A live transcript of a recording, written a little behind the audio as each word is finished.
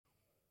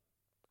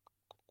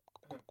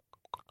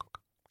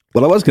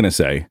Well, I was going to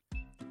say,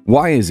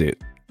 why is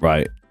it,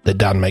 right? That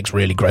Dan makes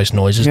really gross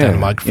noises down the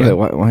microphone. Yeah,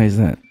 why is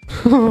that?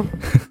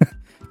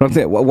 But I'm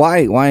saying,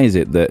 why is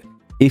it that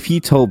if you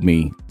told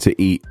me to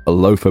eat a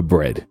loaf of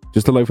bread,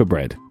 just a loaf of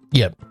bread,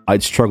 Yep.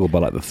 I'd struggle by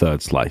like the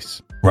third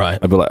slice. Right.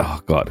 I'd be like,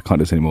 oh God, I can't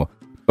do this anymore.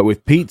 But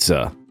with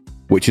pizza,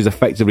 which is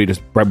effectively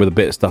just bread with a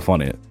bit of stuff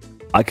on it,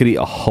 I could eat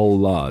a whole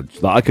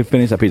large. Like I could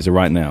finish that pizza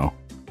right now.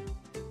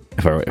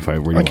 If I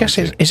really I guess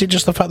is it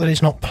just the fact that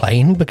it's not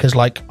plain? Because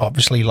like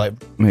obviously like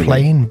Maybe.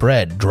 plain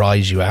bread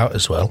dries you out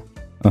as well.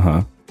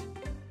 So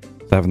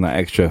having that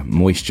extra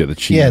moisture, the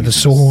cheese. Yeah, the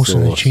sauce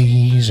and the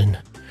cheese and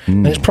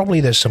it's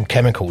probably there's some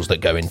chemicals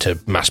that go into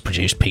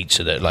mass-produced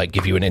pizza that like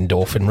give you an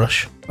endorphin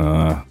rush.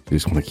 You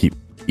just want to keep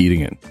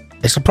eating it.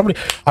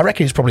 I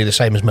reckon it's probably the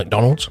same as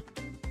McDonald's.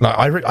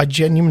 Like I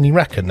genuinely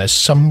reckon there's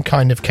some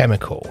kind of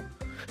chemical,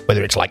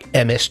 whether it's like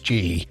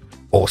MSG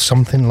or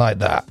something like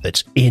that,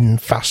 that's in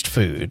fast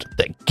food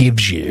that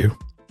gives you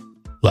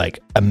like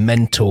a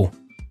mental.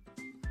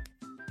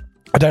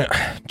 Do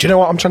you know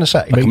what I'm trying to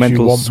say? Like a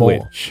mental switch.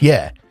 More.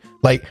 Yeah,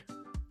 like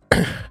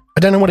I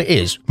don't know what it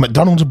is.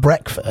 McDonald's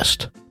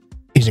breakfast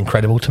is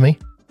incredible to me.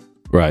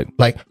 Right.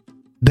 Like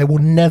there will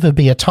never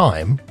be a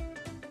time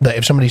that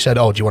if somebody said,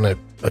 "Oh, do you want a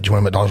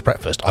McDonald's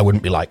breakfast?" I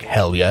wouldn't be like,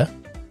 "Hell yeah."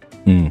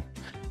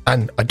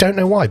 And I don't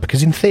know why,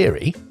 because in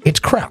theory, it's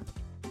crap.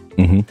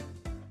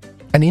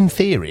 And in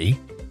theory,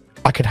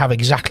 I could have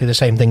exactly the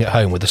same thing at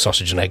home with a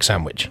sausage and egg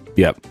sandwich.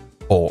 Yep.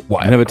 Or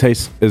whatever. It never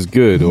tastes as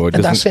good, or it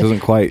doesn't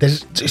quite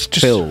it's just,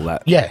 fill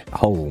that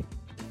hole.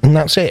 And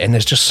that's it. And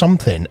there's just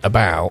something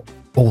about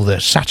all the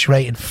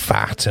saturated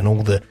fat and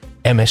all the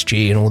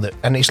MSG and all that.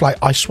 And it's like,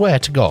 I swear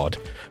to God,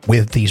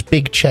 with these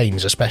big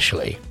chains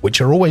especially,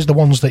 which are always the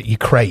ones that you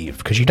crave,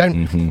 because you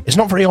don't, it's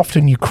not very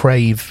often you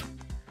crave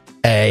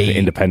the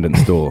independent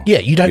store. Yeah,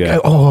 you don't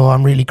go, oh,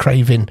 I'm really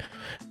craving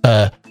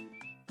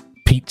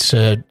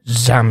pizza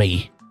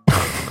Zami.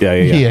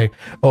 Yeah.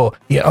 Or,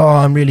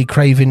 I'm really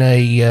craving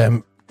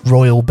a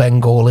Royal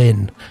Bengal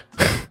Inn.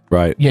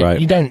 Right.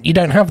 You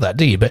don't have that,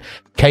 do you? But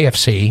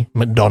KFC,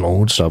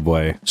 McDonald's,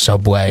 Subway,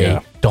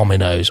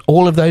 Domino's,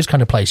 all of those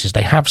kind of places,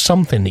 they have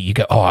something that you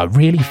go, oh, I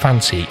really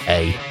fancy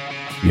a...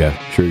 Yeah,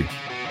 true.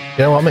 You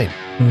know what I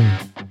mean?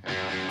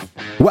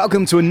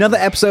 Welcome to another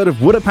episode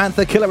of Would a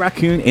Panther Kill a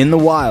Raccoon in the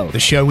Wild? The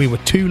show we were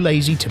too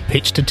lazy to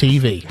pitch to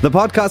TV. The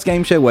podcast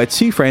game show where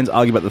two friends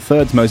argue about the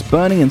third's most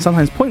burning and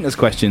sometimes pointless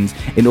questions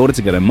in order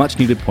to get a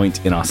much-needed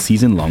point in our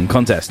season-long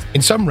contest.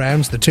 In some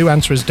rounds, the two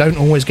answerers don't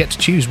always get to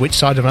choose which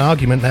side of an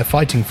argument they're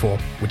fighting for,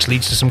 which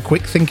leads to some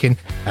quick thinking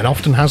and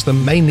often has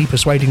them mainly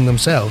persuading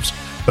themselves,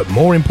 but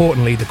more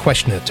importantly, the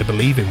questioner to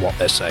believe in what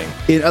they're saying.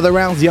 In other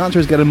rounds, the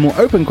answerers get a more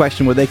open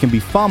question where they can be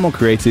far more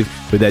creative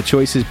with their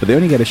choices, but they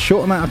only get a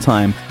short amount of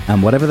time,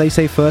 and whatever they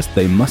say first,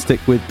 they must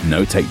stick with,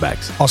 no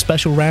takebacks. Our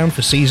special round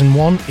for Season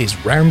 1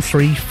 is Round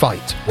 3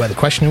 Fight, where the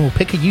questioner will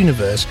pick a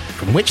universe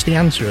from which the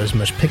answerers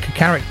must pick a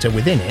character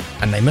within it,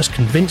 and they must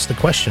convince the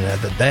questioner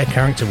that their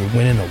character will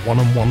win in a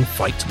one-on-one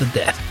fight to the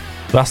death.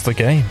 That's the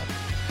game.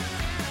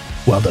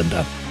 Well done,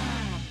 Dan.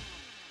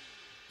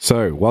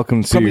 So,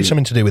 welcome to... Probably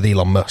something to do with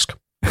Elon Musk.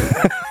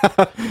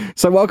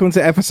 So, welcome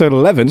to episode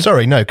 11.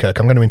 Sorry, no, Kirk,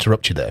 I'm going to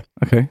interrupt you there.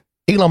 Okay.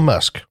 Elon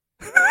Musk.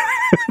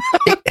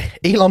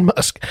 Elon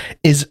Musk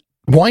is...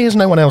 Why is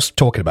no one else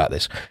talking about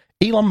this?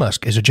 Elon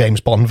Musk is a James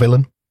Bond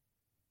villain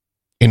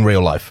in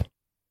real life.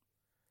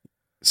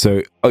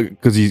 So,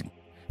 because he's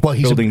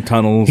building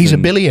tunnels. He's a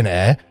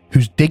billionaire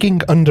who's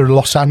digging under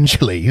Los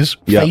Angeles,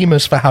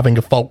 famous for having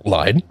a fault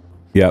line.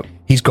 Yep.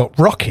 He's got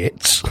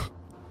rockets,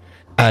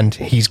 and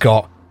he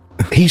sold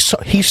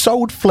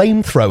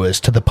flamethrowers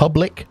to the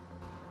public.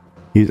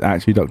 He's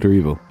actually Dr.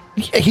 Evil.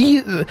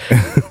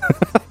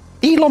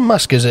 Elon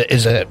Musk is a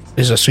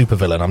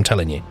supervillain, I'm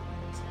telling you.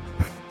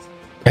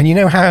 And you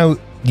know how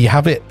you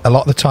have it a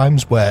lot of the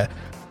times where,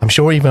 I'm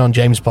sure even on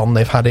James Bond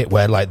they've had it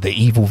where like the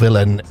evil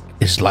villain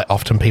is like,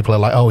 often people are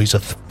like, oh, he's a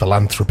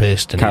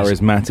philanthropist and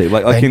charismatic,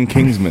 like in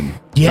Kingsman.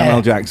 Samuel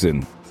L.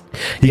 Jackson.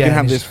 You can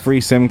have this free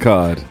SIM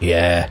card.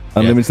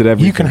 Unlimited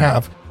everything. You can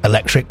have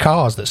electric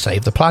cars that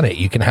save the planet.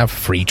 You can have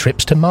free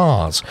trips to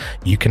Mars.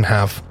 You can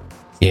have,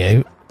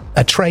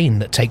 a train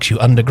that takes you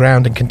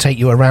underground and can take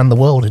you around the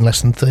world in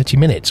less than 30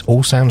 minutes.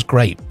 All sounds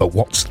great, but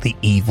what's the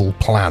evil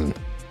plan? Do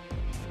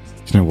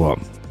you know what?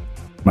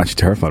 I'm actually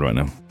terrified right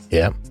now.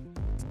 Yeah.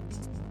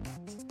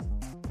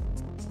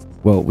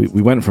 Well,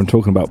 we went from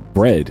talking about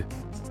bread,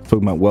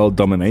 talking about world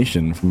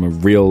domination from a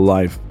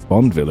real-life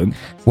Bond villain.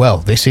 Well,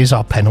 this is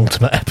our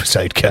penultimate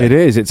episode, Kurt. It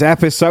is. It's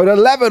episode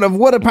 11 of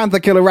Would a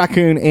Panther Kill a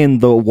Raccoon in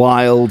the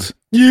Wild.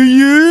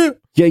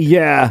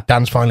 Yeah.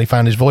 Dan's finally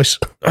found his voice.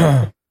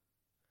 I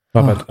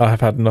have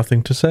had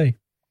nothing to say.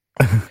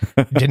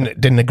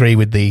 Didn't agree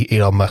with the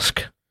Elon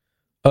Musk.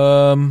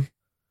 I'm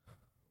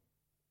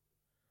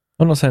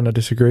not saying I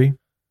disagree.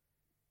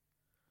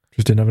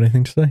 Just didn't have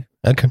anything to say.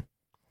 Okay.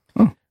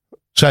 Oh.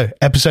 So,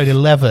 episode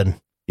 11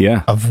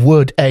 of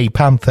Would a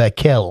Panther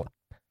Kill?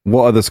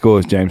 What are the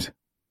scores, James?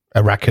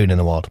 A raccoon in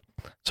the wild.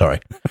 Sorry.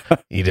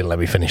 You didn't let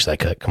me finish there,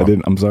 Kirk. Come on. I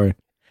didn't. I'm sorry.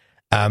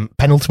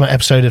 Penultimate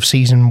episode of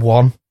Season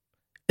 1.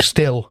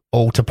 still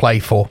all to play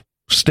for.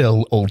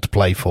 Still all to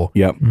play for.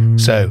 Yep.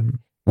 So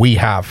we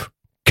have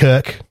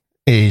Kirk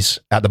is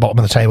at the bottom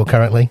of the table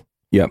currently.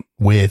 Yep.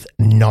 With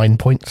 9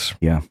 points.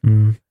 Yeah.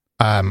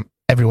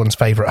 Everyone's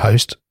favourite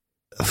host,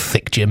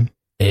 Thick Jim,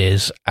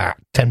 is at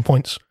 10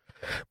 points.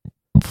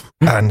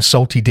 And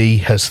Salty D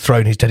has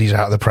thrown his teddies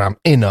out of the pram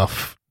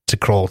enough to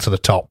crawl to the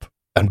top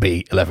and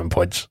be 11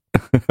 points.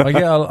 I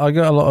get a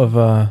lot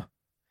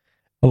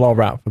of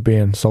rap for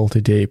being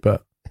Salty D,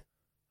 but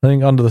I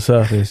think under the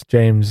surface,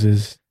 James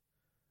is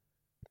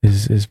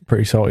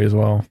pretty salty as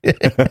well.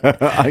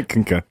 I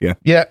concur. Yeah.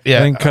 Yeah.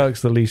 I think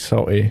Kirk's the least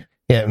salty.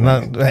 Yeah,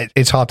 no,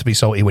 it's hard to be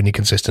salty when you're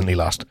consistently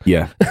last.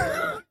 Yeah.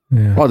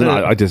 Yeah. Well, then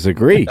I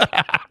disagree.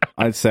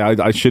 I'd say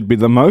I should be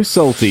the most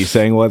salty,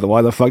 saying why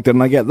the fuck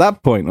didn't I get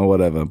that point or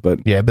whatever.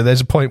 But yeah, but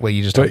there's a point where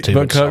you just have too but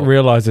much Kirk salt.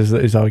 realizes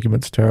that his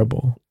argument's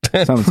terrible.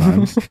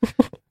 sometimes,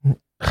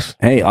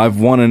 hey, I've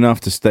won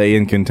enough to stay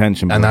in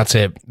contention, And bro.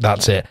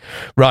 that's it.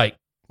 Right,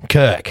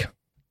 Kirk.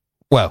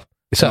 Well,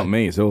 It's not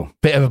me. It's all.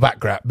 bit of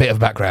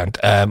background.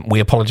 We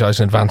apologise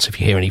in advance if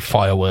you hear any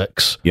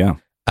fireworks. Yeah.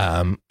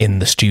 In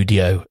the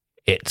studio,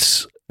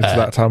 it's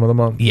that time of the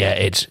month. yeah,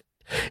 it's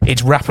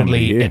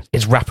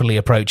rapidly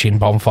approaching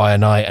bonfire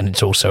night, and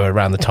it's also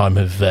around the time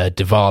of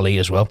Diwali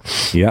as well.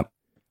 Yep.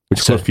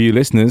 Which So- for a few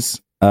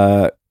listeners,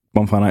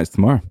 bonfire night's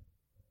tomorrow.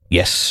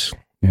 Yes,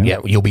 Yeah. yeah,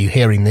 you'll be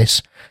hearing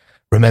this.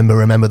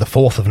 Remember the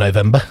 4th of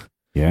November,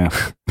 Yeah.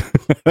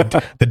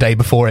 the day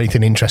before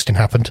anything interesting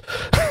happened.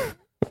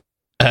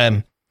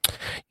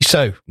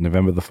 So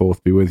November the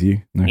 4th be with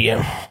you. No.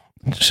 yeah.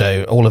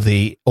 So all of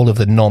the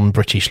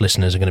non-British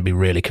listeners are going to be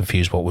really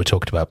confused what we're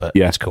talking about, but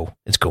Yeah. it's cool.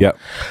 It's cool. Yep.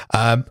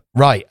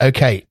 Right.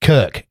 Okay.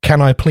 Kirk,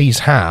 can I please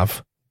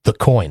have the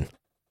coin?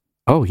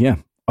 Oh yeah.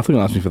 I think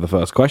you asked me for the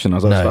first question. I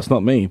was like, No. that's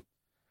not me.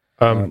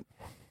 Here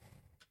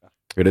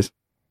it is.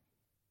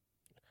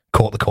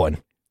 Caught the coin.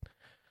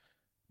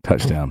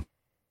 Touchdown.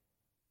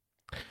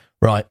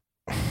 Right.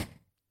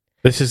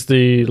 This is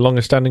the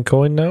longest standing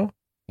coin now.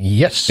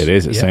 Yes. It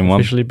is. It's Yeah. the same one.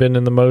 Officially been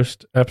in the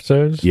most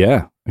episodes.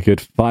 Yeah. A good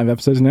 5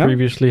 episodes now.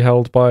 Previously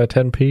held by a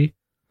 10p.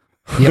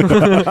 Yep.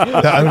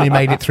 That only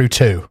made it through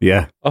 2.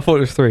 Yeah. I thought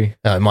it was 3.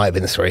 No, it might have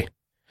been 3.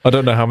 I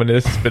don't know how many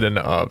this has been in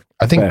it of.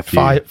 I think Fair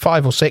few.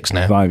 five or 6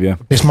 now. 5, yeah.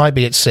 This might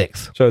be its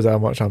 6th. Shows how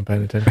much I'm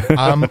paying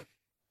attention.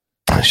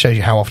 Shows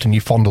you how often you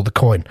fondle the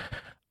coin.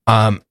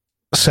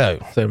 So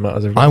Same amount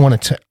as I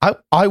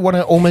want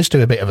to almost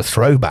do a bit of a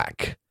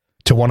throwback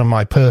to one of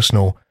my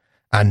personal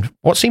and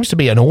what seems to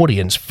be an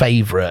audience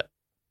favourite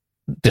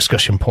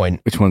discussion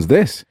point. Which one's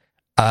this?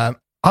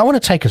 I want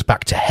to take us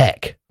back to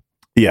Heck.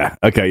 Yeah.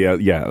 Okay. Yeah.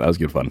 Yeah. That was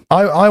good fun.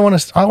 I want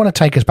to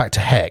take us back to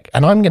Heck,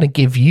 and I'm going to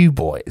give you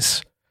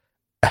boys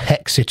a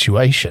Heck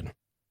situation,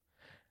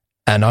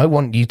 and I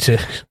want you to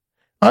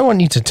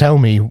tell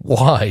me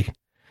why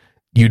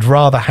you'd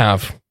rather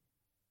have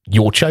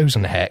your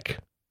chosen Heck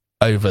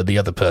over the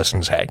other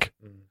person's Heck.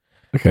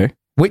 Okay.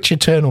 Which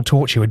eternal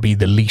torture would be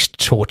the least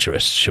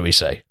torturous, shall we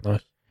say,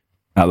 Nice.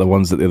 Out of the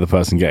ones that the other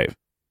person gave.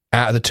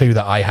 out of the 2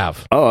 that I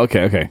have? Oh.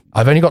 Okay. Okay.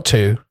 I've only got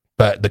 2,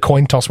 but the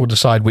coin toss will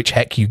decide which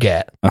Heck you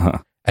get, Uh-huh.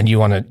 and you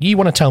want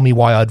to tell me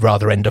why I'd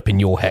rather end up in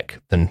your Heck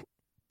than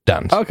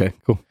Dan's. Okay.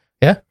 Cool.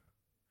 Yeah.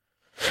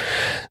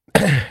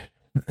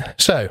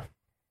 So,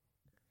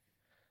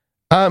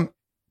 I'm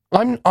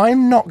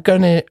not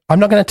gonna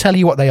tell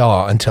you what they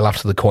are until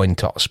after the coin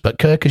toss. But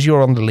Kirk, as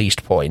you're on the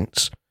least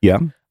points, Yeah.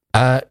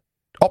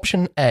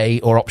 option A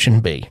or option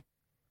B?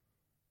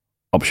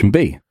 Option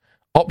B.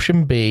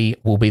 Option B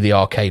will be the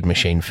arcade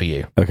machine for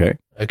you. Okay.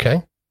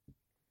 Okay.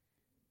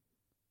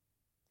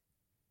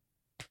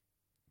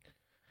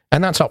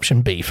 And that's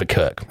option B for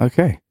Kirk.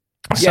 Okay.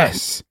 So,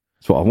 Yes.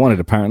 That's what I wanted,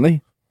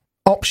 apparently.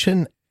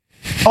 Option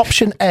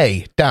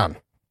A, Dan.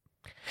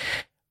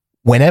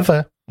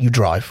 Whenever you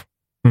drive,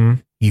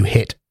 you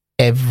hit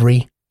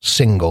every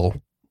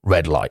single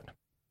red light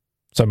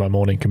So my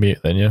morning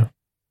commute then, yeah.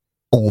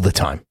 all the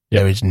time. Yeah.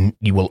 There is,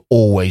 you will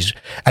always,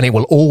 and it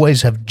will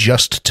always have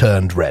just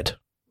turned red.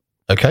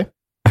 Okay,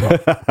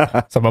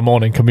 So my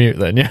morning commute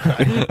then,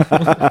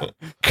 yeah.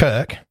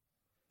 Kirk,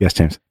 Yes,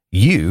 James.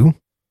 you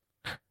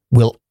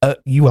will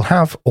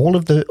have all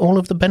of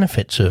the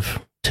benefits of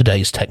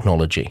today's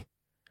technology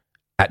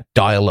at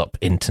dial-up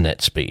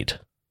internet speed.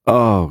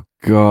 Oh,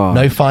 God.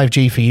 No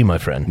 5G for you, my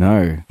friend.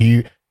 No.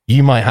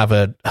 You might have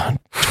a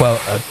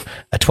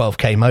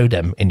 12K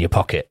modem in your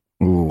pocket,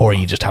 Ooh. or are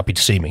you just happy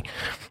to see me?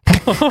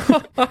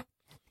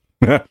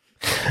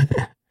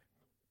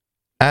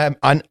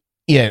 And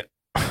yeah,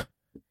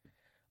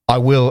 I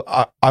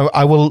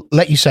will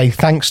let you say,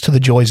 thanks to the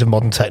joys of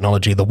modern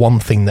technology, the one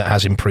thing that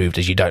has improved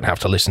is you don't have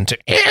to listen to.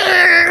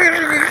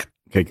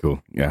 Okay,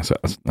 cool. Yeah, so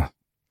that's But-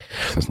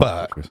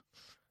 not Chris.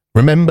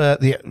 Remember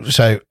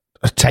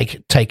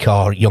take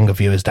our younger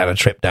viewers down a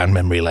trip down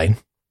memory lane.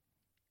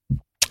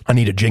 I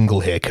need a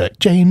jingle here, Kurt.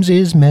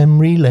 James's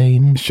memory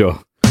lane.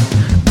 Sure.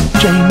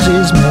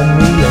 James's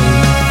memory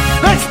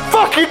lane. Let's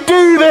fucking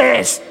do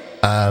this!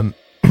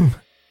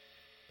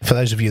 For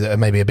those of you that are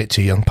maybe a bit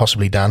too young,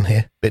 possibly Dan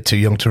here, a bit too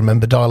young to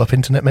remember dial-up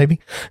internet, maybe.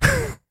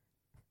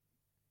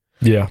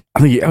 Yeah. I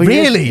think he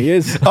Really? He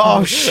is.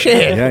 Oh,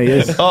 shit. Yeah, he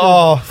is.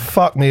 Oh,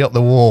 fuck me up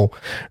the wall.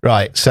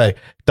 Right, so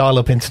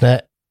dial-up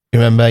internet.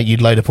 Remember,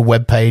 you'd load up a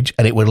web page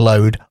and it would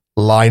load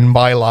line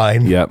by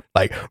line. Yep.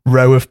 Like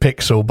row of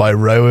pixel by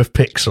row of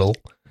pixel.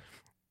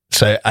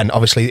 So, and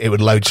obviously it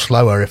would load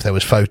slower if there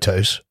was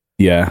photos.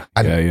 Yeah.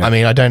 And, yeah. I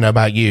mean, I don't know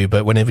about you,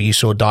 but whenever you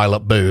saw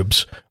dial-up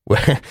boobs,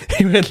 where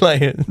you would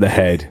like The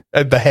head.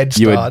 the head starts,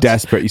 You were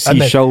desperate. You see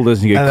and then-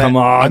 shoulders and you go, come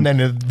on. and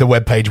then the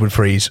web page would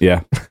freeze.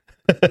 Yeah.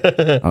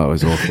 Oh, it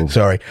was awful.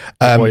 Sorry.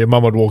 Well, your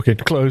mum would walk in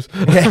close.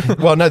 Yeah.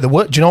 Well, no. Do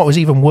you know what was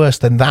even worse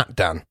than that,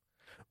 Dan?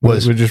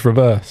 Was We're just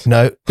reverse.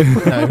 no.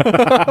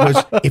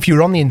 Was if you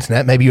were on the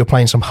internet, maybe you were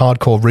playing some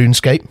hardcore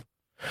RuneScape,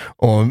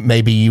 or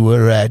maybe you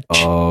were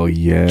Oh,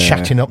 yeah.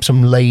 chatting up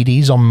some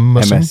ladies on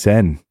Muscle,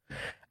 MSN.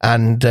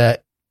 and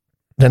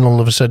then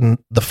all of a sudden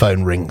the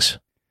phone rings.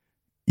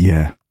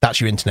 Yeah. That's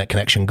your internet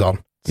connection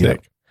gone.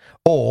 Sick.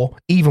 Or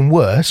even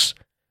worse,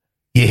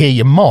 you hear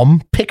your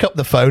mom pick up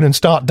the phone and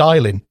start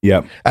dialing.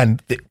 Yep.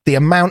 And the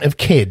amount of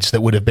kids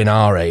that would have been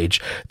our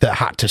age that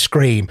had to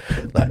scream,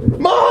 like,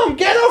 Mom,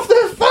 get off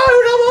the phone,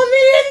 I'm on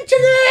the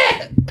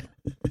internet!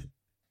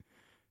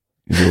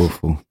 It's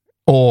awful.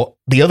 Or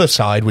the other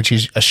side, which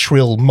is a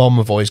shrill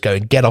mom voice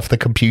going, get off the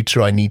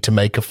computer, I need to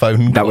make a phone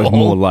call. That was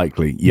more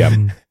likely. Yep.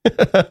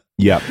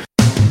 Yep.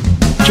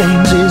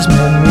 James's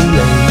memory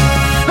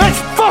lane. Let's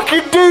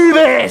fucking do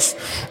this!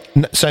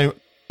 So,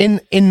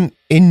 in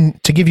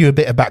to give you a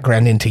bit of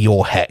background into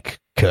your heck,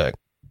 Kirk,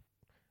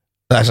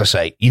 as I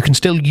say, you can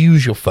still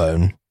use your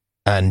phone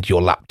and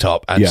your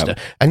laptop and stuff.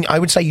 And I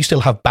would say you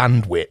still have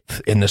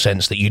bandwidth in the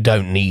sense that you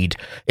don't need.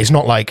 It's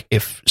not like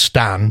if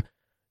Stan,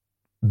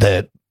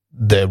 the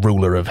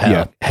ruler of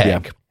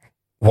heck,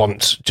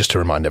 wants, just to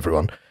remind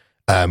everyone,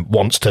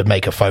 wants to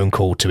make a phone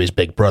call to his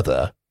big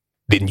brother,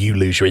 then you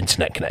lose your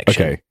internet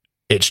connection. Okay.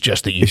 It's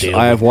just that you deal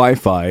I have with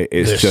Wi-Fi.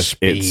 It's just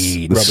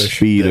speed, it's the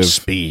speed the of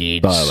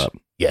speeds. dial-up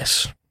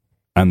Yes.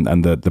 and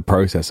the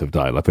process of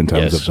dial-up in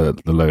terms Yes.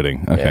 of the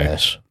loading. Okay.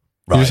 Yes.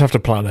 You just have to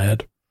plan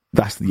ahead.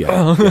 That's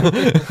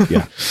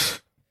yeah.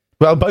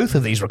 Well, both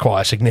of these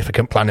require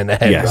significant planning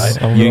ahead,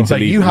 Yes. right? You need to But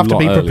leave you have a to lot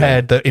be earlier.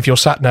 prepared that if your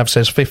sat nav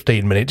says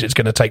 15 minutes, it's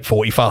going to take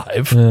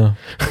 45. Yeah.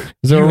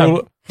 Is there, You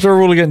is there a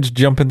rule against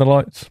jumping the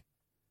lights?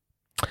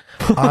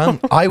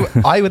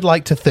 I would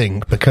like to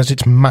think, because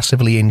it's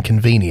massively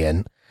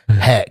inconvenient,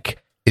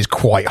 heck is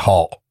quite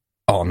hot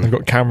They've on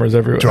got cameras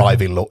everywhere.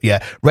 driving law.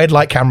 Yeah, red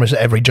light cameras at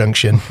every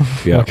junction.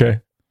 Yeah. Okay.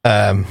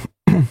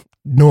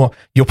 Nor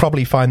you'll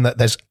probably find that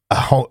there's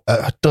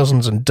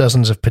dozens and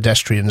dozens of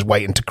pedestrians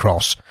waiting to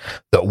cross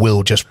that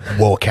will just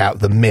walk out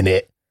the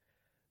minute.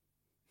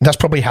 That's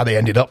probably how they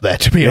ended up there,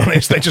 to be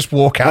honest. They just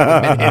walk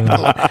out the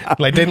minute.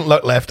 They didn't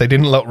look left, they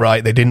didn't look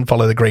right, they didn't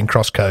follow the green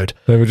cross code.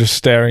 They were just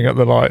staring at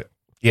the light.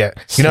 Yeah,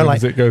 You know,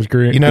 as it goes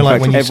green. you know, In like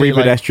fact, when you every see,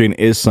 like, pedestrian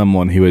is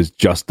someone who has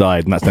just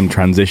died, and that's them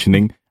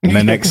transitioning. And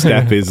their next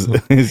step is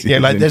yeah,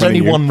 like in there's front only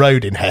of you. one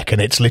road in Heck,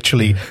 and it's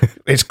literally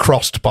it's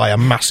crossed by a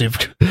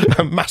massive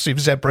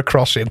zebra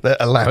crossing that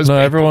allows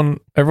no, people-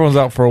 everyone's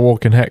out for a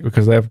walk in heck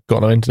because they've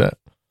got no internet.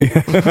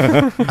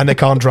 and they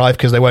can't drive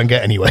because they won't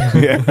get anywhere.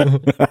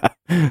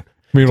 Yeah.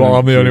 Meanwhile,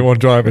 I'm the only one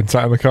driving,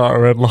 sat in the car at a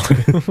red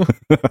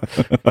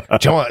light.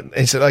 Do you know what?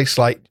 It's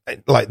like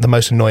the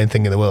most annoying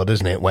thing in the world,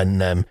 isn't it?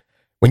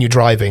 When you're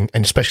driving,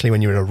 and especially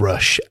when you're in a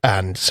rush,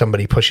 and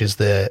somebody pushes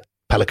the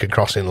Pelican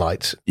Crossing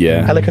lights.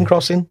 Yeah. Pelican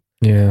Crossing,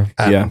 Yeah.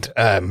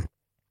 and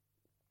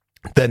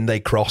then they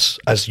cross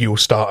as you'll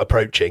start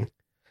approaching.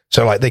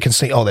 So like they can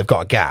see, oh, they've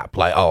got a gap.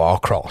 Like, oh, I'll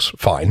cross.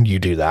 Fine, you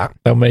do that.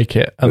 They'll make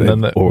it, and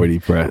then They've already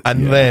pressed.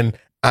 And then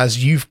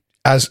as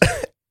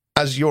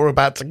you're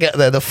about to get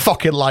there, the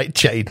fucking light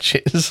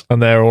changes.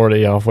 and they're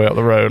already halfway up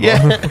the road.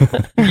 Yeah,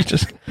 you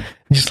just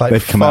like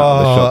They've come out of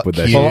the shop with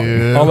their fuck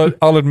shit. you.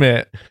 I'll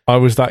admit, I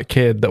was that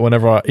kid that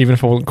whenever even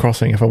if I wasn't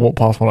crossing, if I walked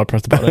past one, I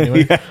pressed the button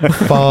anyway.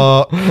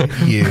 Fuck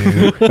you.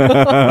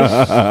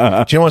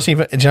 Do you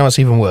know what's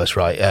even worse,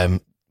 right?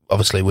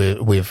 Obviously,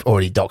 we've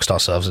already doxed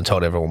ourselves and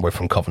told everyone we're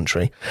from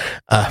Coventry.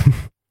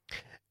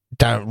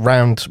 Down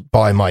round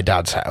by my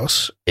dad's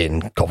house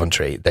in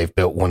Coventry, they've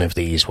built one of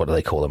these. What do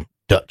they call them?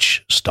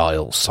 Dutch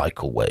style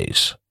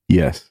cycleways,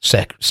 Yes.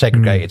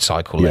 segregated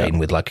cycle Yeah. lane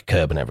with like a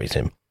curb and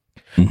everything.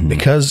 Mhm.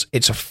 Because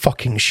it's a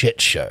fucking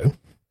shit show,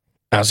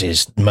 as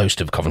is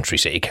most of Coventry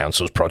City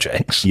Council's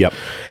projects. Yep.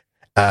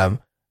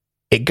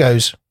 It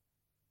goes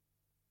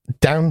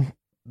down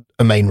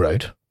a main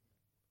road,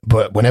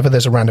 but whenever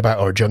there's a roundabout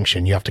or a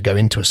junction, you have to go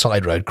into a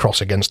side road, cross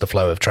against the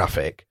flow of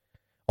traffic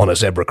on a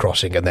zebra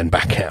crossing, and then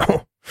back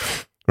out.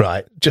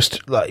 Right,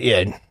 just like,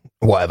 yeah,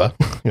 whatever.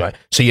 Right,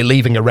 so you're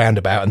leaving a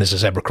roundabout, and there's a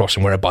zebra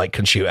crossing where a bike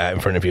can shoot out in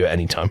front of you at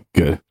any time.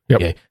 Good. Yep.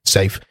 Yeah,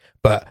 safe.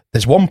 But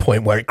there's one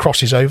point where it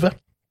crosses over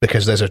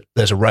because there's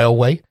a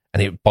railway,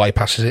 and it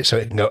bypasses it so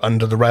it can go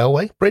under the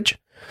railway bridge.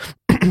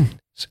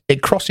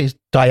 It crosses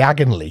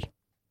diagonally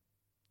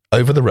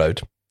over the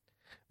road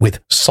with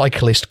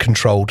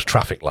cyclist-controlled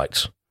traffic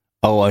lights.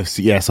 Oh, I've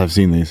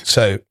seen these.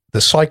 So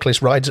the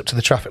cyclist rides up to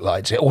the traffic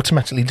lights. It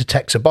automatically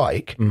detects a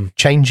bike,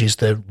 changes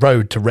the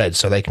road to red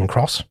so they can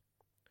cross.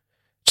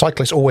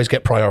 cyclists always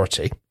get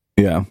priority.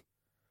 Yeah.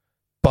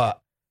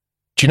 But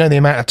do you know the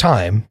amount of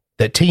time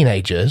that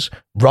teenagers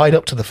ride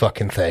up to the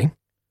fucking thing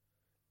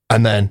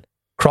and then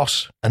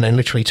cross and then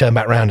literally turn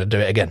back round and do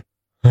it again?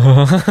 So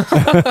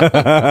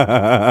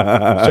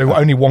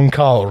only one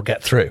car will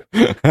get through.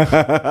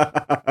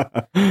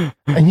 And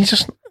you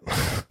just...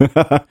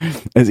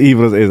 As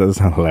evil as it is, that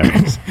sounds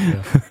hilarious.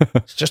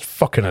 It's just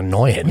fucking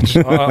annoying.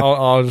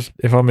 I'll just,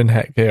 if I'm in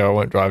heck here, I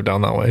won't drive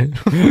down that way.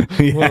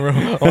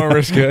 I won't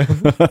risk it.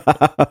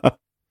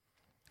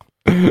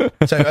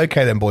 So,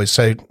 okay then, boys.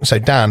 So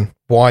Dan,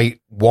 why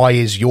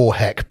is your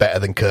heck better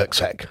than Kirk's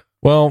heck?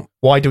 Well,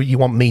 Why do you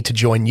want me to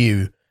join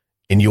you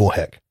in your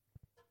heck?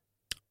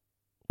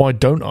 why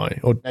don't I?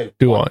 Or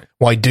do I?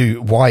 Why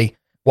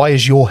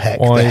is your heck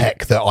Why? the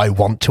heck that I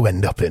want to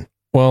end up in?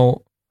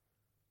 Well,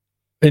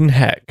 in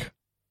heck,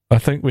 I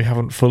think we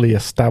haven't fully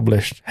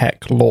established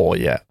heck law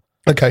yet.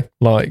 Okay.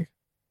 Like,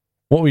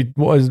 what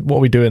are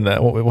we doing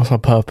there? What's our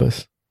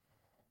purpose?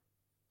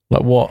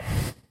 Like, what?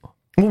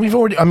 Well, we've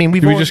already.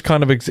 Do we just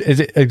kind of is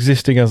it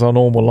existing as our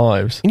normal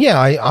lives? Yeah,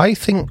 I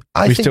think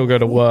We still go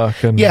to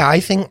work and Yeah,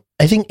 I think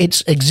it's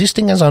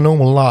existing as our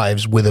normal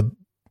lives with a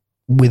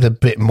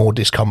bit more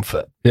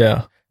discomfort.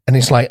 yeah. And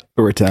it's like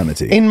For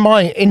eternity. in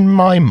my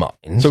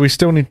mind. So we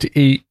still need to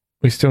eat.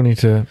 We still need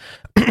to.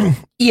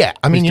 Yeah,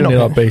 I mean, we you're still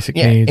not need our basic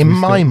yeah, needs. in We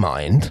my still-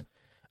 mind,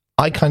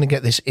 I kind of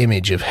get this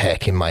image of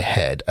heck in my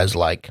head as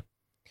like,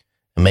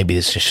 and maybe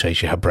this just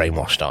shows you how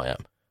brainwashed I am.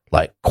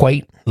 Like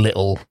quaint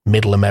little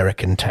middle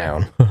American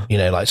town,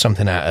 like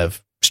something out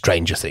of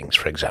Stranger Things,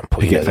 for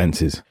example. Picket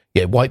fences.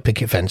 Yeah, white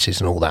picket fences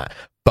and all that,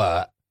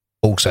 but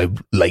also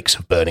lakes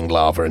of burning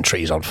lava and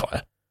trees on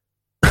fire.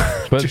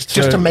 But just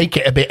so to make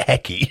it a bit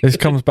hecky. this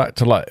comes back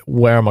to like,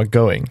 where am I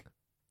going?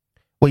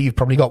 Well, you've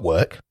probably got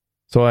work.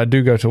 So I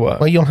do go to work.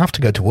 Well, you'll have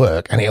to go to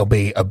work, and it'll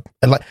be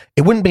like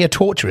it wouldn't be a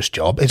torturous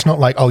job. It's not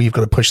like, oh, you've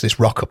got to push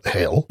this rock up the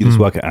hill. You just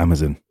work at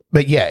Amazon.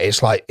 But yeah,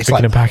 it's like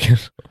Picking and packing.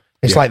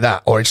 it's like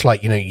that, or it's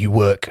like you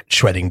work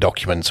shredding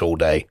documents all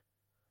day.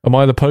 Am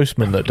I the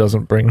postman that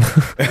doesn't bring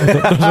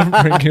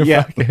your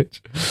Yeah.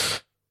 package?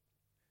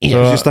 Yeah,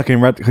 Because you're stuck in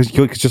because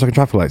you're just like a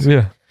traffic lights.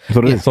 Yeah. That's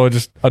what it is. So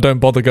I don't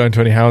bother going to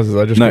any houses.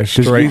 I just No, go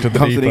because straight you to the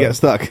constantly depot. get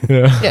stuck.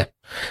 Yeah.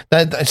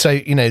 So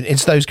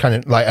it's those kind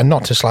of like, and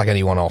not to slag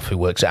anyone off who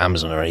works at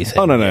Amazon or anything.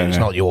 Oh, no, it's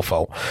no. not your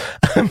fault.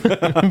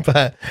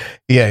 But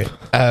yeah,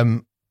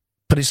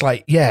 but it's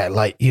like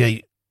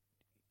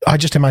I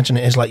just imagine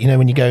it as like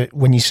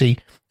when you see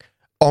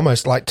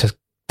almost like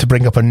to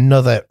bring up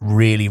another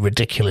really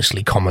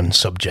ridiculously common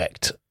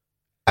subject,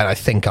 and I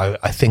think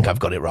I've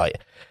got it right.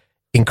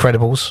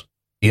 Incredibles.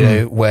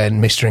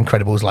 When Mr.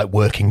 Incredible's like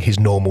working his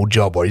normal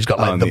job where he's got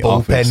like the the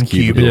office bullpen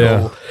cubicle.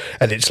 cubicle, Yeah.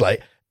 and it's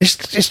like it's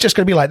just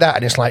going to be like that,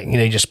 and it's like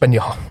you just spend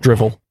your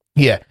Drivel.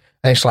 yeah,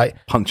 and it's like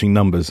Punching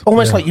numbers.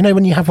 almost like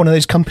when you have one of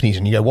those companies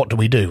and you go, what do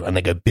we do? And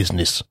they go,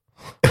 business.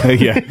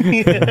 Yeah.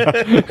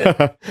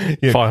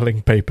 Yeah.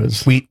 Filing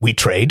papers. We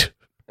trade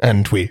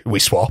and we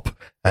swap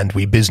and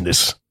we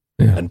business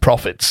Yeah. and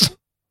profits.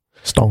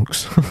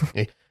 Stonks.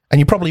 And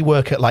you probably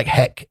work at like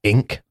Heck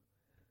Inc.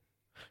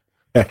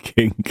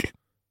 Hecking.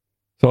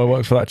 So I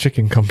work for that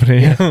chicken company.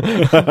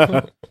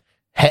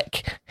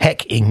 Heck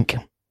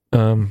Inc.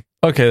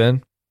 Okay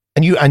then.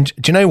 And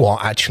do you know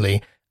what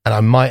actually? And I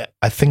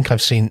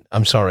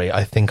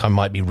think I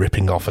might be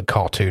ripping off a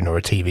cartoon or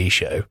a TV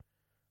show.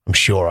 I'm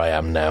sure I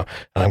am now,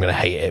 and I'm going to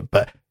hate it.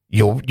 But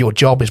your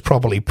job is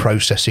probably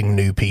processing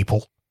new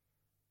people.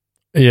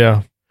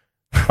 Yeah.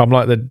 I'm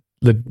like the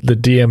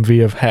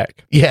DMV of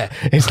heck. Yeah,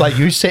 it's like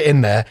you sit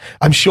in there.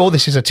 I'm sure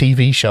this is a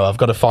TV show. I've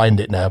got to find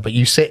it now. But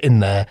you sit in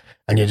there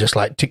and you're just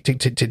like tick tick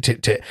tick tick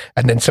tick tick,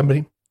 and then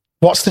somebody.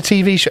 What's the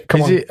TV show?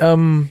 Come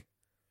on.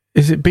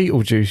 Is it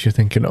Beetlejuice you're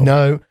thinking of?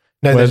 No.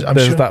 There's I'm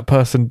sure that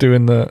person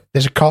doing the.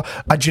 there's a car.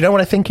 Do you know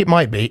what I think it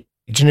might be?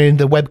 Do you know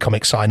the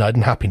webcomic Cyanide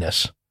and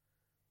Happiness?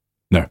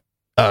 No.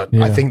 I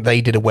Yeah. think they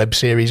did a web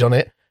series on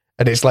it.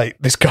 And it's like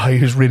this guy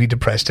who's really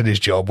depressed at his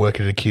job,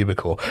 working in a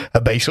cubicle.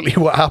 And basically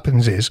what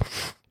happens is,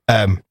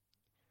 I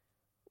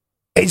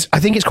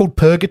think it's called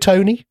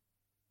Purgatony.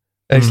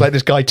 And it's like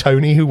this guy,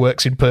 Tony, who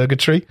works in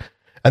purgatory.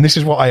 And this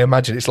is what I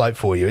imagine it's like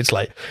for you. It's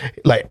like,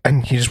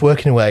 and you're just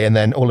working away, and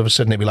then all of a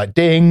sudden it'll be like,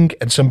 ding,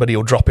 and somebody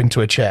will drop into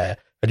a chair,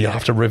 and you'll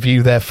have to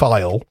review their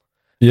file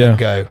Yeah. and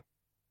go,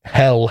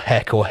 hell,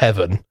 heck, or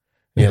heaven. And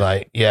you're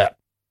like, yeah.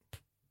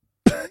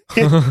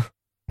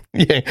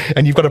 Yeah,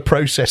 and you've got to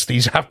process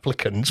these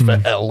applicants for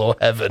hell or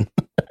heaven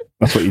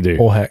That's what you do.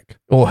 Or heck.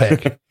 or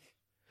heck.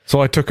 So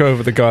I took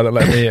over the guy that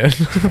let me in.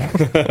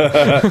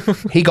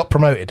 He got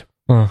promoted.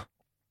 Oh,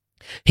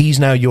 He's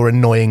now your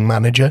annoying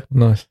manager.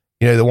 nice.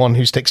 You know, the one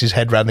who sticks his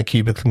head round the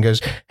cubicle and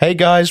goes, hey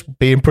guys,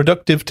 being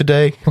productive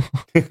today.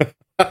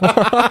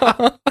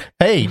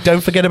 Hey,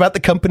 don't forget about the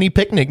company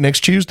picnic next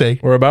Tuesday.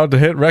 We're about to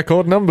hit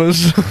record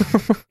numbers.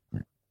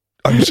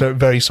 I'm so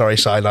very sorry,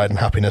 Cyanide and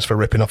Happiness, for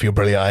ripping off your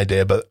brilliant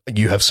idea, but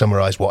you have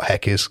summarised what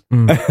heck is.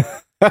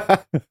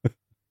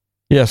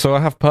 Yeah, so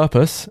I have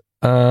purpose.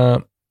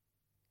 I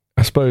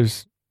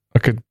suppose I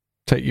could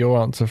take your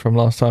answer from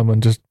last time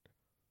and just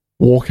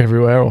walk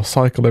everywhere or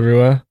cycle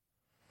everywhere.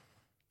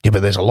 Yeah,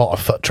 but there's a lot of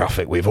foot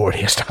traffic. We've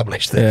already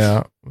established this.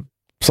 Yeah,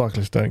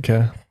 cyclists don't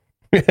care.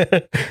 You're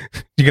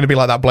going to be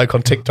like that bloke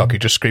on TikTok who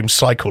just screams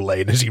 "cycle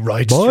lane" as he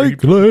rides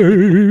Bike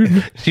through.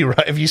 lane. You're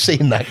right. Have you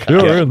seen that guy?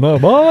 You're in the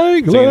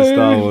bike Singing lane.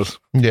 Star Wars.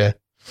 Yeah.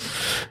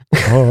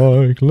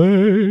 Bike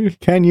lane.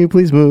 Can you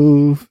please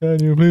move?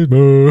 Can you please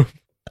move?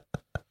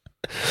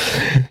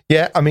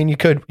 Yeah, I mean, you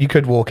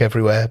could walk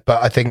everywhere,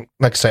 but I think,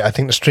 like I say, I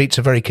think the streets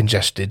are very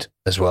congested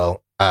as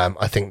well.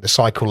 I think the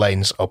cycle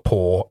lanes are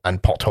poor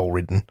and pothole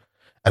ridden,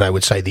 and I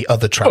would say the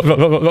other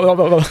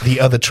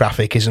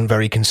traffic isn't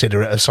very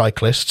considerate of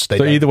cyclists.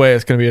 So either way,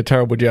 it's going to be a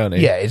terrible journey.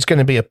 Yeah, it's going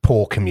to be a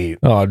poor commute.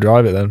 Oh, I'll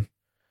drive it then.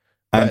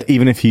 And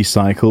even if you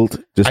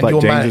cycled, just And like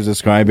your James was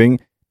describing,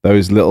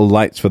 those little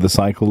lights for the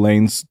cycle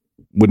lanes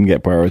wouldn't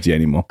get priority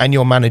anymore. And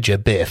your manager,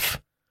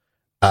 Biff,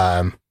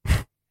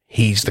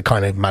 he's the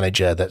kind of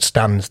manager that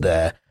stands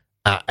there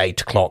at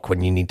 8 o'clock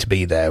when you need to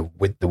be there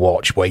with the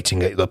watch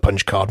waiting at the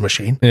punch card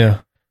machine.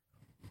 Yeah.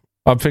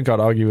 I think I'd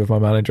argue with my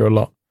manager a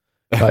lot.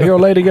 Like, you're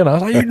late again. I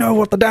was like, you know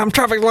what the damn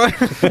traffic's like.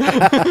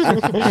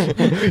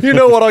 You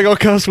know what I got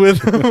cussed with.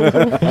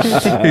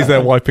 He's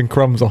there wiping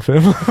crumbs off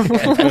him.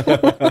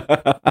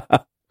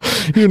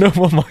 You know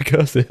what my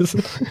curse is.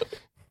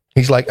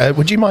 He's like,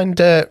 would you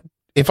mind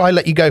if I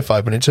let you go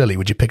 5 minutes early,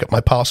 would you pick up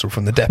my parcel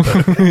from the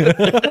depot?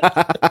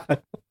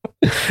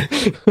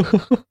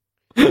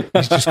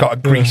 He's just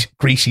got a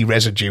greasy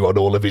residue on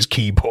all of his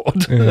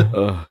keyboard. Yeah.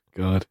 Oh,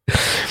 God.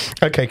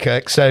 Okay,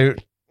 Kirk. So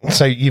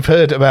you've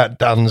heard about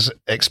Dan's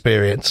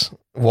experience.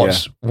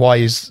 Why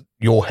is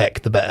your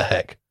heck the better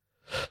heck?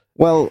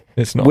 Well,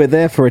 It's not. we're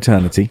there for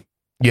eternity.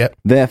 Yeah.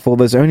 Therefore,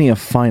 there's only a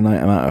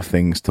finite amount of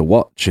things to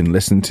watch and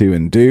listen to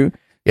and do.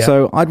 Yeah.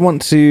 So I'd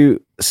want to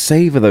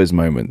savor those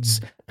moments.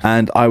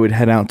 And I would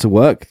head out to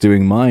work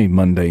doing my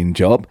mundane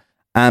job.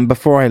 And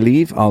before I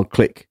leave, I'll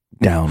click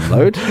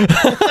download.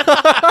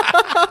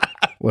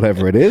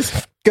 Whatever it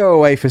is. Go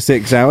away for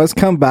 6 hours,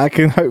 come back,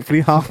 and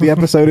hopefully half the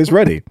episode is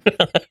ready.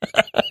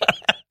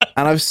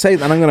 And I've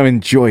saved, and I'm going to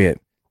enjoy it.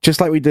 Just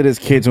like we did as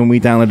kids when we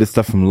downloaded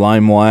stuff from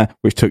LimeWire,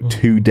 which took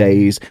 2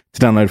 days to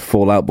download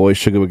Fallout Boy,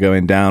 Sugar We're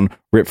Going Down,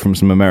 ripped from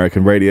some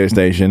American radio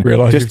station,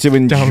 Realised just to you've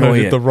enjoy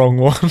downloaded it. the wrong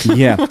one.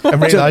 Yeah. I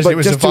realised But it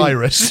was a just to-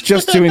 virus.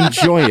 just to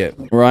enjoy it,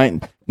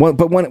 right? Well,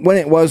 but when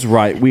it was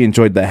right, we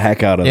enjoyed the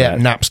heck out of Yeah,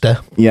 that.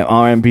 Napster. Yeah,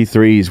 our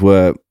MP3s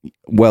were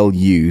well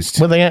used.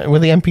 Were the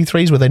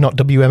MP3s? Were they not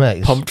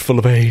WMAs? Pumped full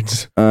of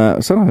AIDS.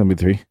 Sometimes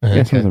MP3. Yeah,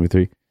 Okay. sometimes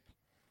MP3.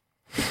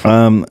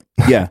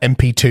 Yeah.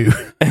 MP2.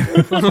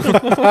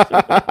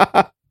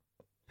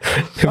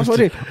 That's what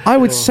I do. I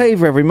would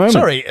savor every moment.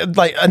 Sorry,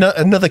 like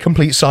another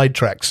complete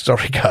sidetrack.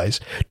 Sorry, guys.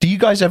 Do you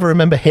guys ever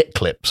remember hit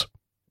clips?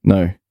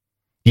 No.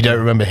 You don't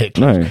remember hit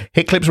clips? No.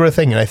 Hit clips were a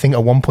thing, and I think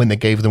at one point they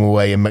gave them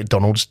away in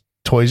McDonald's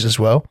toys as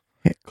well.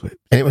 Hit clip.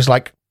 And it was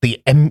like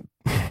it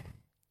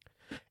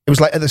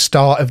was like at the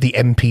start of the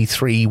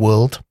MP3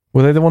 world.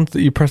 Were they the ones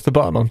that you press the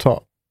button on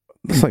top?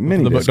 It's like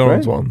mini The disc,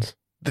 McDonald's right? ones.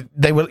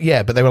 They were,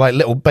 yeah, but they were like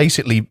little,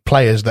 basically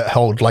players that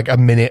hold like a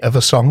minute of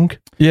a song.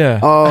 Yeah.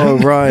 Oh,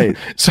 right.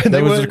 So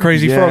there they was were, a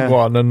Crazy yeah. Frog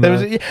one, and there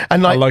was,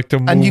 and like, I liked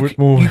them and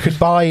more. you could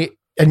buy.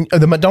 And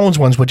the McDonald's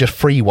ones were just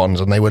free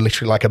ones, and they were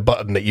literally like a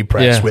button that you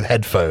press Yeah. with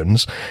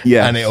headphones,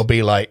 Yeah. and it'll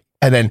be like,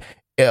 and then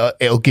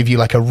it'll give you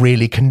like a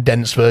really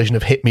condensed version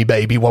of "Hit Me,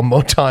 Baby, One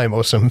More Time"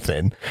 or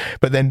something.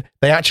 But then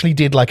they actually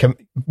did like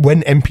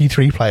when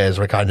MP3 players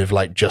were kind of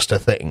like just a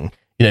thing.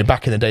 You know,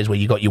 back in the days where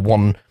you got your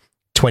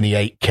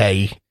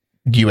 128K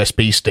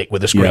USB stick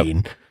with a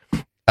screen,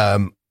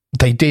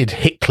 they did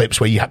hit clips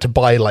where you had to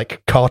buy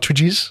like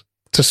cartridges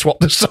to swap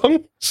the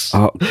songs.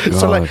 Oh, God.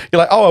 So like you're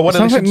like, oh, I want to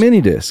Sounds like listen.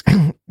 mini disc.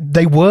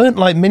 They weren't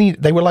like mini.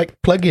 They were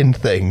like plug-in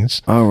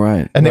things, Oh,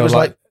 right. and They it were was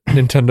like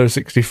Nintendo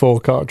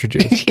 64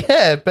 cartridges.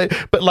 yeah, but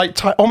like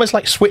almost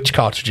like Switch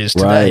cartridges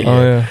today. Right.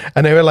 Oh, yeah.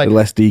 And they were like, The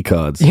SD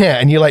cards. yeah,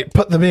 and you like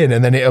put them in,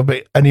 and then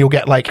you'll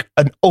get like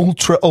an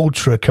ultra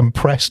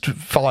compressed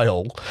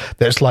file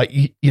that's like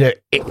you know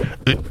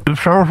it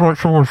sounds like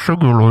someone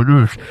singing like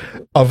this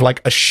of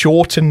like a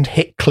shortened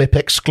hit clip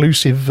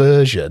exclusive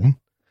version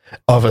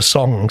of a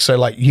song. So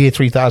like Year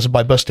 3000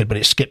 by Busted, but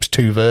it skips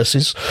 2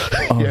 verses.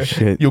 Oh,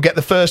 shit. You'll get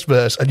the first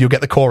verse and you'll get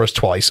the chorus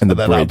twice, and the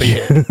then that'll be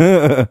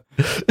it.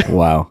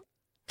 Wow.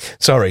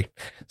 Sorry.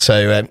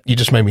 So you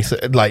just made me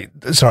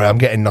sorry, I'm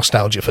getting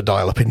nostalgia for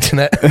dial-up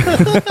internet.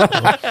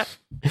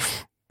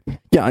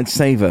 Yeah, I'd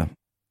savor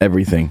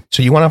everything.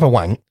 So you want to have a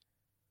wank?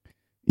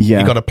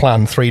 Yeah. You got to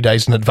plan 3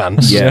 days in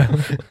advance. Yeah.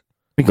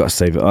 We got to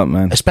save it up,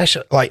 man.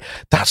 Especially like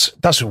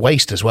that's a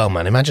waste as well,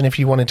 man. Imagine if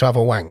you wanted to have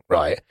a wank,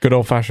 right? Good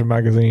old fashioned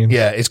magazine.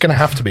 Yeah, it's going to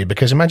have to be,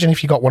 because imagine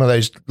if you got one of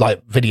those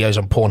like videos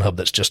on Pornhub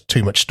that's just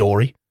too much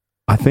story.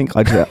 I think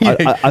I You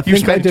think I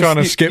spent just trying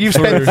to skip you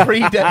through.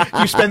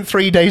 spent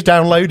 3 days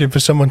downloading for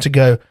someone to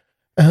go,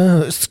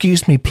 oh,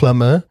 excuse me,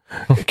 plumber,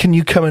 can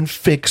you come and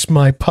fix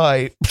my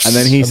pipes? and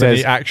then he And then says,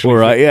 he actually- all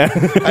right, yeah.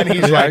 and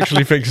he's He like,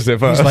 actually fixes it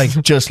first. he's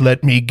like, just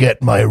let me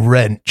get my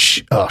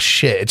wrench. Oh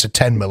shit, it's a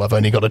 10 mil. I've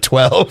only got a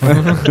 12.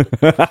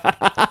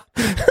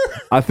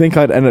 I think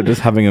I'd end up just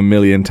having a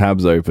million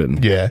tabs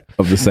open Yeah.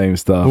 of the same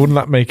stuff. Wouldn't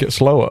that make it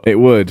slower? It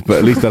would, but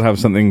at least I'd have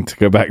something to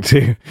go back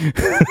to.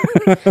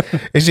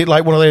 Is it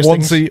like one of those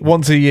things?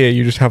 Once a year,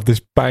 you just have this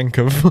bank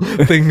of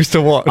things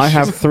to watch. I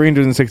have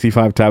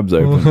 365 tabs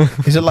open.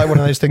 Is it like one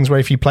of those things where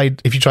if you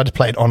tried to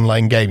play an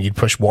online game, you'd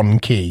push one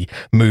key,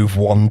 move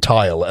one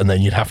tile, and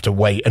then you'd have to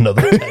wait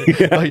another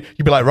day? Like,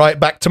 you'd be like, right,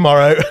 back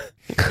tomorrow.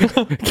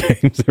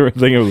 Games are a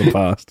thing of the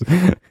past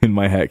in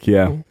my heck,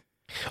 yeah.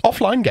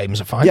 Offline games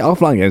are fine. Yeah,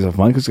 offline games are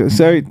fine, because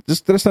so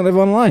just don't live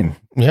online.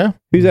 Yeah.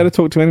 Who's there to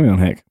talk to anyone on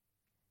heck?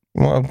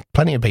 Well,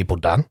 plenty of people,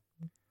 Dan.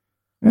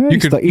 Yeah, You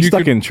could- he's you stuck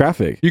could- in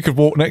traffic. You could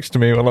walk next to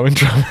me while I'm in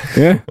traffic.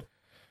 Yeah.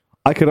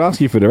 I could ask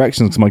you for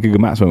directions because my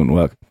Google Maps won't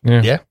work.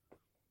 Yeah.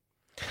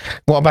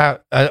 What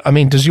about?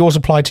 Does yours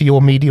apply to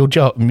your menial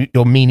job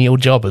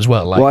as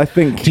well? Like, Well, I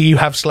think do you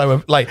have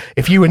slower? Like,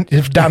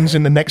 if Dan's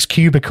in the next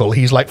cubicle,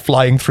 he's like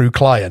flying through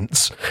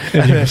clients.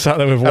 And you sat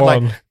there with And,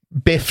 one. like,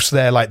 Biff's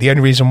there. Like, the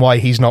only reason why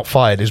he's not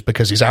fired is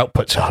because his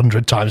output's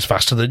 100 times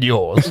faster than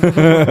yours.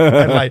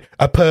 And like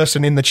a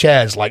person in the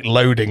chairs, like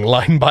loading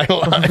line by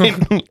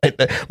line,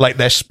 like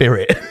their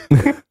spirit.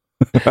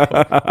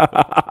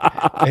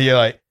 And you're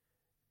like,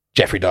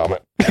 Jeffrey Dahmer.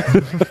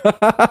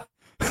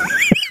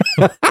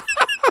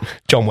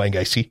 John Wayne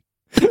Gacy.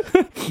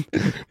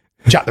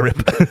 Jack the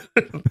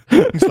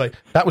Ripper. He's like,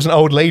 that was an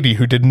old lady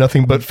who did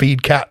nothing but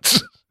feed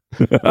cats.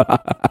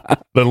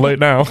 Little late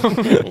now.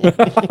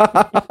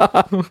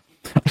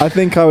 I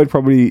think I would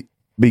probably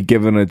be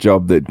given a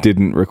job that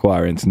didn't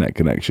require internet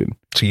connection.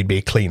 So you'd be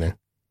a cleaner.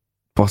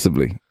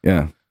 Possibly,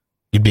 yeah.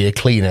 You'd be a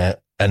cleaner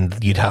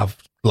and you'd have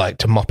like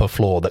to mop a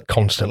floor that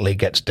constantly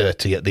gets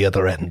dirty at the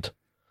other end.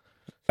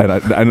 And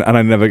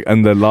I never,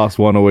 and the last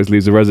one always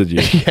leaves a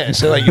residue. Yeah,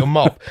 so like you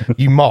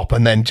mop,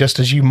 and then just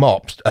as you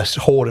mop, a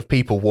horde of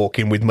people walk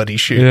in with muddy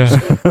shoes.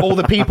 Yeah. All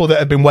the people that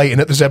have been waiting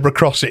at the zebra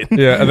crossing.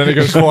 Yeah, and then it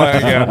goes quiet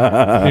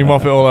again. You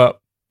mop it all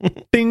up.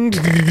 Ding.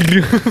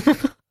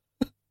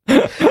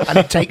 And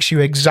it takes you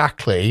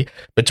exactly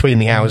between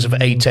the hours of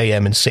 8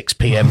 a.m. and 6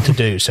 p.m. to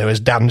do. So as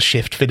Dan's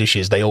shift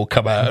finishes, they all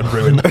come out and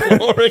ruin the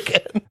floor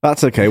again.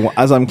 That's okay. Well,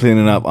 as I'm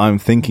cleaning up, I'm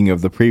thinking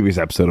of the previous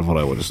episode of what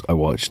I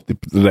watched the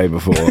day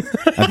before.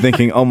 I'm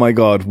thinking, oh my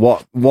god,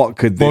 what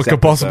could this What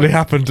could possibly episode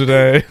happen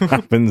today?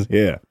 happens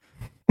here?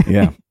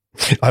 Yeah.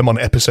 I'm on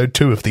episode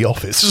 2 of The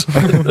Office.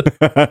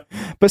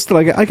 But still,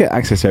 I get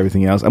access to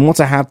everything else. And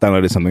once I have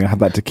downloaded something, I have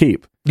that to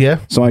keep. Yeah.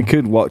 So I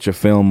could watch a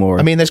film or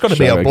I mean, there's got to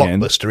be a show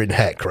again. Blockbuster in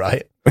Heck,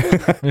 right?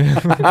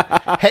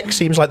 Heck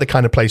seems like the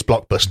kind of place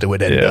Blockbuster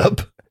would end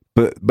up.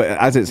 But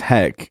as it's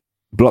heck,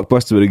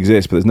 Blockbuster would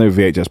exist, but there's no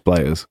VHS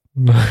players.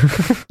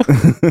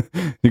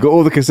 You've got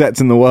all the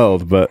cassettes in the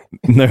world, but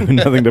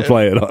nothing to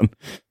play it on.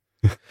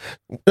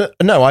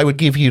 No, I would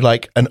give you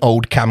like an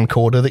old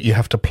camcorder that you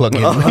have to plug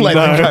in, like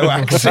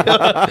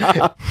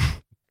the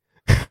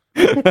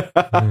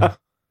coax.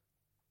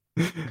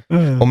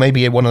 Or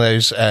maybe one of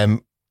those,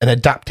 an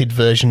adapted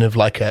version of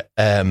like a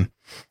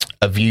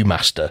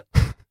Viewmaster.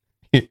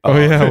 Oh,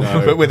 yeah.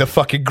 no. But with a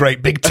fucking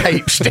great big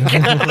tape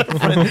sticking out of the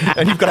front,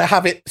 and you've got to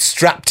have it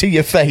strapped to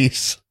your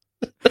face.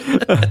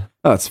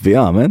 That's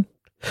VR, man.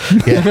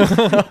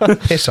 Yeah.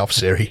 Piss off,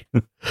 Siri.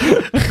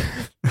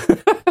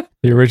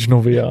 The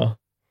original VR.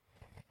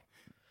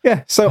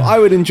 Yeah, so I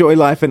would enjoy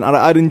life, and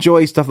I'd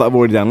enjoy stuff that I've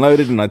already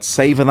downloaded, and I'd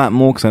savor that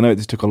more because I know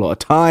this took a lot of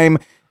time.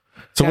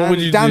 So what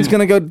would you Dan's do?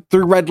 going to go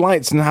through red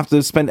lights and have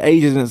to spend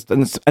ages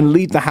and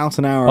leave the house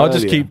an hour I'll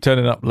just earlier. keep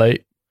turning up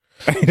late.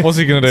 What's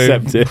he going to do?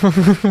 Accept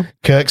it.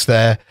 Kirk's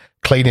there,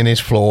 cleaning his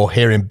floor,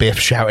 hearing Biff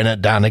shouting at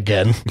Dan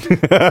again,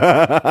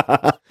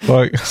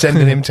 Like,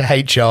 sending him to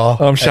HR.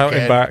 I'm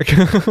shouting again. back.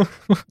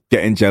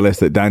 Getting jealous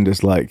that Dan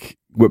just like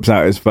whips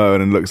out his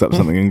phone and looks up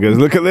something and goes,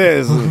 "Look at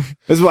this!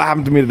 This is what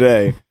happened to me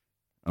today."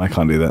 And I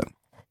can't do that.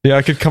 Yeah,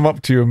 I could come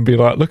up to you and be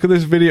like, look at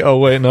this video. Oh,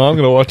 wait, no, I'm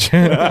going to watch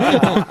it.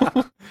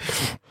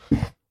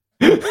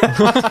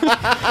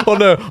 Oh,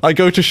 no, I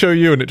go to show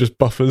you and it just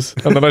buffers.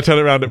 And then I turn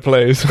around, it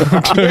plays.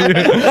 Every time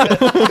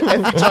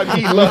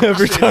he looks,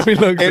 Every time he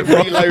looks, it it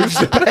reloads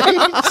the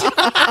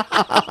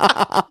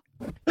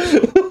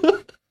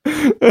page.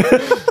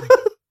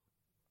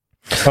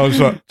 I was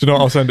like, do you know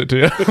what? I'll send it to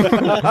you.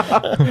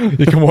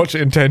 You can watch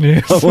it in 10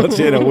 years. I'll watch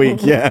it in a week.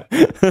 Yeah.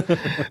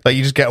 Like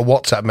you just get a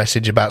WhatsApp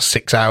message about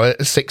 6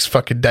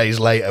 fucking days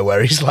later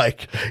where he's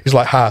like,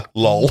 ha,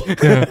 lol.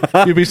 Yeah.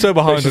 You'll be so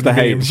behind It's in just the a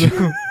games.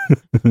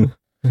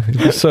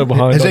 You'll be so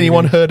behind. Has on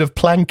anyone the heard of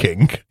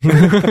planking?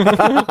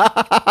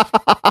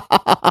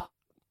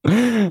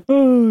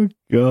 Oh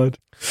God.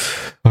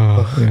 games.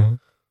 Oh, yeah.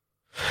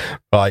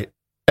 Right.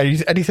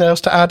 Anything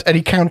else to add?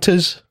 Any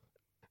counters?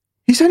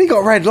 He's only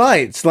got red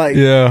lights. Like,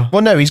 Yeah.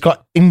 Well, no, he's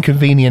got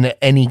inconvenient at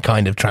any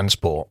kind of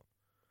transport.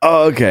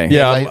 oh, okay.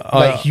 Yeah.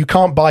 Like you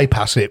can't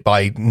bypass it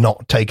by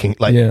not taking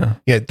Yeah.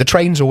 the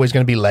train's always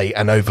going to be late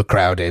and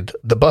overcrowded.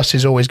 The bus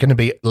is always going to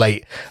be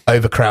late,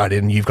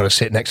 overcrowded, and you've got to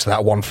sit next to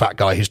that one fat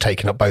guy who's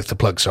taking up both the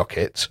plug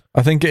sockets.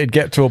 I think it'd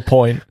get to a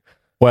point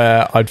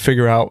where I'd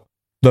figure out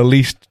the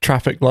least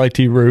traffic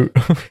lighty route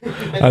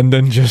and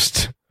then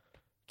just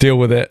deal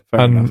with it. Fair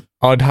and enough.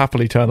 I'd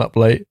happily turn up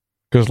late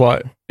Because,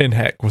 like, in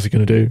heck, what's he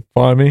going to do?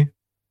 Fire me?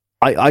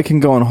 I can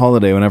go on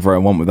holiday whenever I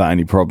want without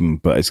any problem,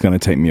 but it's going to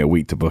take me a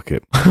week to book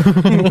it.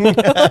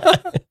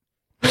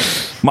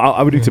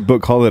 I would need to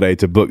book holiday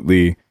to book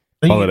the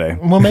holiday.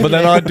 Well, maybe But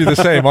then I'd do the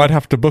same. I'd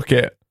have to book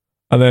it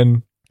and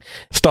then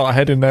start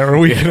heading there a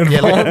week in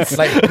advance.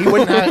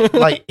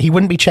 He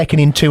wouldn't be checking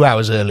in 2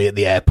 hours early at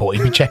the airport.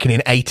 He'd be checking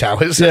in 8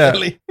 hours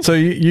early. So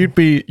you'd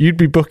be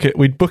book it.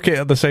 We'd book it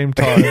at the same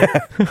time.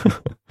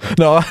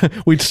 No,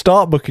 we'd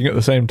start booking at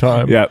the same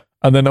time. Yeah.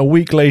 And then a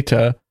week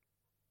later,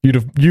 you'd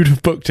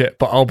have booked it,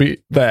 but I'll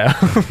be there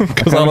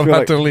because I'll have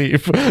had to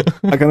leave.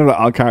 I kind of like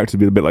our character would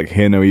be a bit like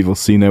hear no evil,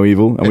 see no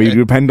evil, and we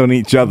depend on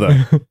each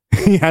other.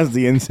 He has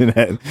the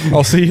internet.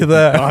 I'll see you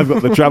there. I've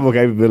got the travel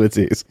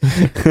capabilities.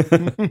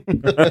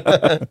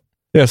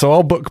 Yeah, so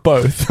I'll book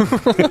both.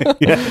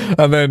 Yeah.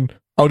 And then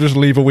I'll just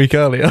leave a week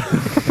earlier.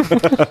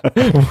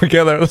 We'll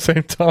get there at the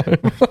same time.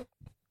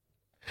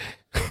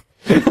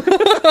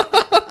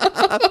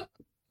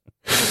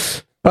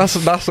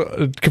 That's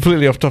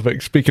completely off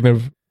topic. Speaking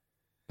of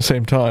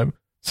same time,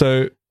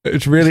 so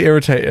it's really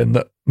irritating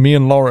that me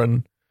and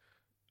Lauren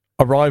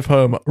arrive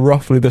home at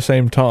roughly the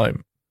same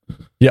time,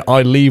 yet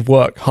I leave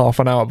work half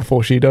an hour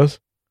before she does.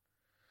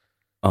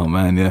 Oh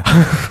man, yeah.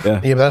 Yeah,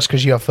 but that's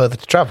because you have further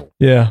to travel.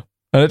 Yeah,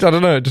 and I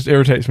don't know, it just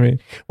irritates me.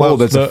 Well,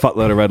 there's a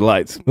fuckload of red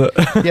lights.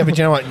 Yeah, but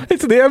you know what?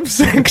 It's the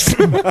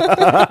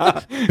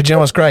M6. But you know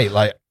what's great?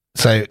 Like,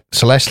 so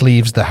Celeste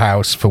leaves the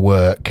house for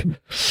work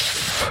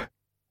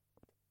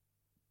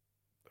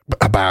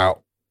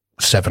about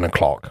 7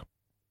 o'clock.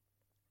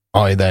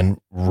 I then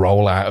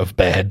roll out of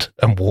bed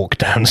and walk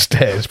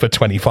downstairs for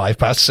 25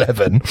 past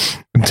 7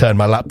 and turn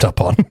my laptop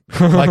on.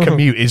 My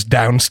commute is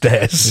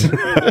downstairs.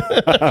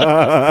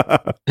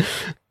 The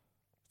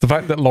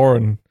fact that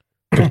Lauren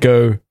could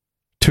go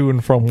to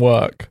and from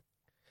work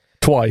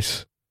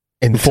twice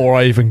before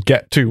I even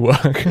get to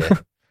work. Yeah.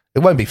 It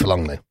won't be for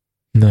long, though.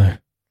 No.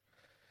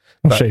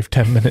 I'll shave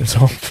 10 minutes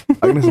off.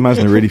 I can just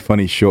imagine a really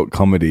funny short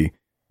comedy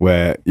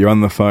where you're on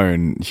the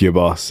phone to your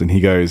boss and he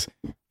goes,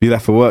 "You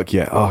left for work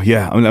yet?" "Oh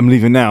yeah, I'm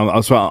leaving now.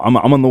 I swear, I'm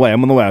on the way.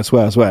 I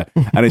swear.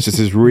 And it's just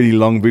this really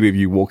long video of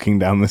you walking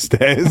down the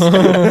stairs.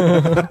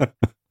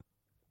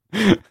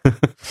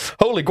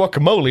 Holy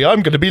guacamole,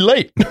 I'm going to be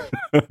late.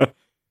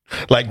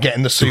 Like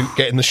getting the suit,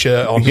 getting the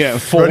shirt on,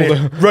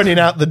 running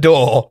out the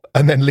door,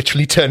 and then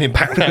literally turning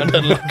back around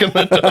and locking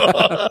the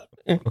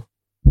door.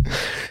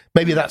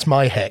 Maybe that's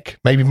my heck.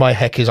 Maybe my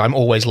heck is I'm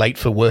always late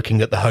for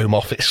working at the Home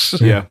Office.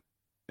 Yeah.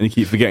 And you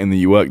keep forgetting that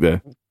you work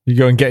there. You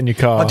go and get in your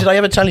car. Oh, did I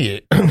ever tell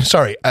you?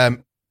 Sorry.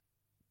 I'm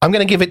going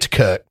to give it to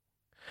Kirk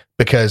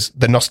because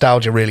the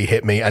nostalgia really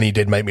hit me and he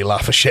did make me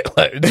laugh a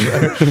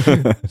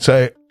shitload.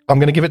 So I'm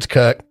going to give it to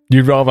Kirk.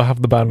 You'd rather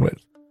have the bandwidth.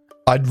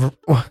 I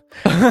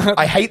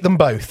hate them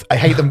both.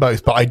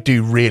 But I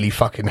do really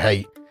fucking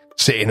hate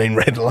sitting in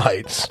red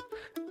lights.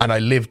 And I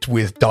lived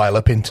with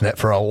dial-up internet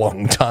for a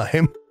long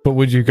time. But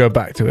would you go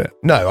back to it?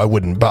 No, I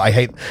wouldn't. But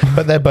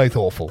but they're both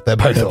awful. They're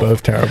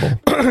both terrible.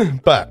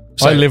 But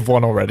so, I live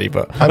one already.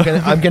 But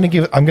I'm gonna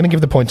give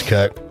the point to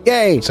Kirk.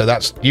 Yay! So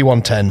that's you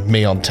on 10,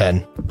 me on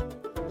 10,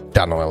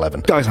 Dan on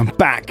 11. Guys, I'm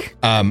back.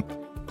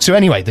 So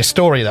anyway, the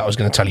story that I was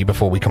going to tell you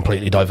before we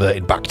completely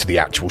diverted back to the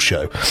actual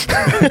show.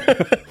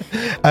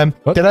 Did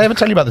I ever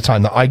tell you about the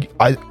time that I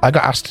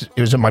got asked?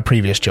 It was at my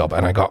previous job,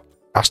 and I got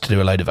asked to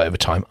do a load of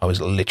overtime. I was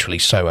literally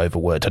so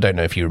overworked. I don't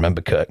know if you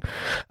remember, Kirk,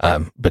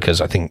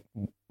 because I think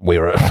we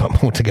were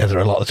all together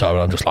a lot of the time,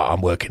 and I'm just like,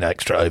 I'm working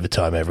extra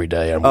overtime every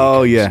day. And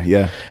oh,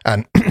 yeah.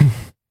 And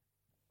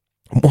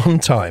one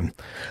time,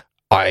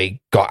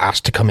 I got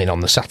asked to come in on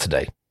the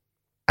Saturday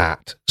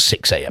at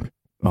 6 a.m.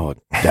 Oh,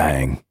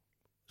 dang.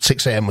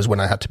 6 a.m. was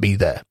when I had to be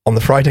there. On the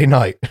Friday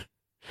night,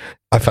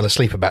 I fell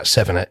asleep about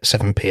 7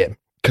 p.m.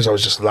 because I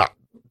was just that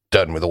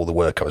done with all the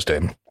work I was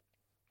doing.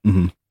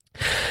 Mm-hmm.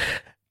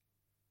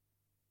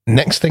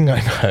 Next thing I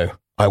know,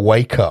 I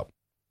wake up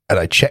and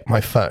I check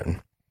my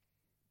phone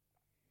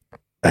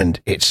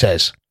and it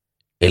says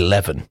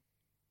 11.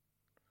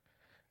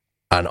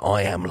 And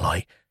I am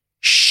like,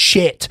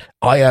 shit,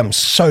 I am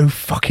so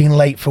fucking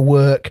late for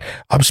work.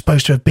 I'm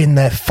supposed to have been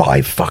there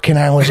 5 fucking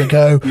hours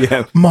ago.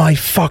 Yeah. My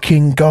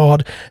fucking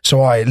God. So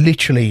I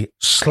literally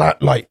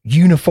slapped like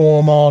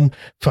uniform on,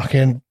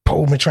 fucking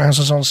pulled my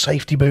trousers on,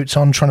 safety boots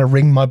on, trying to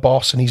ring my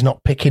boss and he's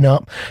not picking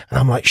up. And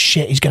I'm like,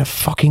 shit, he's going to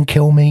fucking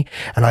kill me.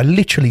 And I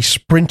literally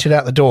sprinted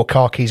out the door,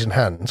 car keys in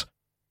hand.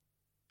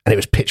 And it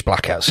was pitch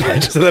black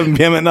outside. It's 11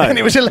 p.m. at night. And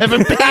it was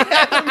 11 p.m.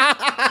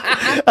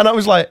 And I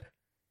was like,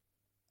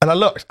 and I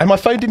looked, and my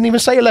phone didn't even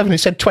say 11, it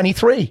said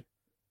 23.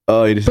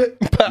 Oh, you just... But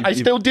I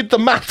still did the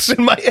maths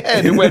in my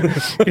head. It went,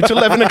 it's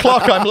 11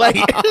 o'clock, I'm late.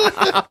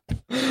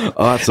 Oh,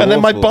 that's and then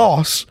my awful.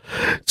 boss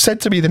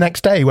said to me the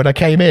next day when I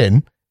came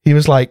in, he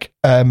was like,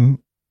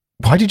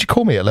 why did you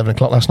call me at 11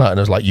 o'clock last night? And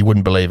I was like, you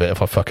wouldn't believe it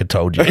if I fucking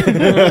told you.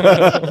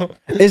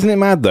 Isn't it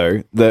mad,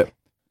 though, that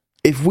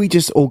if we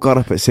just all got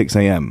up at 6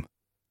 a.m.,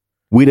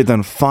 we'd have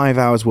done 5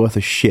 hours worth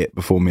of shit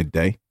before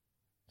midday.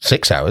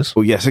 6 hours?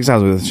 Oh, yeah, 6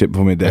 hours worth of shit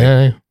before midday.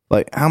 Yeah.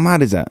 Like, how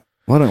mad is that?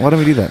 Why don't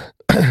we do that?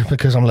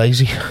 Because I'm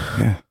lazy.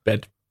 Yeah.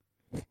 Bed.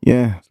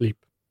 Yeah. Sleep.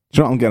 Do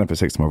you know what? I'm getting up at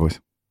 6 tomorrow, boys.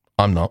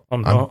 I'm not.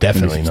 I'm I'm not.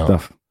 definitely Finish some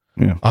not. Stuff.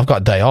 Yeah. I've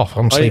got a day off.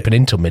 I'm sleeping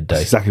until midday.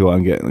 That's exactly what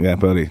I'm getting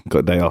up early. Got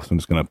a day off, so I'm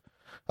just going to...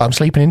 I'm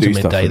sleeping into do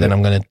stuff midday, with then it.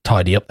 I'm going to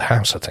tidy up the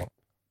house, I think.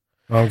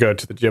 I'm going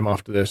to the gym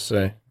after this,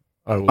 so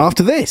I will.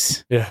 After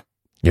this? Yeah.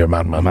 You're a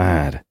madman.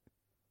 Mad.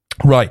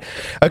 Right.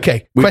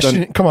 Okay.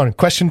 We've Come on.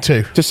 Question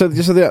 2. Just so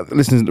the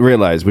listeners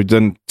realise, we've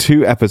done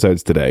 2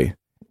 episodes today,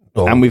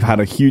 Oh, and we've had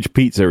a huge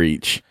pizza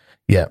each,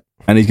 yeah.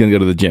 and he's going to go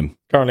to the gym.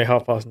 Currently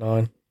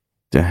 9:30.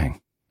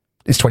 Dang.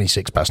 It's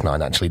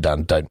 9:26, actually,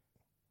 Dan. Don't.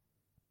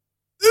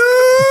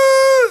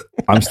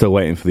 I'm still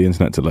waiting for the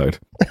internet to load.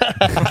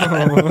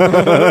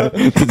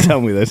 To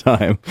tell me the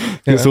time.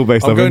 It's all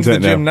based I'm off going to the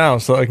internet gym now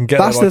so I can get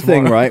That's there the by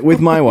thing, tomorrow. right? With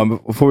my one,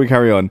 before we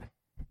carry on,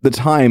 the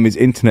time is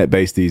internet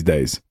based these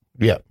days.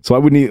 Yeah. So I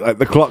would need, like,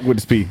 the clock would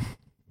just be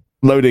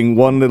loading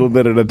one little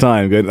bit at a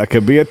time. Going, that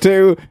could be a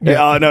 2.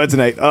 Yeah. Oh, no, it's an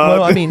 8. Oh,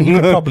 Well, I mean, you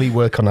could probably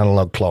work on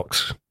analog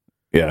clocks.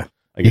 yeah.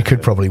 I You guess could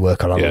so. probably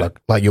work on analog.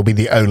 Like, you'll be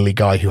the only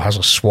guy who has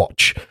a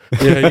Swatch.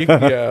 Yeah, you can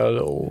get a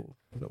little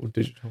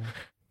digital.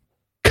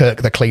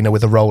 Kirk the cleaner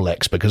with a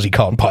Rolex because he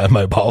can't buy a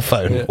mobile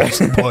phone. Yeah. What's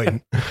the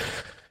point?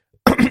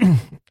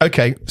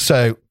 Okay,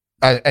 so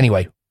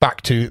anyway,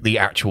 back to the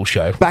actual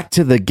show. Back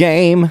to the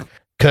game.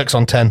 Kirk's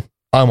on 10.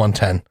 I'm on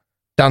 10.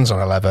 Dan's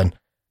on 11.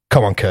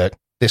 Come on, Kirk.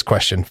 This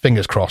question,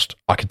 fingers crossed,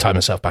 I can tie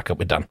myself back up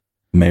with Dan.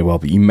 May well,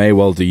 but you may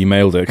well do. You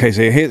may well do. Okay,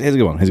 so here's a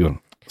good one. Here's a good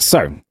one.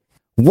 So,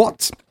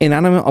 what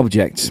inanimate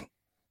object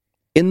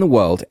in the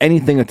world,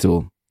 anything at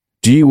all,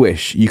 do you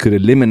wish you could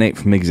eliminate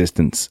from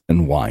existence,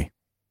 and why?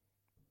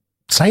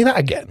 Say that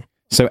again.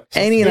 So,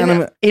 any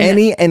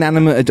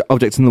inanimate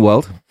object in the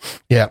world,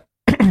 Yeah.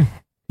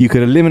 you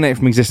could eliminate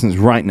from existence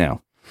right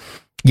now.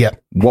 Yeah.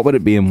 What would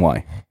it be and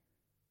why?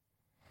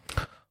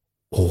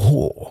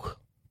 Oh.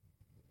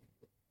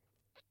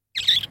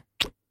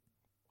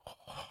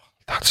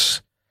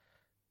 That's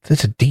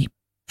a deep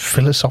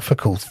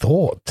philosophical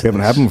thought. We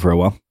haven't had them for a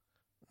while.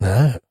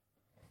 No.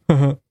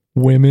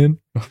 Women.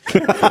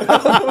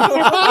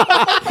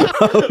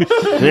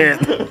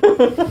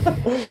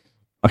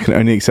 I can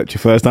only accept your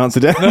first answer,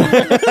 Dan.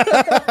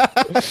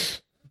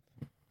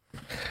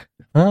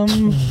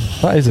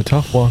 That is a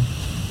tough one.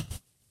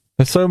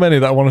 There's so many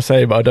that I want to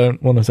say, but I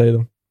don't want to say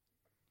them.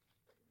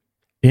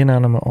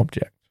 Inanimate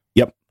object.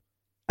 Yep.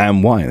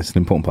 And why? That's an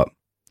important part.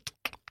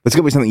 There's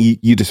got to be something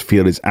you just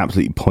feel is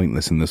absolutely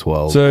pointless in this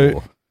world. So,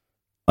 or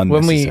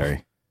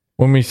unnecessary.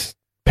 When we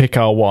pick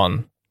our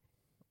one,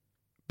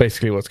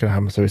 basically what's going to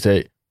happen, so we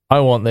say, I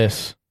want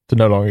this to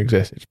no longer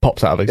exist. It just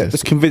pops out of Yeah, existence.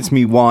 just convince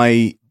me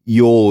why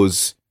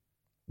yours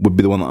would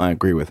be the one that I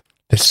agree with.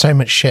 There's so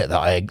much shit that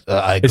I agree.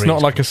 It's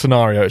not like a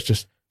scenario, it's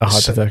just a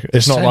hypothetical.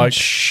 It's not so like, much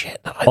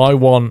shit that I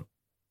want,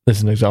 this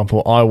is an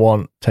example, I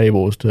want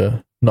tables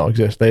to not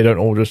exist. They don't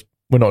all just,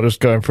 we're not just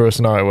going through a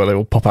scenario where they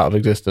will pop out of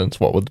existence.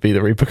 What would be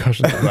the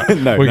repercussions of that?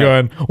 No, We're no.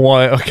 going,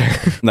 why? Okay.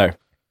 No.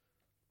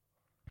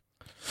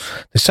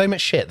 There's so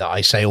much shit that I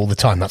say all the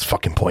time that's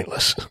fucking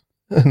pointless.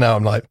 Now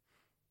I'm like,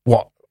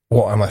 what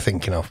am I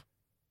thinking of?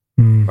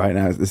 Right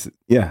now,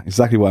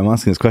 exactly why I'm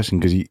asking this question,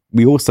 because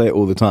we all say it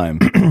all the time.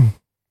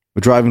 We're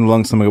driving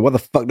along somewhere, what the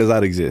fuck does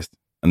that exist?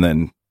 And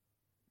then...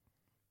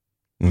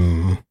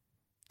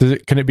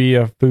 Can it be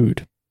a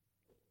food?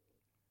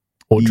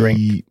 Or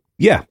drink?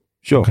 Yeah,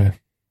 sure. Okay.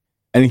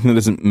 Anything that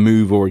doesn't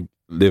move or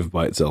live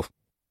by itself.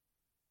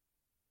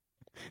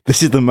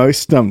 This is the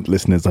most stumped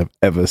listeners I've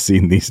ever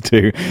seen, these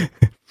two.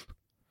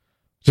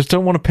 Just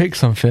don't want to pick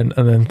something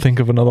and then think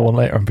of another one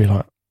later and be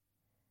like,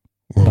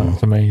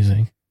 that's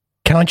amazing.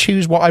 Can I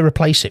choose what I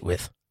replace it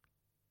with?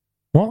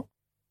 What?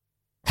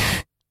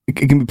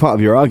 It can be part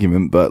of your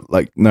argument, but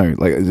no,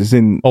 it's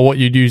in... Or what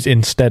you'd use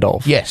instead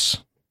of. Yes.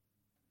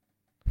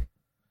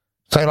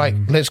 So,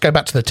 let's go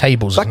back to the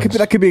tables. That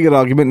could be a good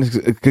argument.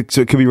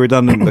 So it could be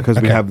redundant because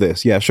we Okay. have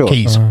this. Yeah, sure.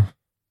 Keys.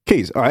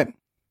 Keys. All right.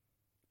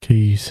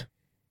 Keys.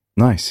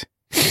 Nice.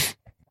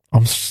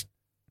 I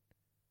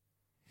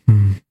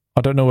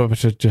don't know whether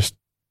to just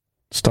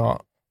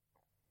start,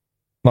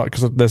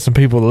 because there's some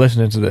people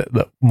listening to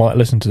that might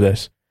listen to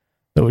this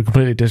that would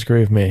completely disagree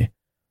with me,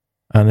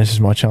 and this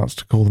is my chance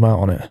to call them out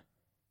on it.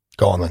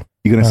 Go on then.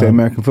 You're going to say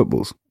American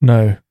footballs?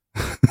 No.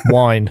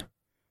 Wine.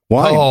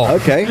 Wine. Oh.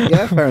 Okay.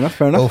 Yeah. Fair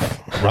enough. Oh,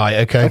 right.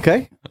 Okay.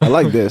 Okay. I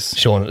like this.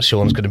 Sean's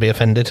going to be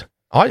offended.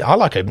 I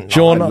like it.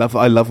 Sean,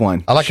 I love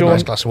wine. I like Sean- a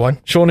nice glass of wine.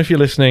 Sean, if you're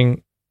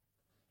listening,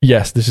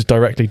 yes, this is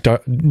directed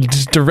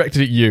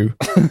at you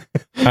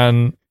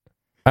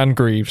and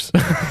Greaves.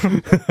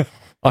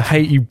 I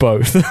hate you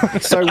both.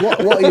 So what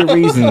are your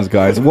reasons,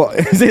 guys? What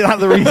is it? That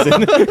the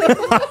reason?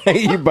 I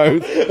hate you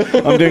both.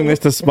 I'm doing this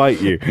to spite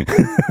you.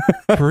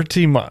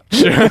 Pretty much.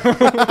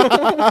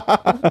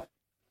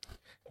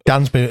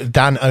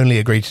 Dan only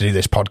agreed to do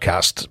this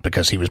podcast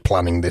because he was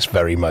planning this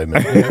very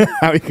moment.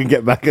 How he can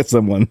get back at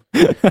someone.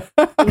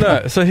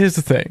 No, so here's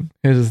the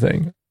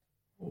thing.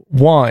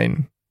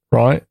 Wine,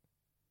 right?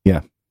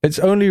 Yeah. It's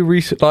only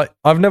recent,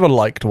 I've never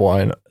liked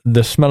wine.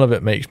 The smell of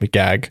it makes me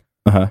gag.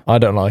 Uh-huh. I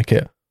don't like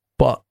it.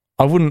 But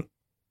I wouldn't,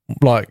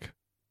 be like,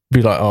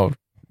 oh,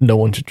 no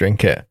one should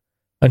drink it.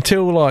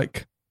 until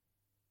like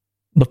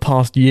the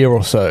past year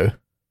or so,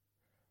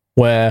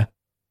 where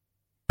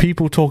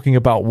people talking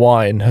about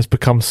wine has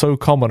become so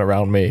common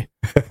around me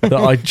that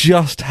I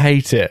just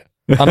hate it.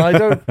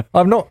 And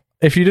I'm not,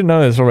 if you didn't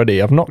know this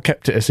already, I've not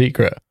kept it a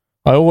secret.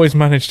 I always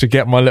manage to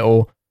get my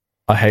little,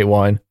 I hate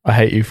wine, I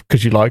hate you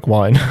because you like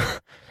wine.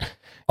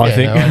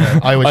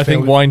 I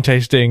think wine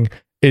tasting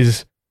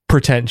is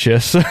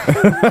pretentious. Oof,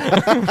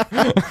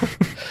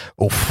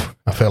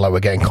 I feel like we're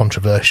getting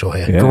controversial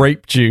here. Yeah.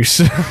 Grape juice.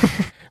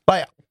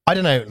 Like, I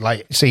don't know,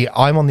 like, see,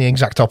 I'm on the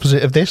exact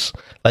opposite of this.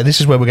 Like, this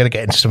is where we're going to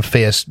get into some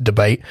fierce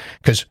debate,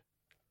 because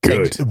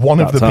one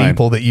of the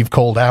people that you've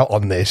called out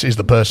on this is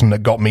the person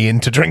that got me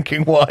into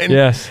drinking wine.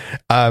 Yes.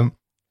 And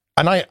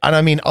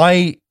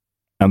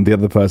the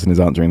other person is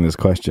answering this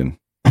question.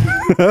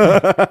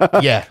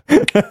 yeah.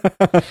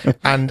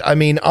 And I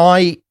mean,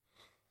 I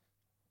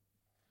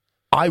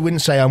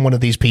wouldn't say I'm one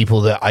of these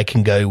people that I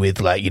can go with,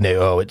 like, you know,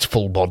 oh, it's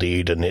full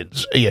bodied and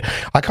it's, yeah,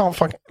 I can't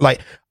fucking, like,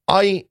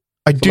 I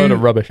do, a load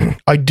of rubbish.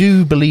 I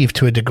do believe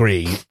to a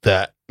degree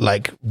that,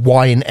 like,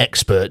 wine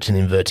experts in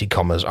inverted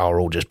commas are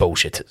all just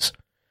bullshitters.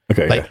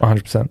 Okay, like,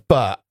 100%.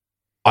 But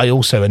I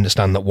also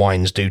understand that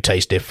wines do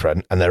taste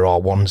different, and there are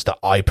ones that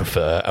I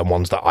prefer and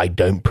ones that I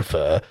don't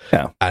prefer.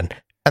 Yeah, and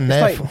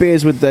it's like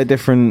beers with their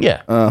different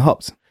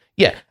hops.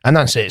 Yeah, and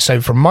that's it.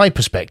 So from my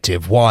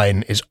perspective,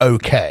 wine is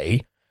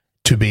okay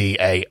to be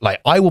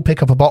I will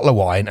pick up a bottle of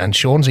wine, and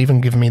Sean's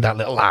even given me that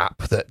little app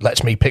that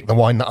lets me pick the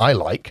wine that I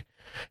like,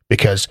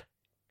 because,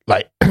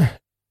 like,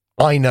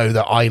 I know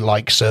that I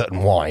like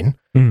certain wine,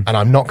 and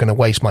I'm not going to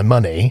waste my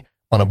money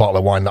on a bottle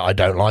of wine that I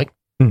don't like.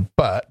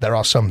 But there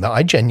are some that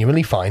I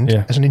genuinely find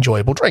as an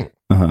enjoyable drink.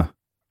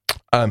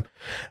 And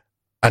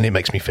it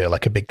makes me feel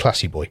like a big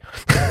classy boy.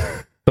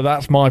 But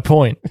that's my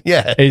point.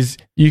 Yeah. Is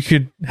you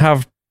could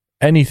have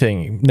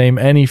anything, name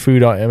any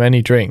food item,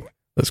 any drink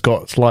that's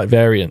got slight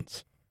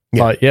variance.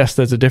 Yeah. Like, yes,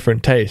 there's a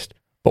different taste,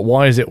 but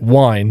why is it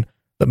wine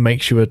that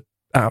makes you an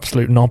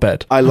absolute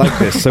knobhead? I like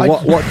this. So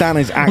what Dan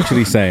is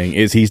actually saying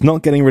is he's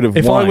not getting rid of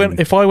wine.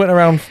 If I went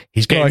around...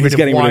 He's getting rid of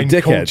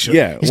dickheads.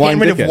 Yeah, he's getting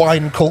rid of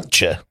wine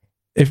culture.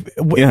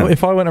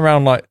 If I went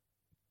around, like,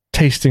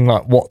 tasting,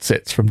 like,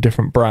 What's-Its from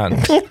different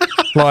brands,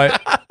 like...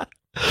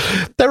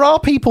 There are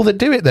people that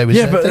do it, though.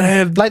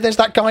 But like, there's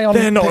that guy on...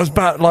 They're not as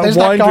bad. Like,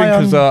 wine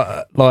drinkers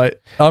are,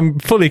 like... I'm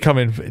fully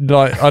coming...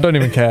 Like, I don't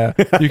even care.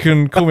 You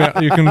can call me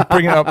out, you can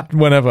bring it up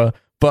whenever,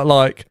 but,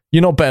 like,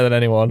 you're not better than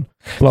anyone.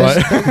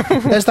 Like,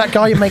 there's that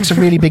guy who makes a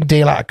really big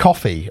deal out of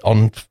coffee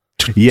on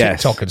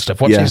TikTok and stuff.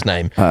 What's his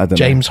name?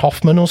 James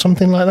Hoffman or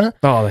something like that.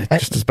 Oh, they're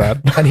just as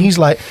bad. And he's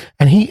like,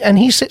 and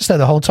he sits there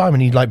the whole time,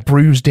 and he, like,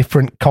 brews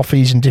different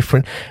coffees and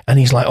different, and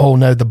he's like, oh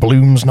no, the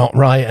bloom's not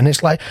right. And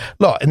it's like,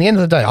 look, at the end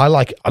of the day,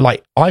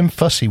 I'm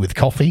fussy with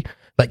coffee.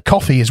 Like,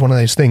 coffee is one of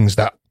those things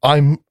that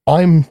I'm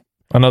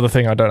another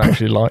thing I don't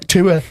actually like.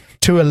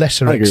 To a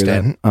lesser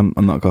extent, I'm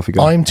not a coffee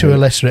guy. I'm to a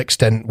lesser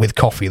extent with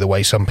coffee the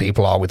way some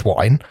people are with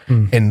wine,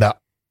 in that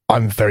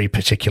I'm very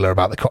particular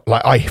about the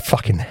like, I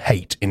fucking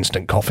hate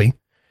instant coffee.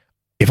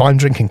 If I'm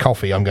drinking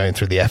coffee, I'm going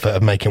through the effort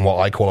of making what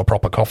I call a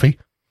proper coffee,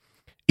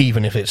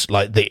 even if it's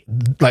like the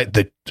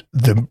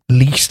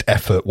least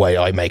effort way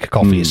I make a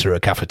coffee is through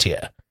a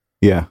cafetiere.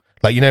 Yeah,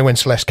 like, you know, when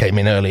Celeste came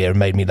in earlier and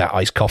made me that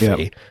iced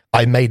coffee,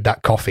 I made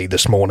that coffee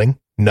this morning,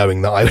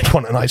 knowing that I would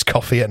want an iced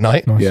coffee at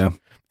night. Nice. Yeah,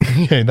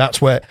 you know, that's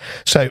where.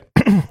 So,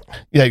 you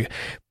know,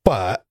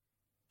 but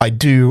I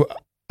do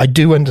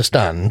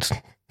understand.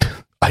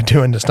 I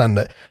do understand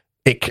that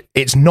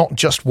it's not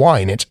just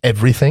wine; it's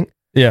everything.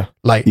 Yeah,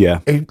 like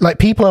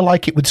people are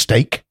like it with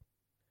steak.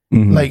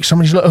 Like,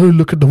 somebody's like, "Oh,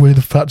 look at the way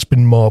the fat's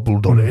been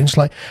marbled on it."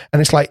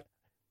 And it's like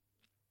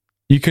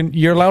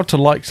you're allowed to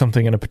like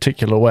something in a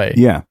particular way.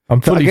 Yeah, I'm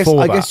fully for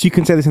that. I guess you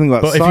can say the same thing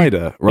about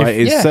cider,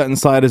 right? Certain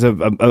ciders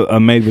are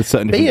made with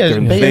certain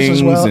different things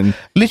as well. And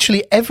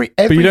literally every.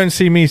 But you don't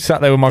see me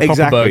sat there with my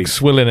Copperberg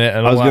swilling it.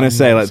 And I was going to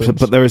say, like,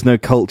 but there is no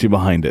culture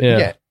behind it.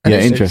 Yeah,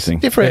 interesting.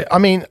 It's different. I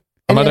mean,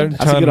 and I don't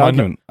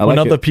turn when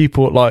other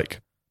people like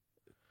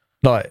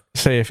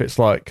say if it's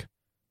like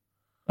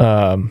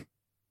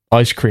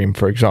ice cream,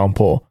 for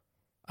example,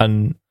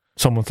 and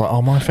someone's like,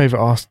 oh, my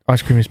favourite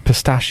ice cream is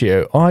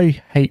pistachio.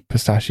 I hate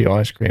pistachio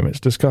ice cream. It's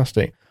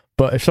disgusting.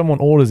 But if someone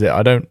orders it,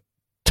 I don't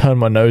turn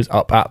my nose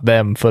up at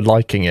them for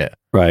liking it.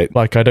 Right.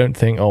 Like, I don't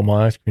think, oh,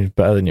 my ice cream is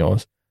better than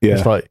yours. Yeah.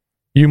 It's like,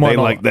 you might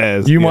not like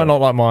theirs. You might not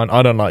like mine.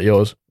 I don't like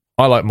yours.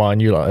 I like mine.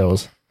 You like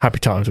yours. Happy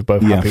times. We're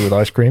both happy with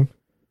ice cream.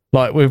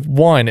 Like, with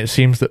wine, it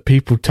seems that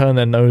people turn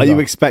their nose up. Are you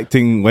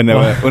expecting,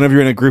 whenever you're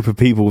in a group of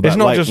people that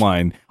like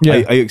wine,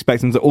 are you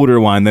expecting them to order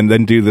a wine,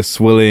 then do the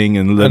swilling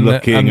and the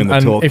looking and the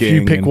talking? If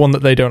you pick one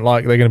that they don't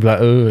like, they're going to be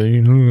like,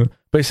 oh.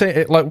 But say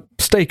it, like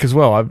steak as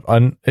well.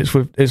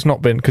 It's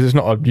not been, because it's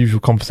not a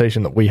usual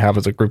conversation that we have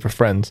as a group of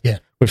friends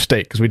with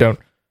steak, because we don't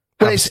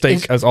have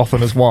steak as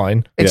often as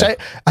wine.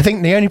 I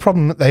think the only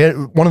problem,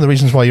 one of the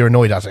reasons why you're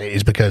annoyed at it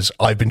is because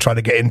I've been trying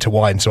to get into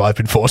wine, so I've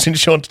been forcing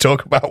Sean to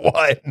talk about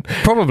wine.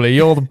 Probably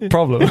you're the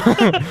problem.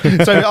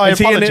 So I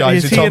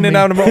apologise. Is he an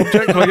inanimate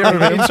object?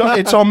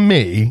 It's on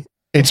me.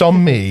 It's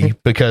on me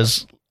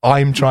because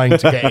I'm trying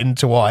to get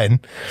into wine.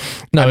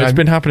 No, And it's I'm-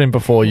 been happening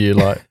before you.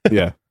 Like,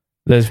 Yeah.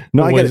 there's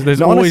No, I get always, it. there's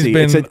No, always honestly,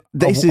 been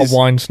this a is-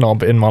 wine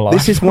snob in my life.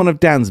 This is one of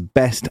Dan's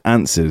best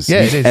answers Yeah,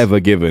 it he's is. ever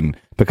given,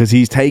 because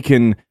he's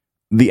taken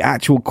the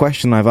actual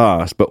question I've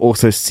asked, but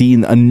also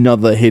seen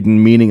another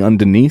hidden meaning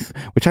underneath,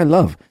 which I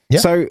love. Yeah.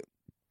 So,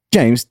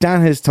 James,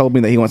 Dan has told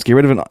me that he wants to get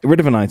rid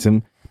of an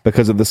item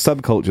because of the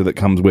subculture that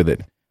comes with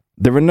it.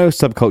 There are no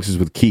subcultures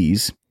with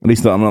keys, at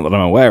least that I'm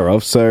aware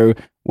of. So,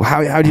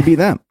 how do you beat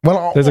that?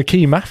 Well, There's a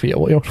key mafia.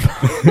 What are you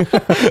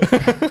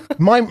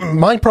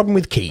my problem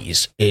with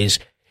keys is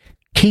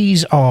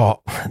keys are,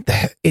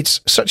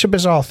 it's such a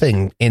bizarre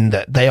thing in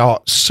that they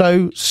are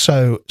so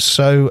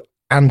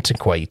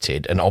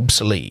antiquated and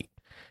obsolete,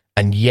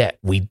 and yet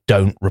we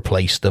don't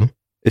replace them.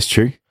 It's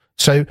true.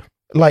 So,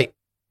 like,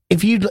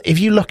 if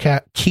you look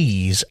at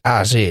keys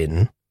as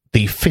in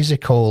the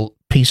physical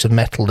piece of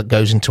metal that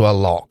goes into a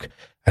lock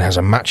and has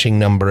a matching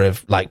number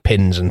of like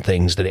pins and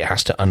things that it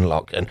has to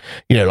unlock, and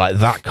like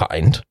that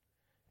kind,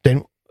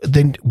 then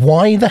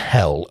why the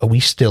hell are we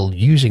still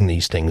using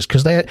these things?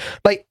 Because they're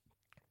like,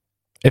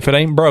 if it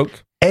ain't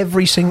broke,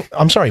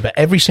 I'm sorry, but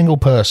every single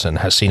person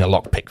has seen a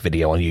lockpick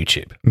video on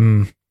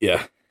YouTube.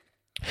 Yeah.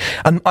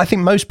 And I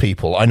think most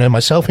people, I know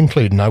myself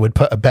included, and I would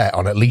put a bet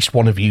on at least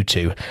one of you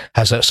two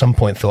has at some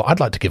point thought, I'd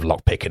like to give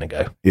lockpicking a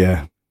go.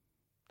 Yeah.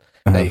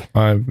 Hey.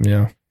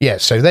 yeah. Yeah,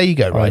 so there you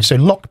go, right? So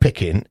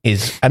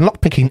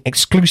lockpicking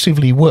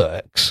exclusively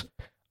works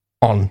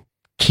on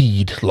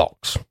keyed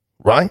locks,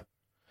 right?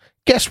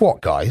 Guess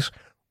what, guys?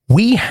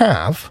 We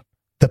have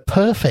the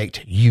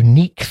perfect,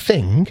 unique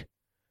thing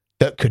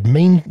that could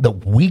mean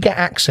that we get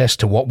access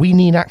to what we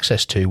need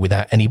access to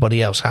without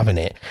anybody else having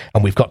it,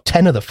 and we've got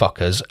 10 of the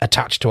fuckers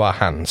attached to our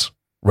hands,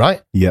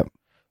 right? Yep.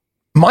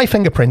 My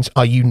fingerprints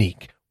are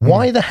unique.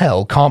 Why the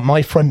hell can't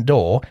my front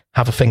door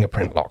have a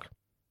fingerprint lock?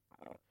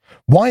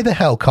 Why the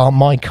hell can't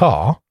my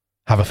car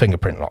have a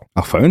fingerprint lock?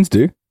 Our phones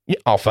do. Yeah,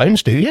 our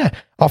phones do, yeah.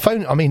 Our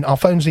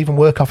phones even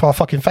work off our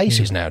fucking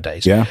faces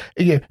nowadays. Yeah.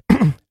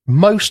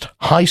 Most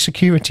high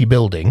security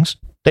buildings,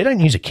 they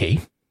don't use a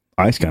key.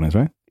 Eye scanners,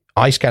 right?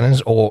 Eye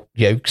scanners or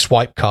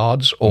swipe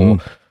cards or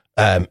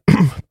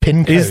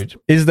pin code.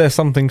 Is there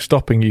something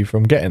stopping you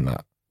from getting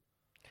that?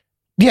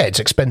 Yeah, it's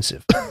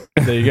expensive.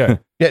 There you go.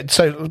 Yeah,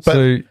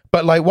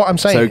 but like what I'm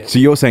saying. So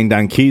you're saying,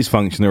 Dan, keys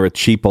function are a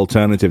cheap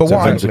alternative to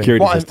home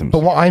security systems.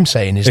 But what I'm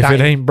saying is if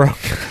it ain't broke,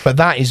 but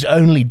that is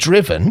only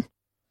driven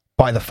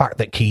by the fact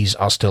that keys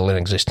are still in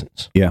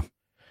existence. Yeah.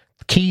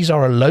 Keys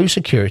are a low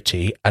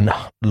security and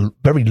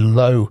very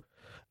low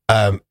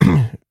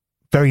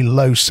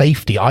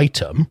safety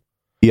item.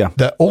 Yeah.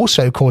 That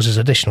also causes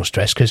additional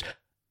stress because,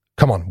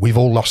 come on, we've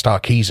all lost our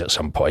keys at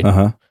some point.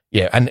 Uh-huh.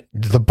 Yeah, and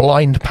the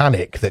blind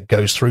panic that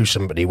goes through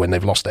somebody when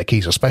they've lost their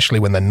keys, especially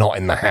when they're not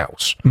in the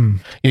house.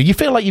 You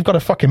feel like you've got to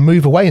fucking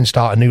move away and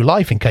start a new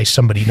life in case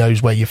somebody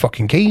knows where your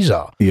fucking keys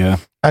are. Yeah.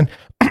 And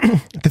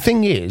the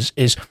thing is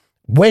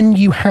when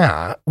you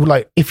have,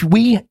 like, if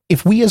we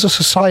as a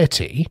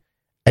society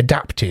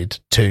adapted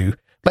to,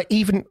 like,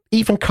 even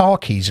car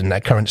keys in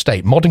their current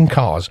state, modern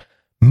cars,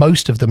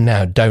 most of them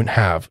now don't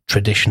have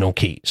traditional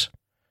keys.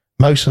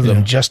 Most of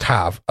them just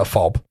have a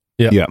fob.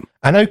 Yeah.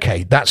 And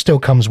okay, that still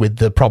comes with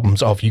the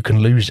problems of you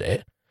can lose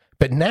it.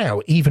 But now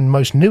even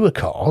most newer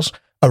cars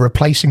are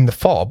replacing the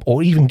fob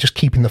or even just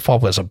keeping the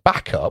fob as a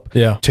backup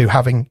to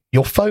having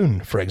your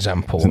phone, for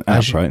example,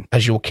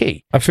 as your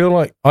key. I feel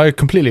like I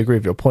completely agree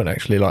with your point,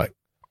 actually, like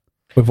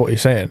with what you're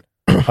saying.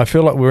 I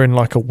feel like we're in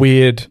like a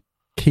weird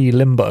key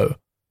limbo.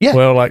 Yeah.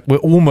 Where like we're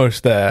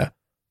almost there,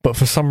 but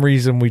for some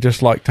reason we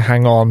just like to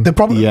hang on. The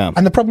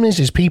problem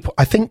is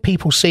I think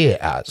people see it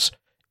as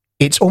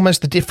it's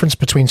almost the difference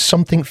between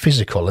something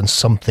physical and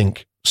something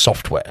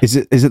software. Is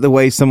it the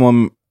way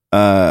someone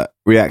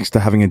reacts to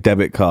having a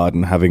debit card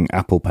and having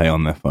Apple Pay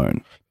on their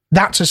phone?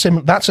 That's a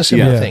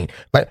similar thing.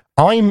 Like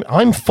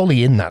I'm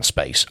fully in that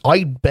space.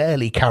 I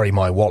barely carry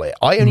my wallet.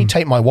 I only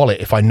take my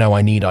wallet if I know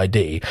I need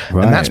ID,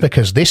 Right. and that's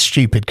because this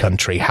stupid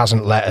country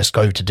hasn't let us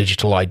go to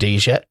digital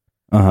IDs yet.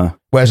 Uh-huh.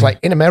 Whereas, like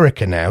in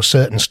America now,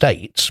 certain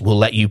states will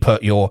let you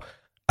put your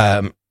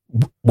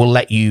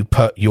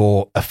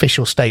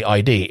official state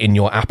ID in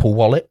your Apple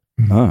wallet.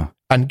 Ah.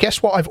 And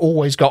guess what I've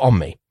always got on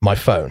me? My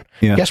phone.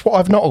 Yeah. Guess what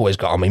I've not always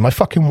got on me? My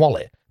fucking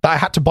wallet. That I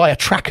had to buy a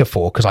tracker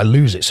for because I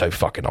lose it so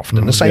fucking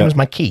often. The same as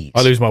my keys.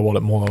 I lose my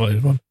wallet more than I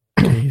lose my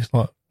keys.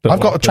 Like, I've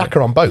got a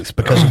tracker on both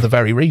because of the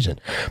very reason.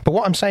 But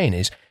what I'm saying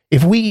is,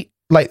 if we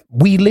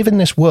live in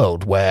this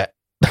world where,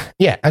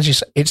 as you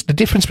say, it's the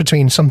difference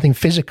between something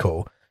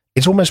physical.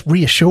 It's almost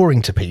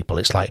reassuring to people.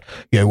 It's like,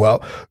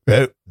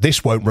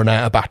 this won't run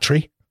out of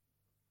battery.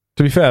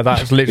 To be fair,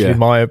 that's literally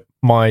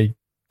my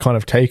kind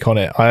of take on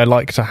it. I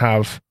like to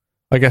have,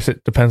 I guess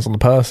it depends on the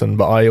person,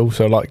 but I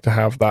also like to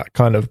have that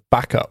kind of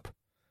backup.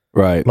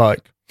 Right.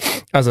 Like,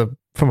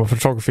 from a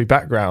photography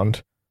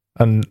background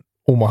and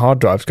all my hard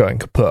drives going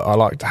kaput, I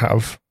like to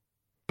have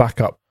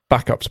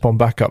backups upon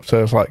backup.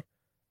 So it's like,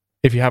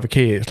 if you have a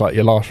key, it's like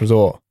your last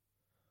resort.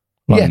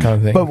 kind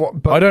of thing.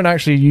 But I don't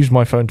actually use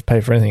my phone to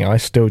pay for anything. I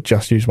still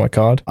just use my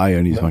card. I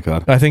only use my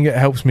card. I think it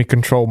helps me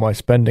control my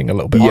spending a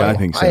little bit. Yeah, I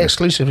think so. I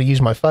exclusively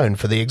use my phone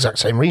for the exact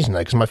same reason, though,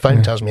 because my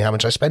phone tells me how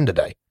much I spend a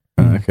day.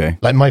 Okay.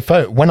 Like my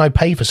phone, when I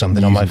pay for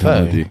something on my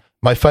technology. phone,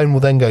 my phone will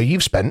then go,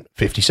 "You've spent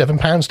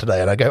 £57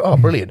 today," and I go, "Oh,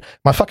 brilliant!"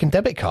 My fucking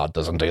debit card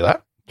doesn't do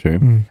that.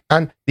 True.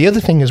 And the other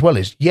thing as well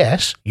is,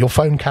 yes, your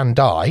phone can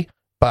die,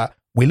 but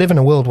we live in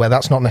a world where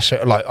that's not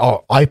necessarily like.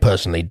 Oh, I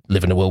personally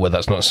live in a world where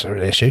that's not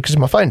necessarily an issue because if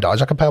my phone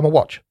dies, I can pay on my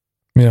watch.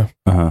 Yeah.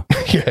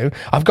 You know,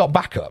 I've got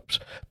backups.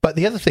 But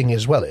the other thing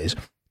as well is,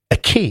 a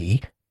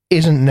key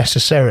isn't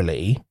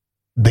necessarily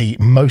the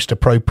most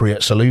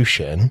appropriate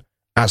solution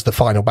as the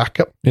final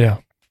backup. Yeah.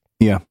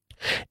 Yeah.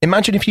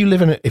 Imagine if you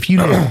live in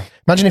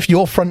imagine if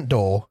your front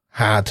door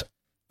had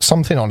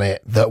something on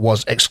it that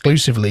was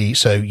exclusively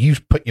so you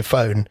put your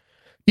phone.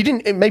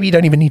 Maybe you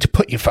don't even need to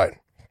put your phone.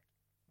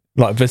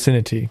 Like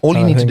vicinity. All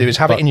you need to do is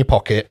have it in your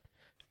pocket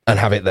and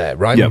have it there,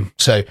 right? Yeah.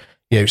 So,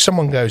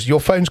 someone goes, your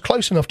phone's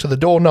close enough to the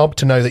doorknob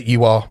to know that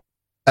you are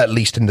at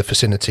least in the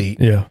vicinity.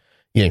 Yeah.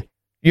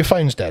 Your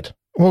phone's dead.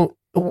 Well,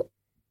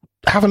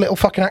 have a little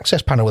fucking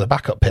access panel with a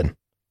backup pin.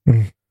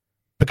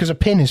 Because a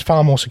pin is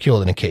far more secure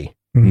than a key.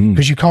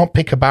 Because you can't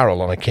pick a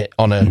barrel on a kit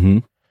on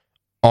a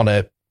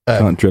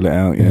Can't drill it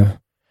out. Yeah.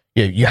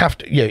 you have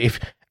to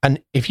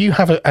if you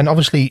have and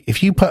obviously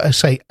if you put a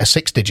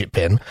 6-digit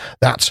pin,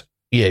 that's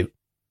I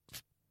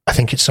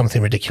think it's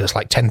something ridiculous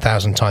like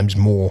 10,000 times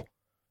more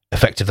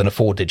effective than a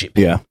 4-digit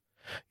pin.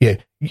 Yeah.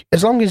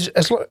 As long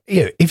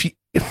if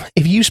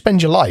you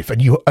spend your life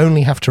and you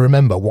only have to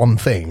remember one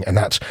thing, and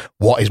that's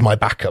what is my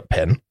backup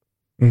pin.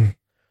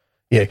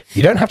 You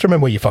don't have to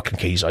remember where your fucking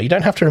keys are. You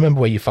don't have to remember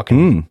where your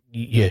fucking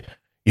your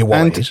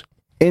wallet is.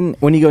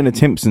 When you go into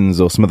Timpson's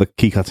or some other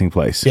key cutting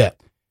place,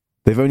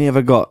 they've only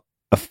ever got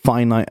a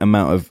finite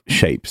amount of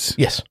shapes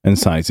and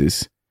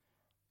sizes.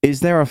 Is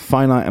there a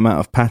finite amount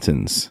of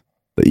patterns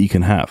that you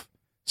can have?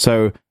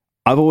 So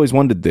I've always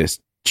wondered this.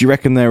 Do you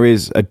reckon there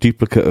is a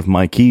duplicate of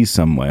my keys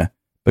somewhere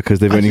because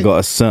they've only got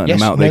a certain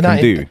amount they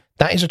can do?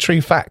 That is a true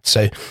fact.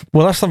 So,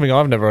 well, that's something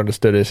I've never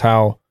understood is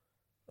how,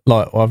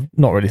 I've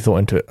not really thought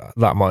into it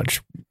that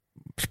much.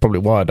 It's probably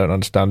why I don't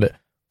understand it.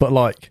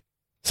 But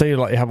say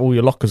you have all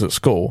your lockers at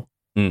school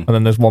and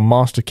then there's one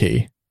master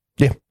key.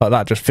 Yeah.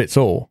 That just fits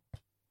all.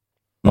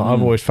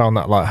 I've always found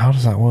that how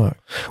does that work?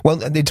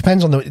 Well, it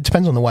depends on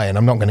the way, and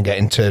I'm not going to get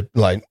into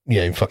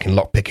fucking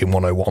lockpicking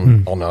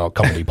 101 on our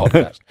comedy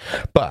podcast.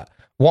 But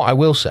what I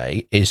will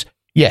say is,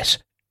 yes,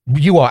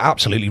 you are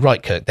absolutely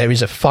right, Kirk. There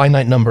is a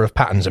finite number of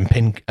patterns and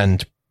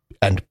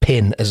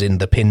pin as in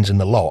the pins in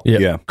the lock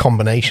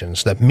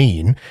combinations that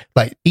mean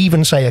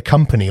even say a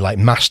company like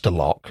Master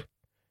Lock,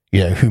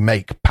 who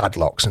make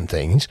padlocks and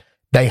things,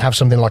 they have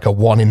something like a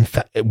 1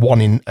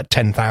 in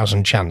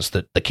 10,000 chance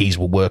that the keys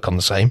will work on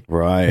the same.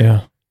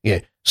 Right.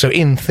 Yeah. So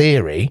in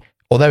theory,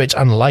 although it's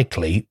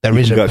unlikely, there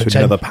is a potential.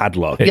 Another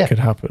padlock. It could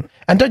happen.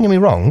 And don't get me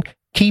wrong,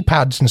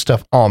 keypads and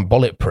stuff aren't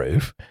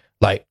bulletproof.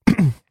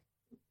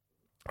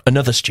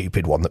 Another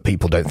stupid one that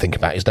people don't think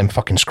about is them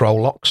fucking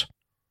scroll locks.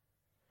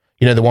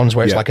 The ones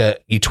where it's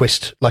you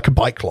twist like a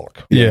bike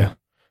lock. Yeah.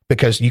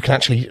 Because you can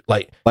actually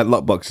like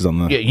lock boxes on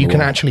the you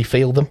can actually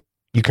feel them.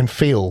 You can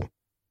feel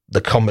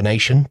the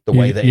combination, the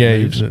way that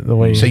it moves. The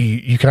way so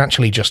you can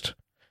actually just,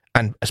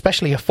 and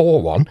especially a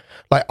 4 one,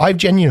 I've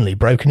genuinely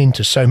broken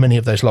into so many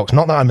of those locks.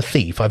 Not that I'm a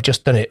thief, I've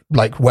just done it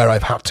where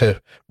I've had to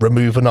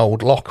remove an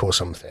old lock or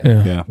something.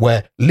 Yeah.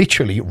 Where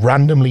literally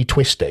randomly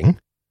twisting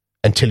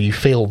until you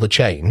feel the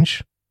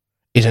change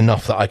is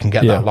enough that I can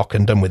get that lock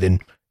undone within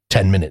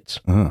 10 minutes.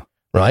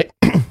 Right?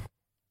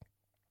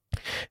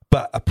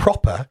 But a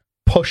proper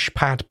push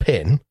pad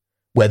pin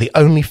where the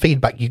only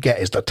feedback you get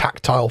is the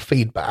tactile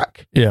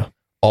feedback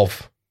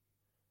of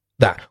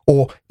that,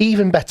 or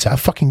even better,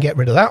 fucking get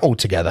rid of that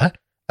altogether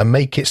and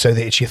make it so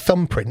that it's your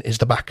thumbprint is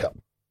the backup.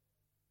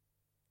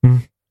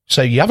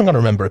 So you haven't got to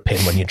remember a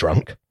pin when you're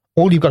drunk.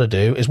 All you've got to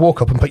do is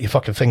walk up and put your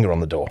fucking finger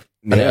on the door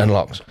and it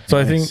unlocks. So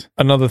I think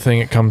another thing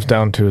it comes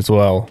down to as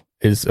well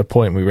is a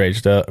point we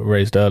raised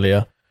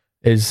earlier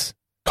is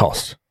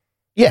cost.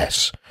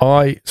 Yes.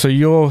 So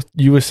you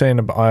were saying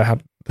about, I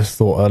had this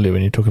thought earlier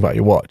when you talk about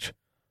your watch.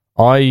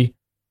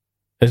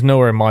 There's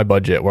nowhere in my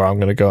budget where I'm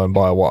going to go and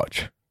buy a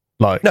watch.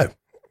 No.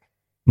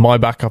 My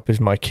backup is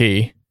my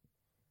key.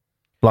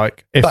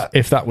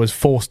 If that was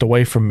forced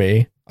away from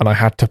me and I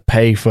had to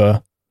pay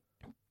for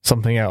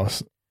something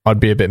else, I'd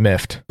be a bit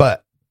miffed.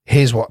 But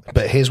here's what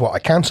I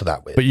counter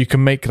that with. But you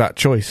can make that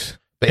choice.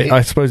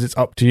 I suppose it's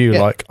up to you.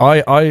 Yeah.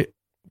 I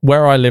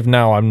where I live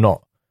now, I'm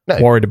not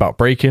worried about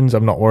break-ins.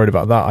 I'm not worried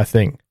about that. I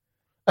think,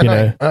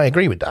 I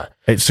agree with that.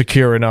 It's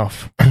secure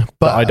enough,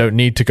 but I don't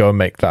need to go and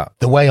make that.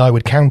 The way I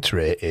would counter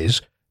it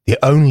is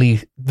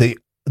the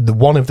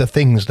one of the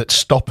things that's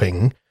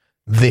stopping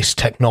this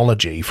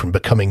technology from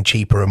becoming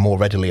cheaper and more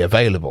readily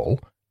available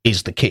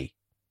is the key.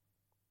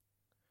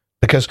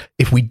 Because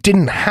if we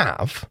didn't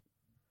have,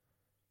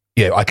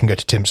 I can go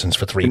to Timpson's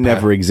for £3. It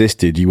never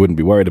existed. You wouldn't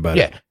be worried about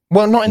it. Yeah.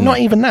 Well, not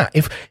even that.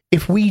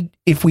 If we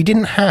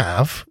didn't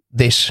have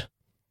this,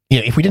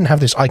 if we didn't have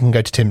this, I can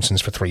go to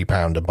Timson's for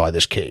 £3 and buy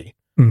this key.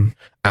 Mm.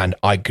 And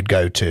I could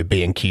go to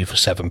B&Q for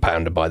 £7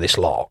 and buy this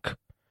lock.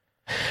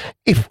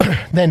 If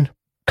then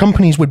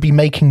companies would be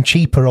making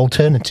cheaper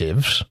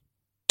alternatives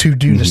to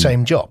do the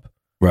same job.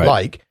 Right.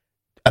 Like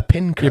a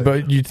pin code. Yeah,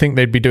 but you'd think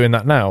they'd be doing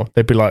that now.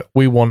 They'd be like,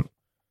 we want...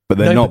 But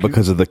they're not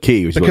because of the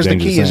key. Which because is what the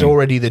James key is saying.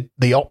 already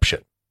the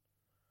option.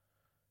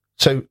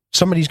 So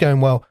somebody's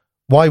going, well,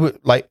 why would...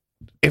 Like,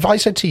 if I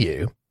said to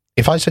you,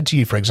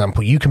 for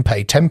example, you can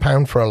pay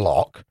 £10 for a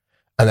lock,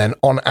 and then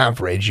on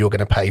average, you're going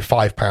to pay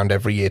 £5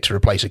 every year to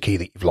replace a key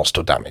that you've lost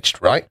or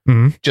damaged, right?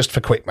 Mhm. Just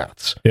for quick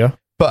maths. Yeah.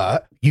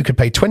 But you could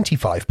pay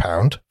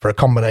 £25 for a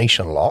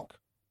combination lock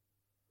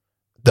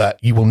that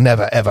you will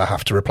never, ever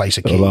have to replace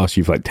a key. It'll last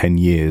you for like 10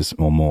 years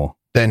or more.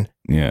 Then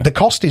Yeah. the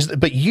cost is...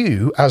 But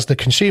you, as the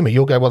consumer,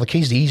 you'll go, well, the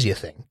key's the easier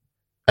thing,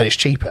 and it's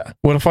cheaper.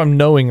 Well, if I'm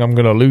knowing I'm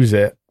going to lose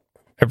it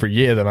every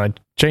year, then I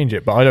change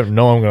it. But I don't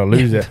know I'm going to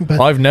lose it.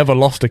 But- I've never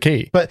lost a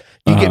key. But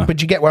you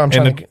get where I'm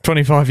In trying the to...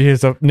 25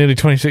 years, nearly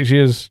 26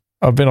 years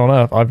I've been on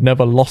Earth, I've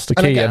never lost a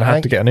And key again, and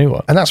had to get a new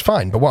one. And that's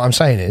fine. But what I'm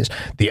saying is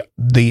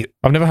the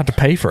I've never had to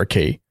pay for a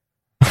key.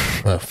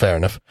 well, fair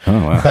enough.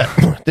 Oh, wow.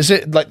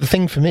 But the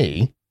thing for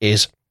me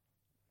is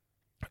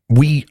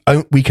we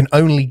can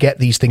only get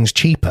these things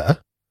cheaper,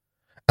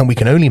 and we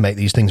can only make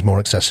these things more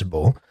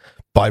accessible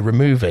by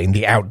removing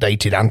the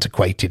outdated,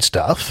 antiquated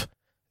stuff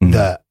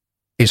that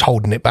is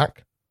holding it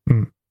back.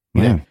 Mm.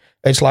 You know?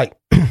 It's like,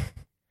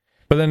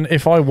 But then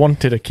if I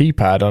wanted a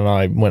keypad and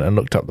I went and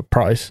looked up the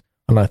price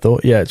and I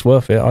thought, yeah, it's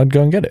worth it, I'd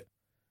go and get it.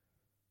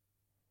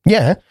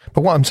 yeah.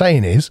 But what I'm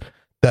saying is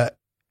that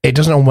it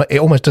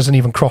almost doesn't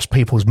even cross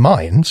people's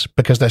minds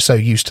because they're so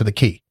used to the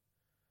key.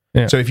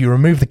 Yeah. So if you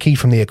remove the key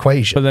from the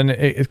equation, But then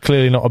it's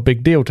clearly not a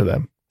big deal to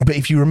them. but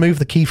if you remove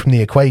the key from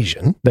the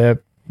equation,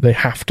 They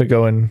have to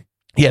go and...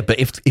 yeah. But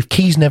if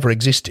keys never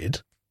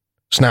existed,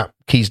 snap,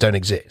 keys don't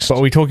exist. But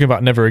are we talking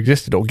about never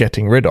existed or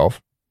getting rid of?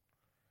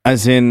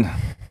 As in,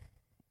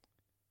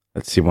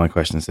 let's see what my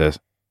question says.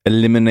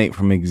 Eliminate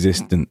from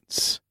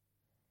existence.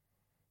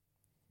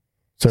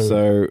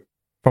 So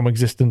from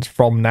existence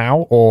from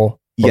now or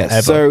from yes.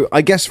 ever? So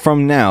I guess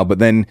from now, but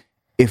then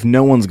if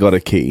no one's got a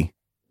key,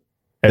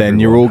 then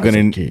you're all Everyone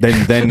going has a to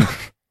key. then.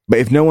 But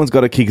if no one's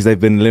got a key because they've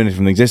been eliminated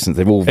from existence,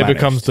 they've all It vanished.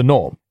 becomes the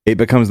norm. It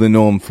becomes the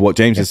norm for what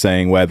James is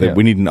saying, where Yeah.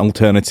 we need an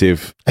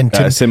alternative, And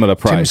similar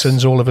price.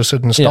 Timson's all of a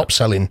sudden stop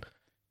selling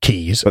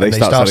keys, But they and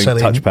start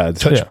selling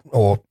touchpads.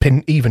 or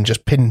pin, even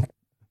just pin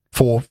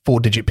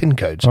four-digit pin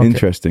codes. Okay.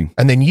 Interesting.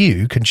 And then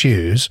you can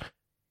choose,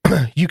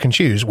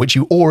 which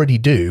you already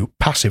do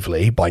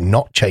passively by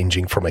not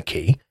changing from a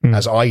key,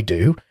 as I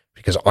do,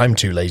 because I'm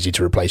too lazy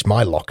to replace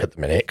my lock at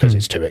the minute because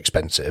it's too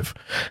expensive.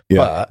 Yeah.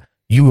 But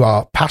you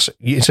are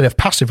instead of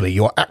passively,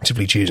 you're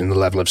actively choosing the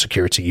level of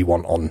security you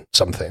want on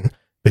something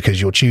because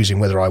you're choosing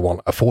whether I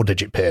want a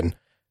 4-digit pin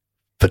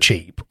for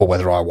cheap or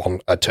whether I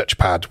want a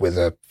touchpad with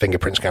a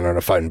fingerprint scanner and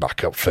a phone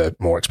backup for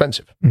more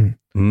expensive.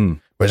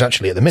 Whereas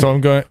actually at the minute, So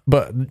I'm going,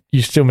 but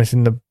you're still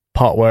missing the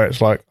part where it's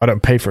like, I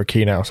don't pay for a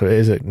key now, so it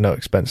is at no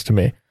expense to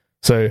me.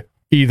 So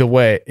either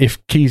way,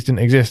 if keys didn't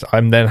exist,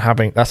 I'm then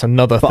having, that's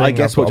another But thing. I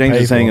guess I've what got to James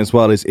pay is saying for. as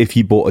well is if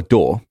you bought a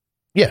door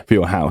for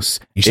your house,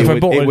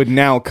 it would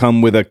now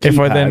come with a keypad. If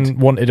I then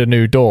wanted a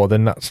new door,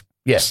 then that's,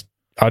 yes.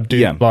 I'd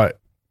do, like,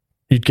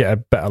 you'd get a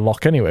better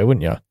lock anyway,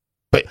 wouldn't you?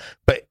 But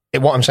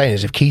what I'm saying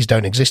is if keys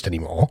don't exist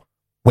anymore,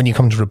 when you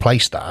come to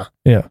replace that,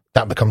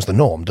 that becomes the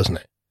norm, doesn't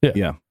it?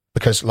 Yeah.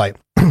 Because like,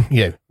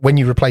 when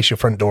you replace your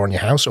front door in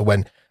your house or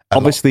when...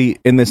 Obviously,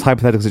 in this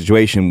hypothetical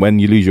situation, when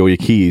you lose all your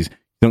keys,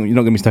 you're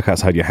not going to be stuck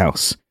outside your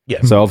house.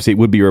 Yeah. So obviously it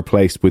would be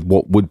replaced with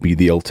what would be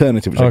the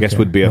alternative, which I guess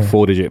would be a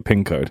 4-digit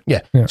PIN code.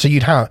 Yeah. So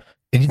you'd have,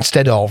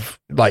 instead of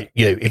like,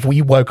 if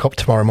we woke up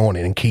tomorrow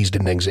morning and keys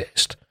didn't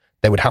exist,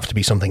 there would have to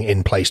be something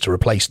in place to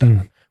replace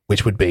them,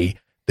 which would be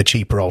the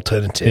cheaper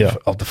alternative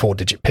of the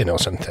 4-digit pin or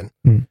something.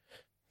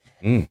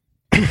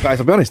 Guys,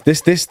 I'll be honest,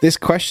 this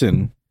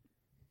question,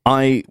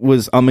 I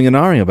was umming and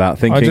ahhing about,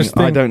 thinking,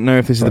 I don't know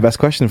if this is the best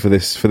question for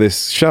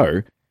this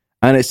show.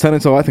 And it's turned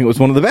into, I think it was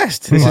one of the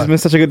best. This has been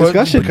such a good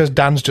discussion. Because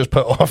Dan's just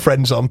put our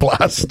friends on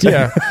blast.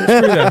 Yeah.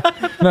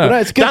 No,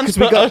 it's good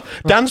because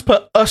Dan's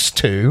put us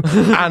two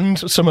and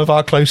some of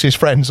our closest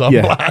friends on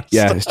blast.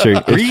 Yeah, it's true.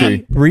 It's true.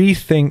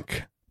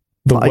 Rethink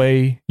the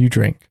way you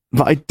drink.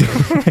 But I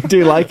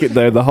do like it,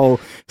 though, the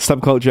whole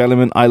subculture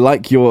element. I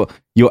like your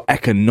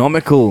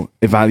economical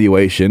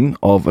evaluation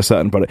of a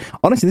certain product.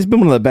 Honestly, this has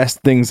been one of the best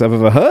things I've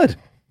ever heard.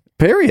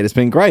 Period. It's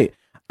been great.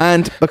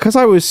 And because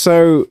I was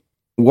so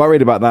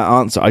worried about that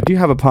answer, I do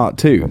have a part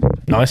 2.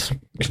 Nice.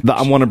 That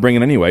I want to bring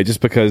in anyway,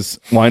 just because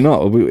why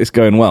not? It's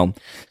going well.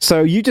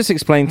 So you just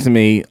explained to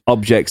me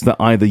objects that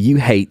either you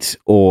hate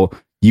or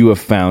you have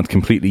found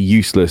completely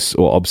useless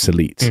or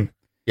obsolete.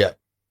 Yeah.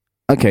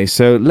 Okay,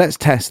 so let's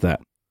test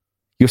that.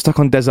 You're stuck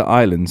on desert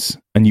islands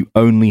and you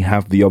only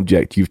have the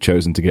object you've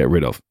chosen to get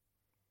rid of.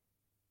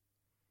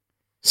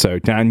 So,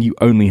 Dan, you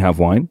only have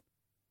wine.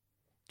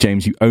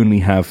 James, you only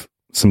have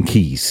some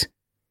keys.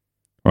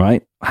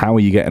 Right? How are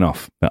you getting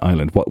off that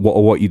island? What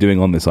are you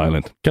doing on this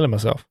island? Killing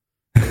myself.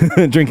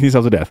 Drinking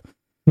yourself to death.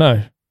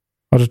 No.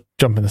 I'll just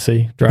jump in the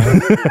sea,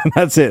 drown.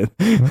 That's it.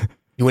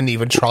 You wouldn't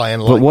even try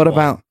and. But what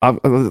about?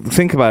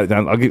 Think about it,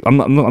 Dan. I'm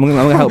not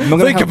going to help.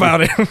 Think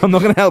about it. I'm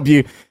not going to help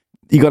you.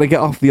 You got to get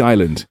off the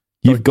island.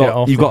 You've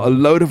got a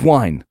load of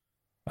wine.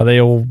 Are they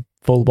all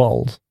full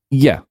bottles?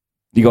 Yeah,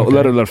 you got a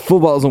load of full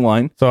bottles of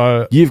wine.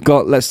 So you've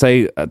got, let's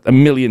say, a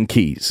million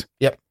keys.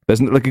 Yep.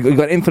 There's like you've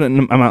got an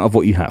infinite amount of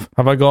what you have.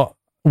 Have I got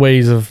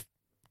ways of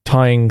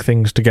tying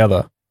things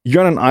together?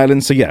 You're on an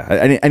island, so yeah,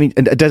 a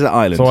desert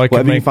island. So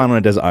whatever you find on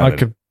a desert island. I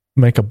could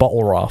make a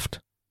bottle raft.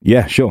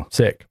 Yeah, sure.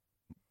 Sick.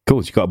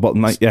 Cool. So you got a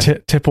bottle. Yeah.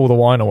 Tip all the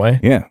wine away.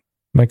 Yeah.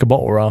 Make a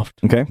bottle raft.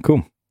 Okay. Cool.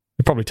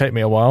 It'd probably take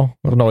me a while.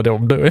 I have no idea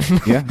what I'm doing.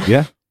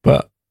 Yeah.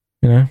 But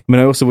you know, I mean,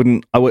 I also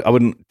wouldn't. I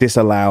wouldn't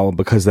disallow,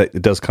 because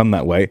it does come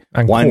that way.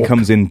 And wine cork.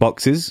 comes in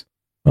boxes.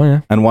 Oh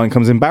yeah. And wine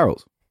comes in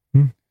barrels.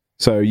 Hmm.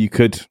 So you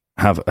could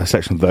have a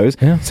section of those.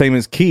 Yeah. Same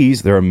as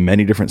keys. There are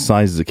many different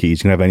sizes of keys.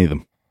 You can have any of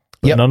them.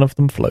 But none of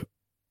them float.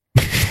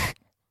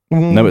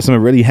 No, but some are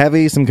really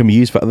heavy. Some can be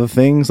used for other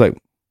things, like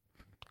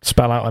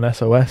Spell out an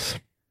SOS.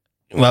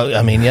 Well,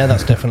 I mean, yeah,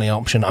 that's definitely an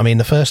option. I mean,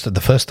 the first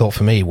thought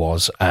for me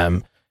was,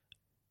 I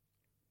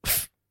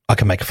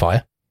can make a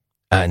fire,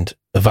 and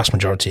the vast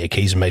majority of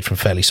keys are made from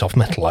fairly soft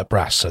metal like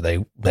brass, so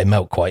they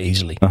melt quite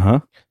easily.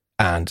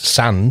 And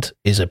sand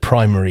is a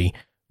primary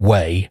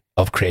way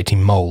of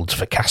creating molds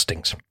for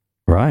castings.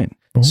 Right.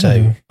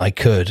 So I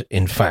could,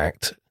 in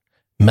fact,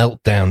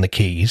 melt down the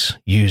keys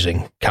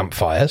using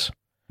campfires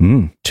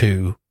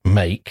to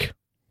make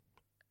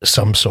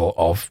some sort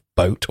of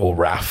boat or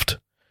raft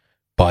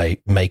by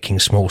making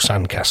small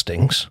sand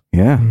castings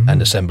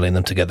and assembling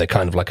them together,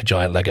 kind of like a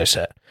giant Lego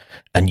set,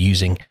 and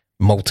using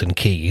molten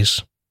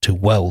keys to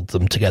weld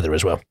them together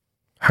as well.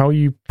 How are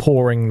you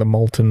pouring the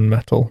molten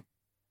metal?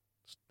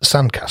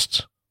 Sand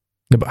casts.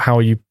 No, but how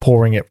are you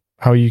pouring it?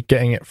 How are you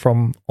getting it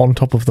from on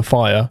top of the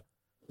fire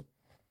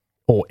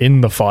or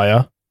in the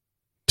fire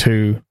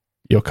to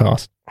your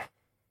cast?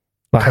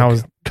 Like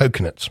how's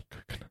coconuts?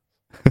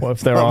 What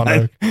if there are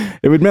no?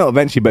 It would melt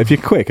eventually, but if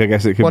you're quick, I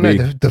guess it could be.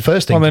 No, the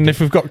first thing. Well, then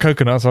if we've got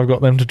coconuts, I've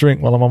got them to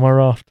drink while I'm on my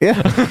raft.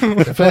 Yeah.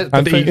 The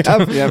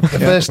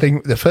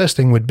first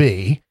thing would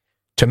be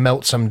to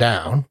melt some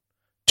down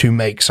to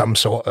make some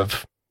sort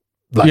of.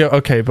 Yeah.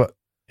 Okay, but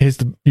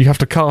you have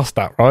to cast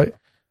that, right?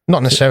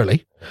 Not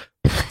necessarily.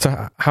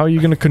 So how are you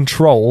going to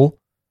control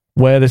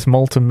where this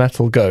molten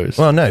metal goes?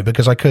 Well, no,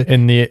 because I could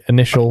in the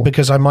initial.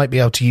 Because I might be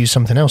able to use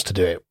something else to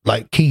do it,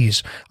 like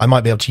keys. I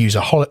might be able to use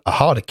a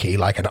harder key,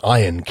 like an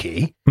iron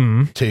key,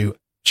 to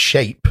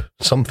shape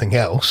something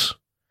else.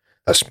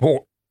 A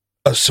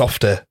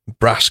softer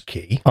brass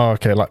key. Oh,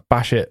 okay, like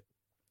bash it.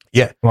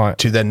 Yeah, right.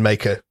 To then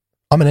make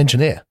I'm an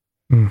engineer.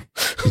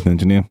 He's an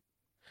engineer.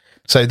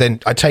 So then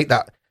I take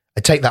that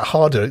the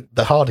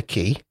harder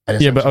key,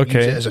 and use it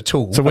as a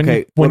tool. So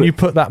when you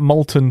put that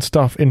molten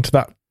stuff into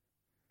that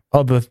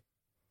other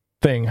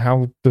thing,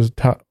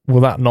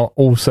 will that not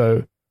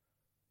also?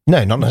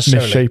 No, not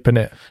necessarily. Misshapen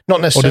it. Not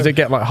necessarily. Or does it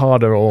get like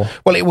harder or?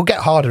 Well, it will get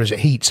harder as it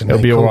heats and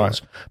it'll be cools. all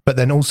right. But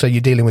then also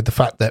you're dealing with the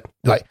fact that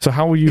So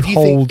how will you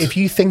if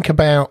you think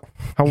about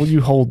how will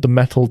you hold the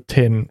metal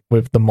tin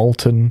with the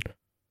molten?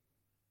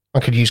 I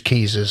could use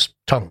keys as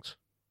tongues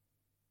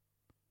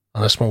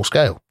on a small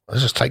scale. It'll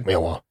just take me a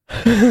while.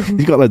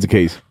 He's got loads of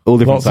keys, all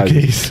different Lots sizes.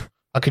 of keys.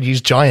 I could use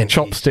giant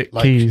chopstick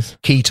keys,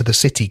 key to the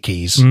city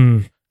keys,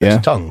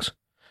 as tongues.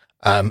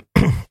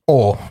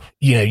 Or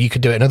you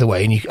could do it another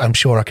way, and I'm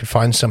sure I could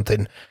find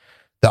something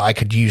that I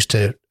could use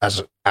to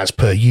as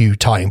per you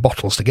tying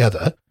bottles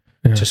together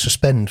to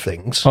suspend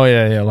things. Oh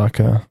yeah, like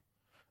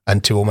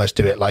and to almost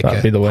do it like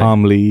that'd be the way.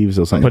 Palm leaves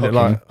or something. Put it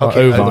like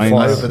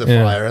over the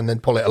fire, and then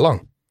pull it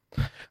along.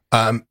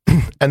 And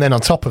then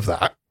on top of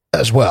that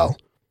as well.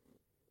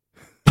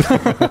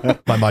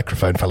 My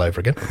microphone fell over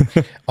again.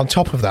 On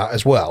top of that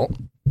as well,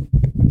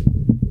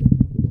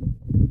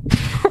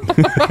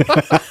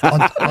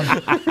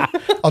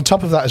 on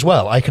top of that as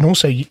well, I can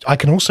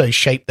also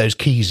shape those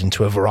keys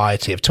into a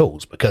variety of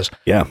tools, because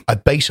I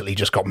basically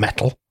just got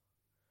metal.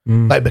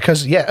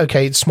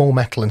 It's small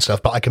metal and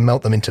stuff, but I can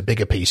melt them into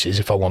bigger pieces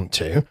if I want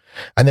to,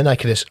 and then I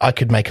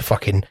could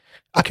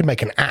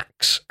make an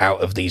axe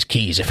out of these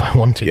keys if I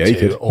wanted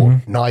to, or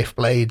knife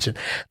blades,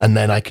 and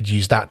then I could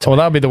use that to. Well,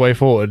 that'd be the way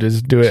forward.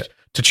 Is do it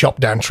to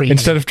chop down trees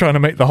instead of trying to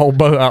make the whole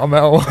boat out of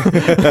metal.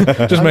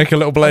 Just make a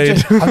little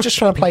blade. I'm just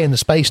trying to play in the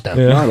space down.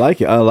 Yeah. I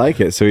like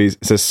it. So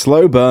it's a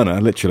slow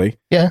burner, literally.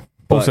 Yeah.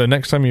 Also,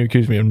 next time you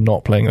accuse me of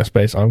not playing the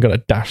space, I'm going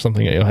to dash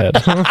something at your head.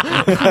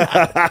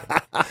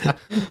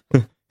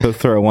 He'll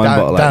throw a wine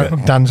bottle at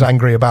it. Dan's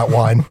angry about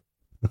wine.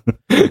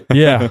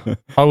 Yeah,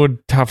 I would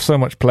have so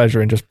much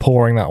pleasure in just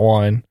pouring that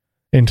wine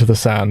into the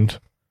sand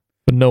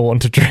for no one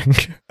to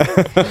drink.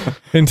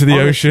 Into the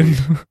ocean.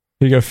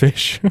 You go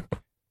fish.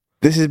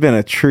 This has been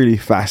a truly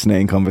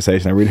fascinating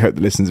conversation. I really hope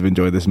the listeners have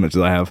enjoyed this as much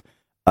as I have.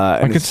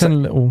 I could send a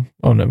little.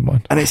 Oh, never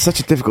mind. And it's such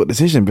a difficult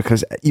decision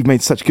because you've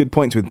made such good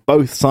points with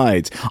both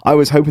sides. I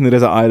was hoping the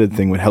desert island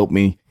thing would help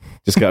me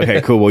just go, okay,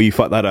 cool, well, you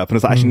fucked that up. And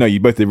it's like, actually, no, you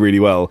both did really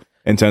well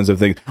in terms of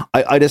things.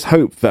 I just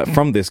hope that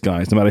from this,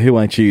 guys, no matter who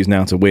I choose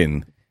now to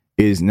win,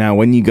 is now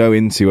when you go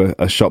into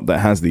a shop that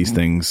has these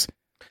things,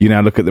 you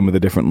now look at them with a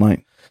different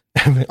light.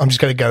 I'm just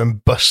going to go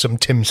and bust some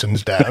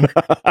Timsons down.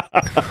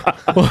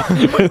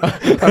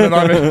 And then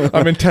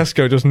I'm in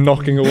Tesco just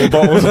knocking all the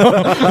bottles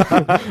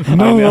off.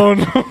 No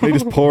one. They're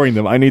just pouring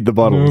them. I need the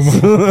bottles.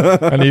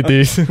 I need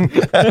these.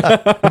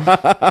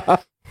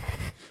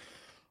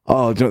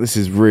 Oh, do you know what? This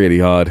is really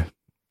hard.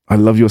 I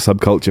love your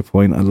subculture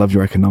point. I love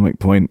your economic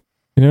point.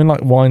 You know, in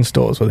like wine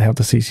stores where they have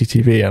the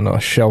CCTV and a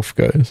shelf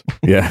goes.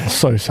 Yeah.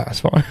 So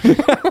satisfying.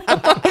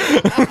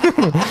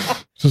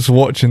 Just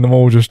watching them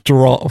all just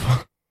drop.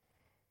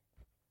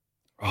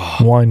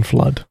 Wine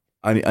flood.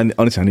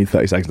 Honestly, I need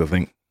 30 seconds to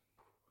think.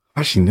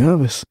 I'm actually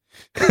nervous.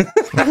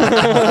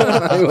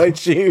 I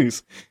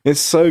choose. It's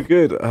so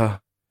good.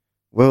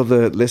 Well,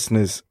 the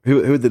listeners,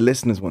 who would the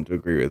listeners want to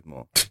agree with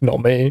more? Not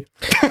me.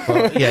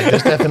 Well, yeah,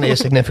 there's definitely a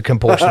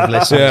significant portion of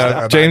listeners.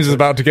 Yeah, James is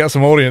about to get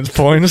some audience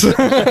points.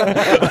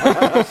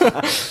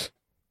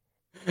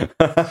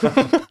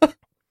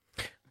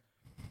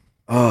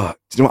 Oh,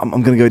 do you know what?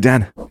 I'm going to go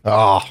Dan.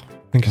 Oh,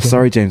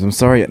 Sorry, James. I'm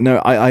sorry. No,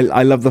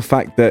 I love the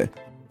fact that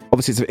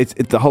obviously it's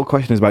the whole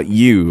question is about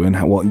you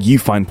and what you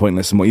find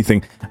pointless and what you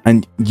think,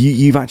 and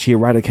you've actually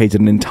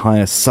eradicated an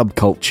entire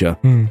subculture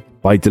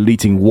by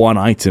deleting one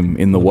item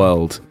in the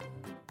world.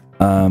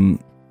 But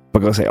I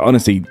gotta say,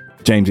 honestly,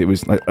 James, it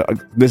was like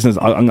listeners.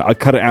 I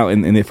cut it out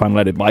in the final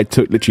edit, but I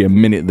took literally a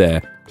minute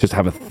there just to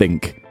have a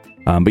think.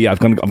 But yeah, I've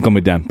gone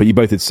with Dan. But you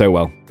both did so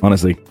well,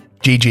 honestly.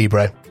 GG,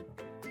 bro.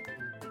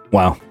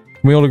 Wow.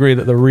 We all agree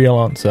that the real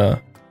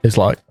answer is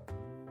like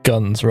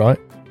guns, right?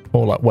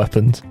 Or like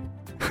weapons.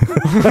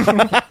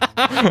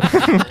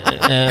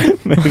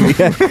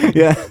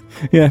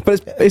 Yeah.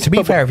 But it's to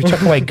be fair, if you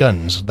took away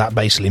guns, that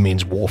basically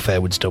means warfare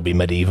would still be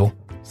medieval.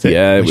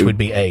 Which would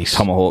be ace.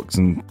 Tomahawks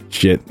and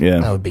shit.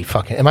 Yeah, that would be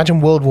fucking.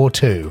 Imagine World War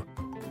II.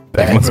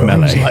 Everyone's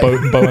melee.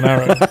 Bow and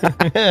arrow.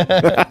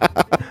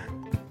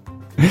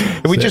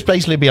 We'd just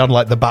basically be on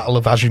like the Battle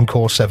of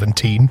Agincourt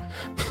 17.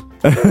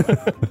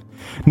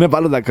 No, but I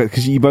love that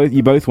because you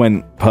both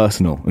went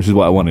personal, which is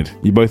what I wanted.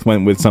 You both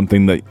went with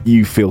something that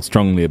you feel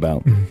strongly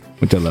about,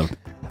 which I love.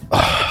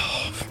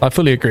 I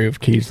fully agree with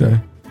Keys though.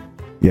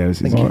 Yeah,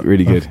 it's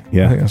really good.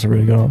 Yeah, I think that's a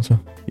really good answer.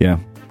 Yeah,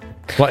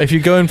 like if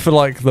you're going for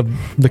like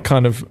the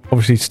kind of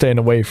obviously staying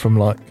away from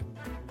like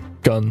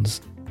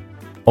guns,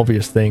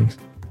 obvious things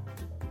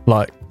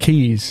like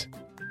keys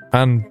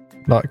and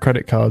like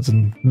credit cards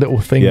and little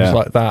things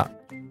like that.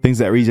 Things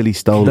that are easily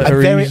stolen.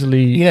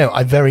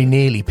 I very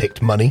nearly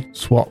picked money.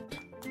 Swapped.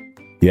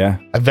 Yeah.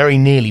 I very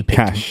nearly picked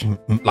cash.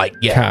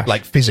 Cash.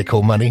 Like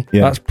physical money.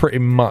 Yeah. That's pretty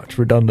much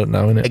redundant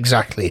now, isn't it?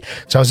 Exactly.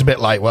 So I was a bit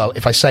like, well,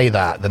 if I say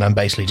that, then I'm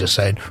basically just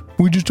saying,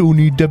 we just all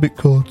need debit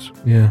cards.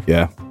 Yeah.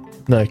 Yeah.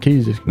 No,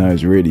 keys is... No,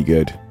 it's really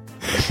good.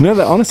 No,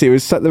 that honestly,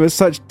 there was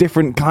such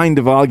different kind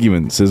of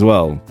arguments as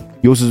well.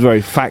 Yours was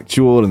very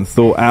factual and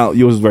thought out.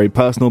 Yours was very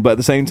personal, but at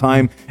the same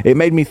time, it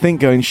made me think,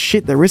 going,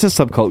 shit, there is a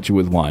subculture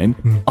with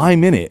wine.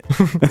 I'm in it.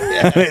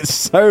 And it's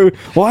so...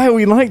 Why are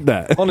we like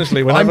that?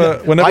 Honestly,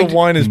 whenever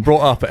wine is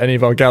brought up at any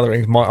of our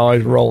gatherings, my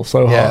eyes roll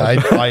so hard.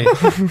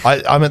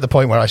 I'm at the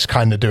point where I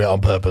kind of do it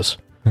on purpose.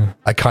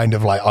 I kind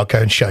of like, I'll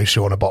go and show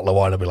Sean a bottle of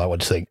wine and be like, what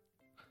do you think?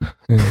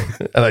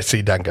 And I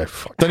see Dan go,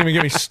 fuck. Don't even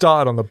get me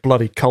started on the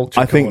bloody culture.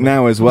 I think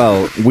now as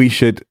well, we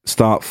should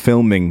start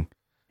filming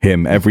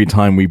him every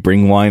time we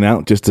bring wine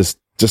out, just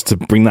to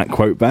bring that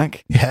quote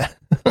back. Yeah.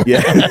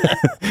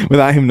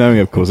 Without him knowing,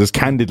 of course. As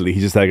candidly,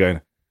 he's just there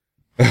going,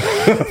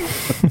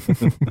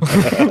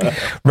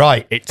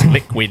 right, it's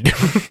liquid.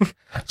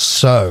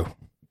 So,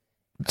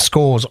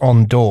 scores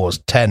on doors: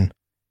 10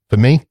 for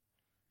me,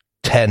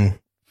 10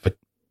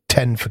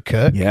 for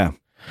Kirk. Yeah.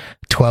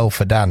 12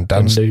 for Dan.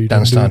 Dan's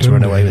starting to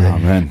run away with it.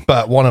 Man.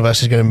 But one of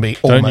us is going to be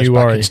almost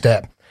back in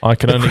step. I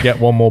can only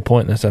get one more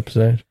point this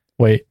episode.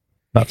 Wait,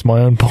 that's my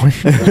own point.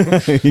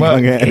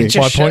 Well,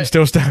 my point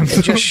still stands.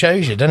 It just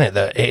shows you, doesn't it,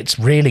 that it's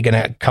really going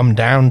to come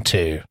down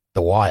to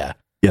the wire.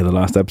 Yeah, the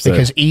last episode.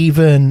 Because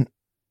even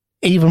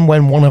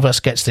when one of us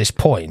gets this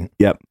point,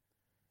 yep,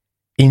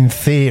 in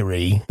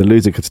theory, the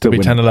loser could still be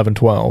win. 10, 11,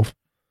 12.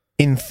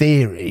 In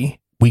theory,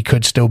 we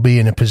could still be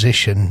in a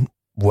position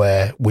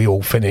where we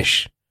all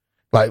finish.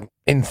 Like,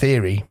 in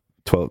theory,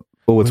 12.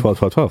 Or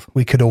 12.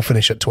 We could all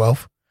finish at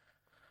 12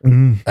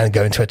 and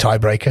go into a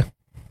tiebreaker.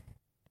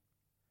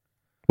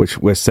 Which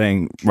we're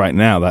saying right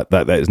now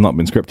that has not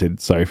been scripted.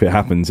 So if it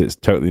happens, it's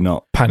totally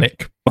not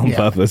panic on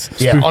purpose.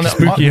 Yeah,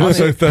 spooky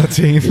episode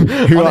 13.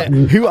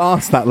 Who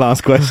asked that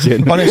last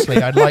question? Honestly,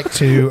 I'd like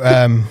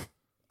to.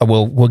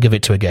 We'll give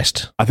it to a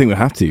guest. I think we'll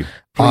have to.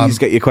 Please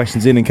get your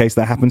questions in case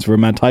that happens for a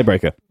mad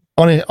tiebreaker.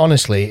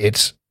 Honestly,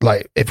 it's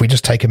like if we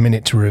just take a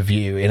minute to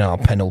review in our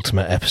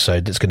penultimate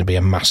episode, that's going to be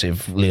a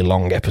massively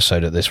long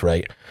episode at this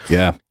rate.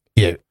 Yeah.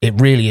 Yeah, it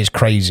really is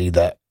crazy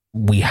that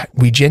we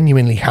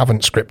genuinely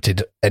haven't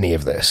scripted any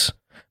of this.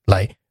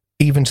 Like,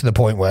 even to the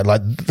point where,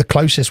 like, the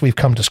closest we've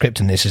come to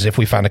scripting this is if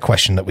we found a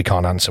question that we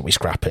can't answer, we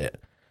scrap it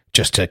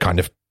just to kind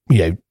of,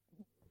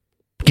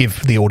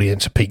 give the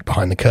audience a peek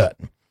behind the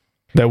curtain.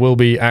 There will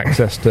be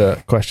access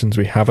to questions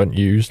we haven't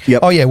used. Yep.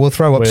 Oh yeah, we'll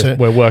throw up.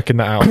 We're working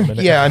that out in a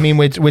minute. Yeah, I mean,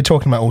 we're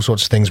talking about all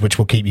sorts of things which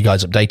we'll keep you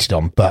guys updated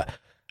on. But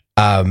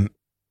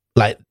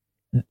like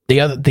the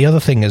other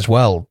thing as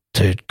well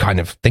to kind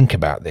of think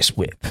about this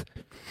with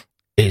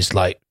is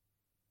like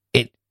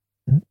it.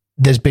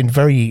 There's been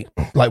very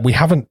like we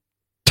haven't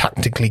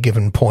tactically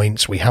given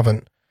points. We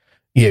haven't.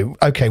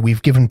 Okay,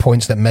 we've given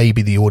points that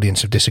maybe the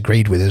audience have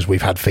disagreed with as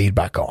we've had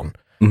feedback on.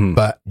 Mm-hmm.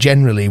 But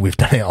generally, we've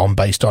done it on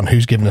based on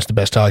who's given us the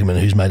best argument,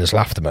 who's made us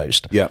laugh the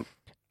most. Yeah.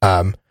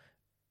 And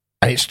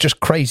it's just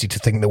crazy to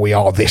think that we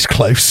are this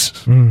close.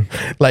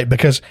 Like,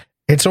 because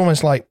it's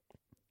almost like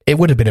it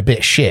would have been a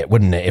bit shit,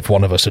 wouldn't it, if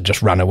one of us had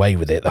just ran away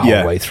with it the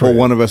whole way through? Or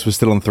one of us was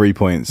still on 3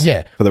 points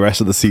for the rest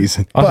of the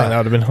season. I think that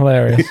would have been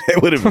hilarious.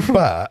 It would have been.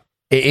 But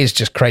it is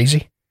just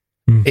crazy.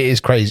 It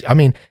is crazy. I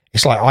mean,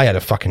 it's like I had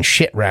a fucking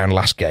shit round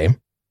last game.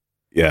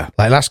 Yeah.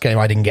 Like last game,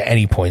 I didn't get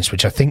any points,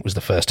 which I think was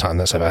the first time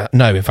that's ever.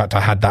 No, in fact,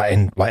 I had that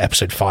in like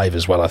episode 5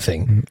 as well, I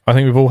think. I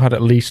think we've all had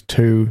at least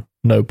 2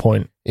 no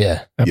point.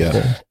 Yeah.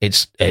 episodes.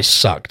 It's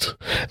sucked.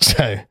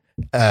 So,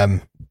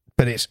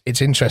 but it's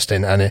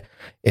interesting. And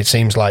it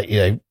seems like,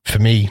 for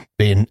me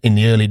being in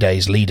the early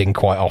days, leading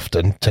quite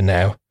often to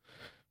now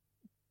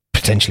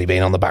potentially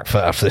being on the back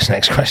foot after this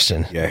next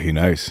question. Yeah. Who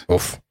knows?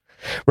 Oof.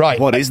 Right.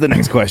 What is the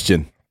next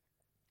question?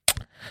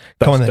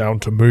 That's down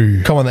to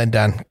me. Come on then,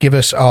 Dan. Give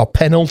us our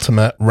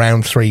penultimate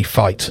round 3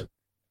 fight.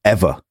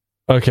 Ever.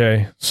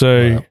 Okay,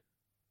 so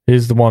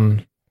here's the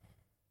one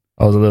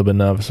I was a little bit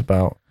nervous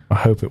about. I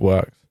hope it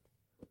works.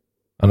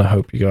 And I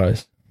hope you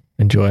guys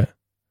enjoy it.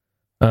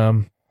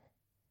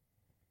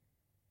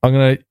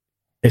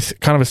 It's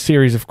kind of a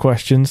series of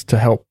questions to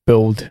help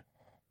build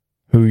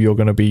who you're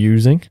going to be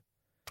using.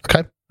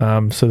 Okay.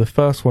 So the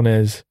first one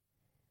is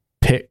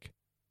pick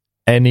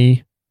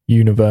any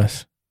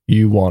universe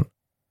you want.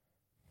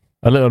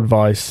 A little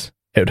advice,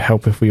 it would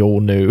help if we all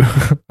knew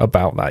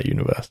about that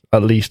universe,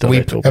 at least a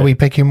little bit. Are we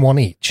picking one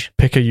each?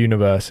 Pick a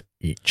universe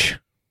each.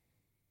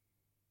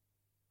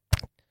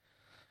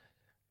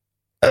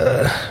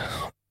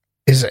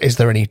 Is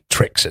there any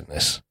tricks in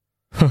this?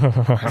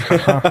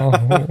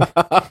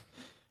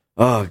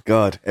 Oh,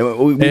 God. We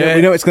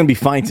know it's going to be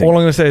fighting. All I'm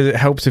going to say is it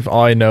helps if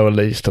I know at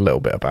least a little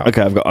bit about it.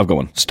 Okay, I've got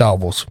one. Star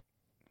Wars.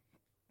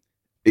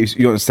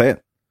 You want to say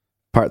it?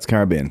 Pirates of the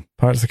Caribbean.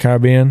 Pirates of the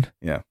Caribbean?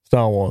 Yeah.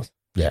 Star Wars?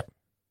 Yeah.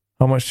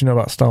 How much do you know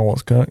about Star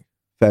Wars, Kirk?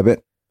 Fair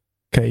bit.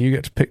 Okay, you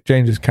get to pick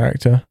James's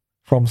character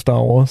from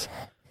Star Wars,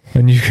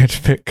 and you get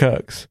to pick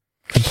Kirk's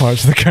from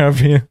Pirates of the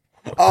Caribbean.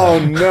 Oh,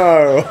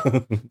 no.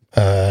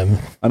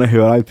 I know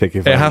who I'd pick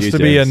if it has to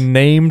be a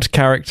named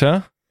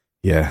character.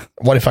 Yeah.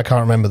 What if I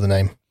can't remember the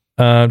name?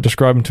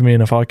 Describe them to me,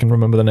 and if I can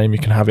remember the name, you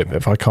can have it, but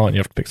if I can't, you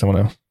have to pick someone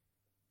else.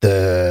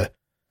 The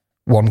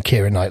one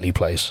Keira Knightley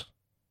plays.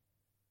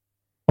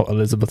 What,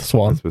 Elizabeth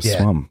Swann? Elizabeth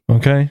Swann.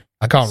 Okay.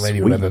 I can't really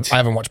Sweet. remember. I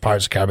haven't watched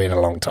Pirates of the Caribbean in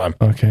a long time.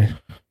 Okay.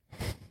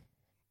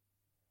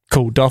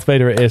 Cool. Darth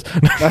Vader it is.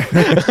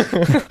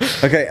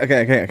 Okay.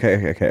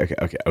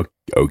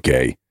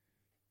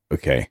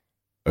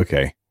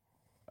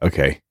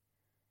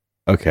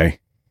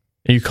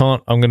 You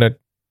can't, I'm going to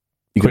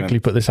quickly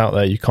put this out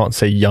there. You can't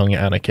say young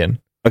Anakin.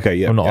 Okay,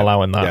 yeah. I'm not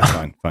allowing that.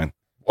 Yeah, fine.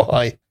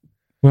 Why?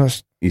 Well,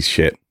 He's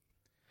shit.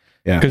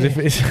 Yeah. because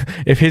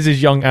if his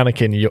is young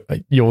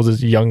Anakin, yours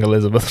is young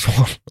Elizabeth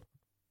Swann.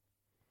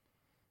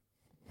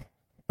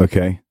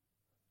 Okay.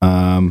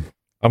 I'm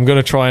going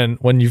to try and,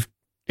 when you've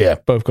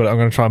both got it, I'm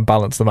going to try and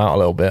balance them out a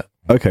little bit.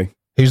 Okay.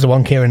 Who's the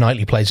one Keira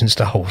Knightley plays in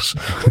Star Wars?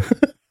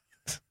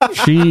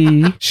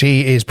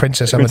 She is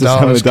Princess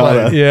Amidala's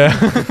Amidala. clone. Yeah.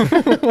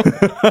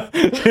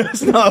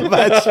 It's not a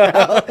bad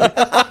shout.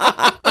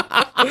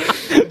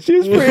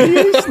 She's pretty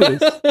useless.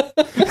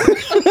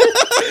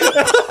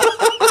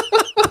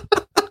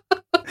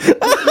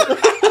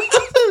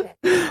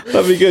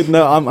 That'd be good.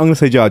 No, I'm going to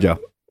say Jar Jar.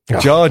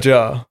 Jar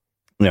Jar.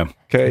 Yeah.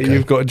 Okay,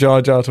 you've got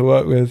Jar Jar to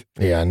work with.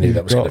 Yeah, I knew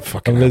that was going to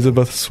fucking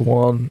Elizabeth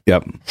Swann.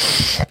 Yep.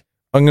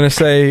 I'm going to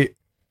say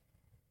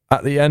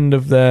at the end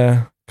of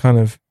their kind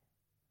of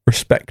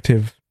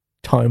respective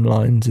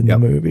timelines in the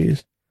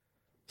movies.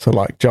 So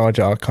like Jar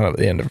Jar kind of at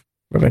the end of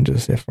Revenge of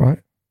the Sith, right?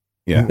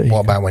 Yeah. What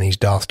about when he's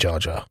Darth Jar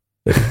Jar?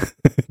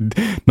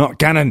 Not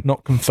canon.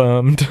 Not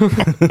confirmed.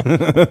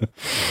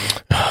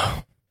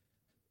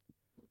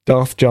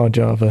 Darth Jar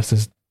Jar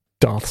versus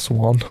Darth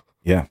Swan.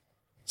 Yeah.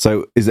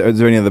 So is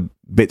there any other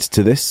bits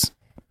to this?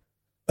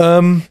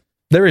 There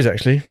is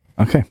actually.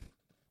 Okay.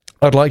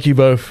 I'd like you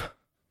both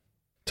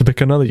to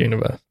pick another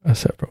universe as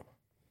separate.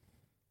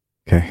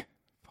 Okay.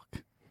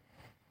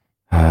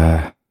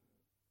 I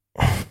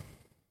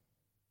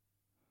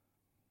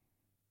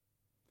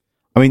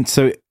mean,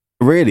 so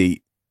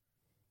really,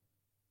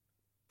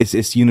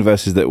 it's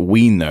universes that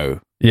we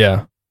know,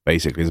 Yeah.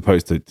 basically, as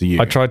opposed to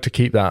you. I tried to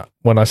keep that.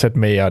 When I said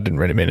me, I didn't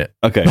really mean it.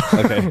 Okay.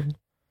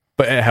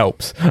 But it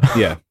helps.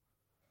 Yeah.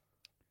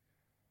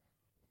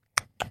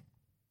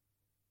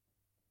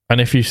 And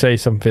if you say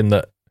something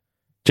that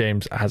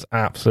James has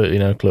absolutely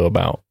no clue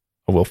about,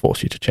 I will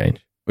force you to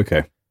change.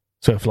 Okay.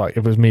 So if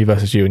it was me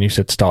versus you and you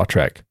said Star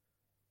Trek,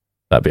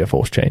 That'd be a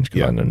forced change because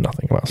Yeah. I know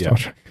nothing about Star Yeah.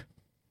 Trek.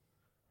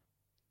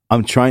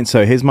 I'm trying.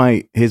 So here's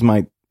my if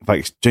I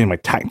exchange my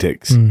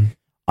tactics.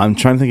 I'm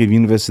trying to think of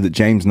universes that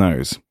James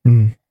knows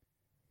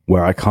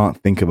where I can't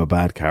think of a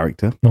bad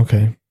character,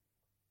 Okay.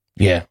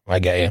 Yeah, I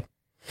get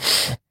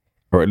you.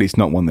 or at least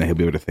not one that he'll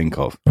be able to think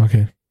of.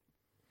 Okay.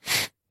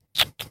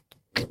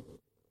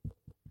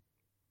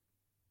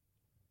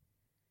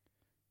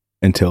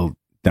 Until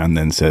Dan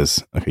then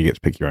says, "Okay, you get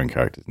to pick your own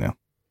characters now."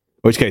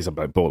 In which case, I'm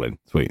like balling.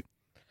 Sweet.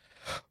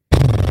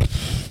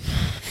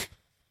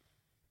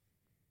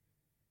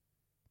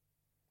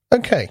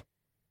 Okay.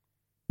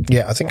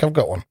 Yeah, I think I've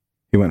got one.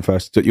 He went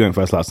first. You went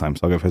first last time,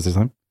 so I'll go first this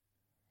time.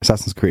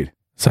 Assassin's Creed.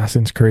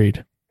 Assassin's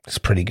Creed. It's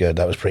pretty good.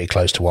 That was pretty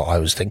close to what I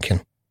was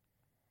thinking.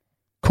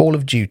 Call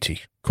of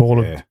Duty. Call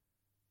of... Yeah.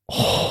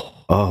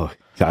 Oh,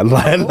 I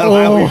love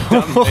how we've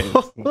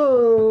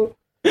done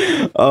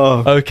this.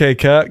 Oh, Okay,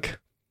 Kirk.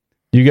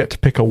 You get to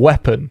pick a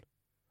weapon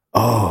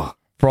oh,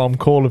 from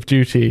Call of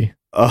Duty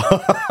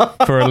oh.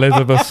 for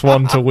Elizabeth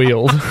Swann to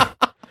wield.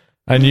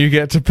 And you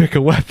get to pick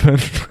a weapon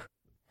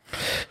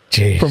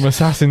Jeez. from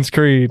Assassin's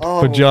Creed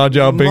for Oh, Jar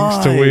Jar Binks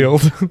to my.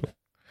 wield.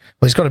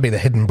 Well, it's got to be the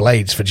hidden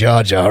blades for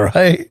Jar Jar,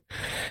 right?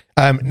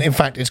 In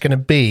fact, it's going to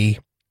be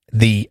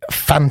the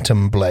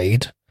Phantom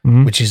Blade,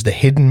 which is the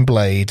hidden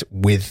blade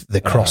with the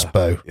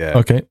crossbow. Yeah.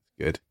 Okay.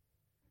 Good.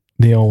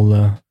 The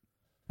old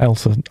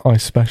Elsa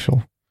Ice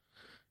Special.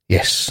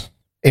 Yes.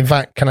 In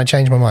fact, can I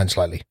change my mind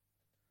slightly?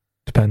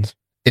 Depends.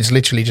 It's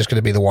literally just going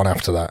to be the one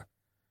after that,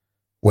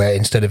 where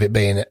instead of it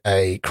being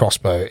a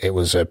crossbow, it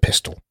was a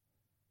pistol.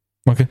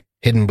 Okay.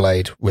 Hidden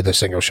blade with a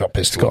single shot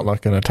It's pistol. got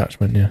like an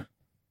attachment, yeah.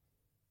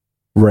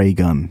 Ray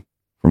Gun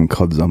from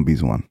COD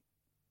Zombies 1.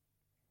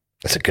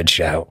 That's a good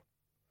shout.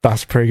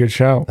 That's a pretty good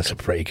shout. That's a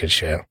pretty good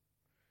shout.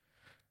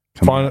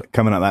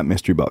 Coming out that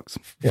mystery box.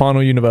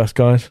 Final universe,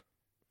 guys.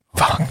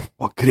 Fuck.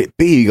 What could it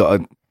be?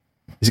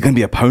 Is it going to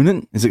be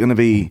opponent? Is it going to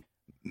be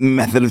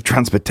method of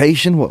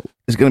transportation? What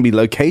is it going to be?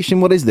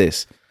 Location? What is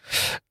this?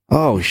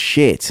 Oh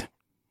shit!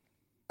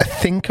 I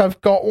think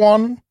I've got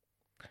one.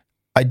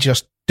 I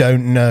just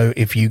don't know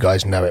if you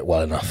guys know it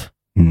well enough.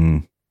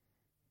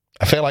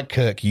 I feel like,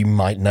 Kirk, you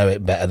might know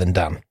it better than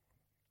Dan.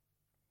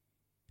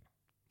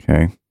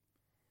 Okay,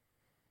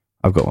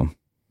 I've got one.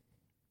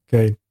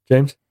 Okay,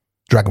 James?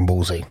 Dragon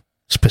Ball Z.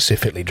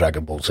 Specifically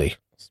Dragon Ball Z.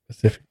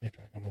 Specifically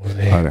Dragon Ball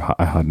Z.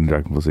 I had in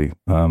Dragon Ball Z.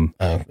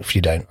 If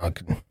you don't, I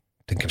can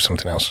think of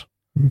something else.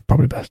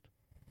 Probably best.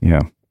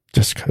 Yeah,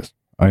 Just because.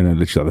 I know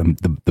literally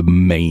the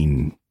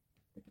main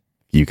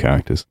few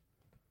characters.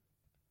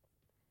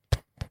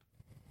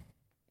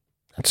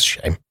 That's a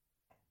shame.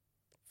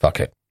 Fuck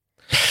it.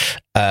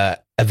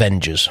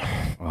 Avengers.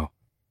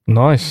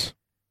 Nice.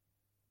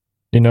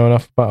 You know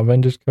enough about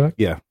Avengers, Kirk?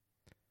 Yeah.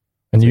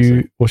 And I'd say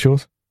you, so. what's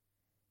yours?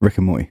 Rick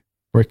and Morty.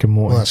 Rick and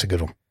Morty. Well, that's a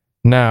good one.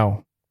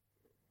 Now,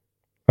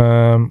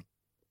 can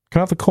I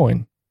have the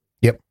coin?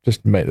 Yep.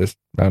 Just to make this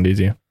round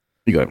easier.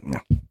 You go.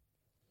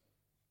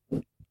 Yeah.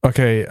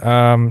 Okay,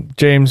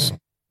 James,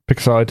 pick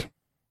a side.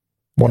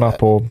 One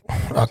up or...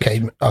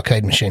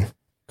 Arcade machine.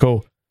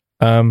 Cool.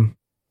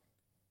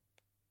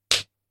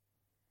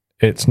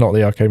 It's not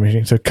the arcade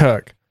machine. So,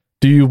 Kirk,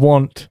 do you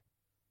want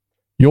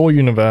your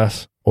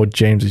universe or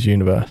James's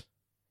universe?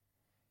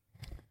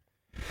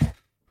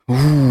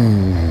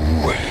 Ooh.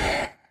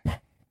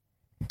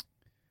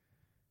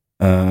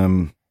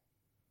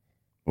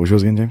 What was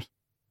yours again, James?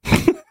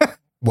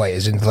 Wait,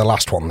 is into the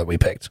last one that we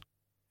picked?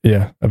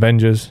 Yeah,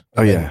 Avengers,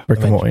 Oh yeah. Rick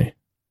and Morty.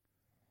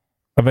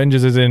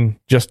 Avengers is in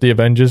just the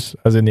Avengers,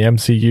 as in the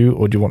MCU,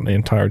 or do you want the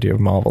entirety of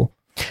Marvel?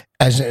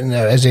 As in the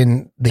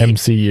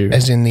MCU.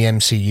 As in the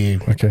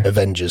MCU. Okay.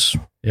 Avengers.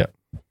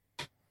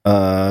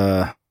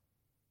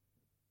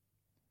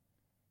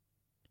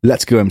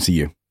 Let's go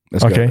MCU.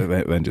 Let's Okay. go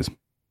Avengers.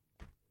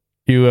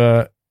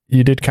 You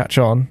did catch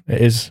on.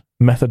 It is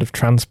method of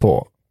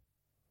transport.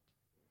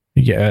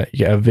 You get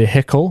a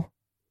vehicle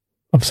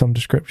of some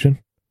description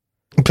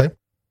Okay.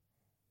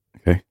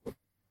 Okay.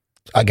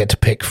 I get to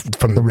pick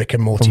from the Rick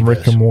and Morty. from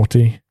Rick and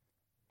Morty.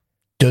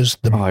 Does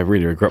the Oh, I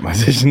really regret my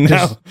decision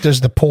now. does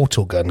the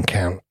portal gun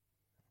count?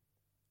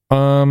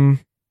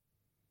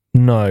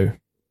 No,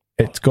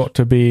 it's got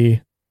to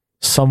be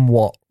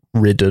somewhat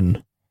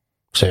ridden.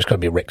 So it's got to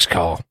be Rick's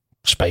car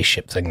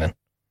spaceship thing then.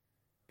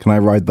 Can I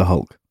ride the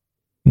Hulk?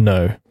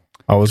 No,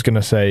 I was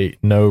gonna say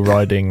no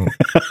riding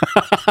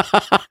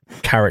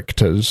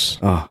characters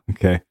Oh,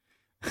 okay.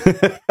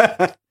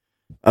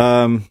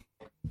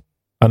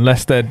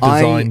 unless they're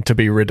designed to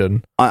be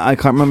ridden. I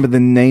can't remember the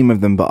name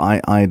of them, but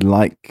I'd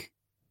like.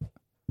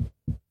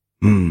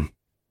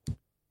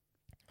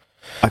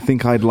 I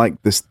think I'd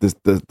like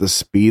the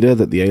speeder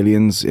that the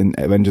aliens in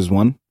Avengers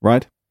 1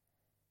 ride.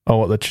 Oh,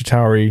 what the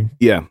Chitauri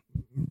Yeah,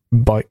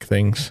 bike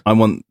things? I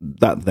want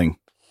that thing.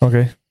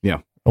 Okay. Yeah.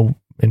 Oh,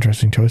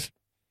 interesting choice.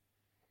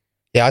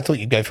 Yeah, I thought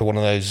you'd go for one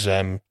of those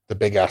the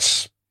big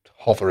ass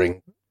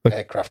hovering The-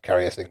 aircraft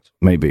carrier things.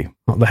 Maybe.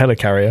 Not the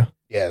helicarrier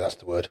Yeah, that's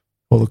the word.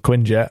 or the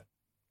Quinjet.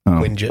 Oh.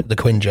 Quinjet, the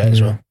Quinjet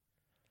as well.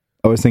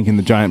 I was thinking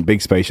the giant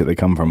big spaceship they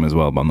come from as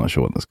well, but I'm not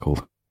sure what that's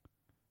called.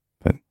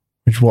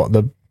 Which Which what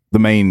the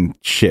main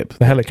ship.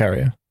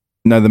 helicarrier?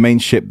 No, the main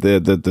ship.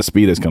 The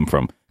speeders come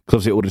from. Because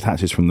obviously it all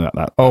detaches from that.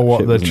 Oh, what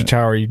ship, the isn't it?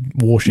 Chitauri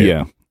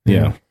warship?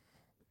 Yeah.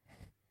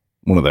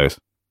 One of those.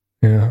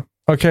 Yeah.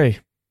 Okay.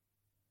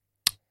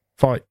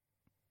 Fight.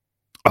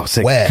 Oh,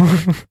 sick. Where?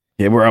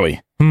 Yeah, where are we?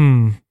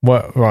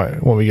 What?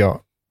 Right. What we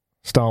got?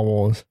 Star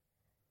Wars.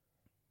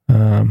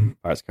 Pirates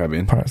of the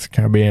Caribbean. Pirates of the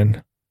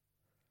Caribbean.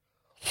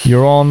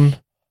 You're on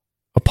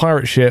a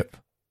pirate ship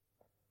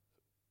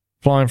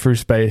flying through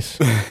space.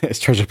 It's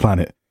Treasure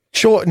Planet.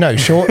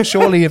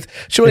 Surely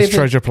if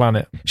Treasure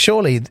Planet.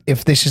 Surely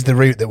if this is the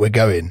route that we're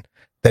going,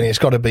 then it's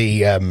got to be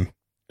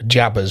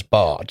Jabba's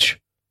barge.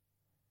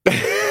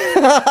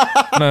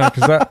 No,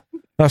 because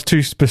that's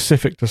too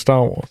specific to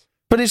Star Wars.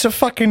 But it's a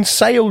fucking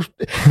sail.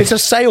 It's a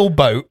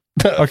sailboat.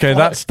 Okay,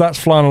 that's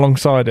flying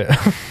alongside it.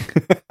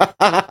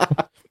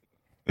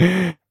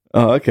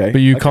 Oh, okay.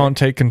 But you can't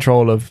take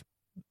control of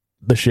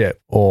the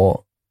ship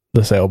or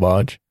the sail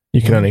barge.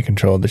 You can only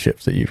control the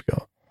ships that you've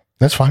got.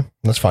 That's fine.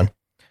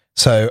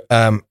 So,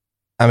 I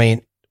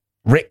mean,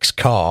 Rick's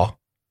car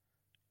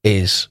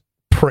is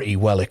pretty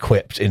well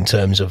equipped in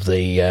terms of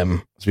the...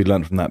 as we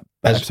learned from that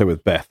episode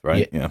with Beth,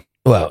 right? Yeah.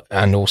 Well,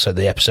 and also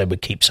the episode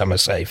with Keep Summer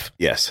Safe.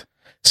 Yes.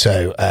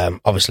 So,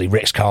 obviously,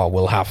 Rick's car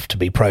will have to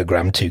be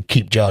programmed to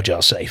keep Jar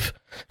Jar safe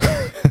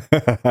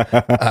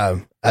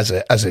as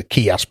a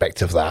key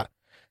aspect of that.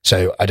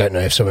 So, I don't know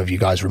if some of you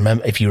guys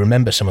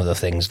remember some of the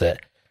things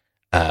that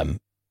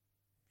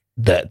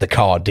the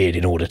car did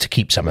in order to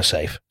keep Summer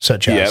safe,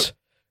 such as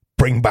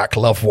bring back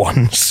loved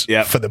ones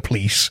for the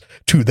police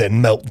to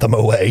then melt them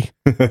away,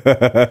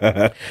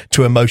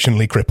 to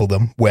emotionally cripple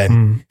them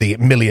when the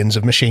millions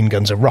of machine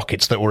guns and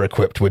rockets that were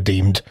equipped were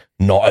deemed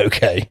not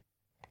okay.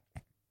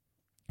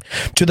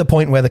 To the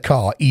point where the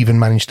car even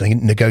managed to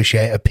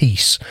negotiate a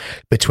peace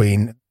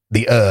between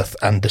the Earth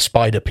and the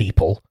Spider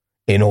People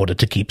in order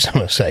to keep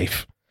Summer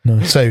safe.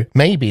 Nice. So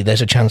maybe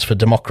there's a chance for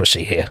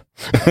democracy here.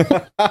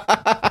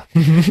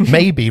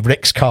 Maybe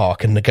Rick's car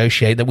can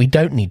negotiate that we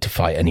don't need to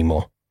fight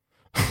anymore.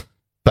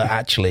 But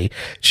actually,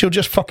 she'll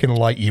just fucking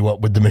light you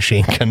up with the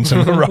machine guns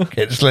and the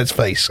rockets, let's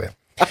face it.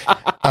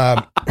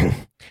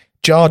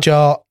 Jar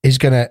Jar is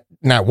going to...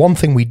 Now, one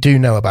thing we do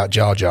know about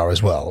Jar Jar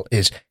as well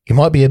is he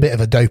might be a bit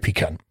of a dopey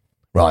cunt,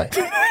 right?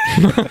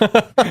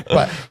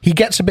 But he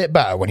gets a bit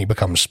better when he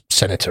becomes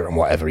senator and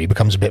whatever. He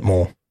becomes a bit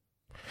more...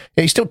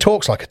 Yeah, he still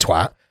talks like a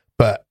twat,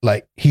 but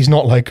like he's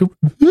not like,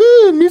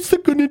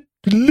 Mr. gonna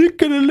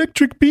lick an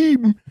electric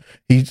beam.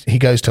 He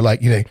goes to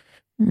like,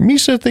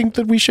 Misa think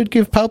that we should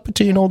give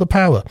Palpatine all the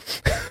power.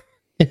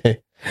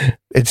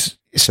 It's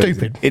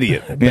stupid.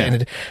 Idiot.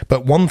 Yeah.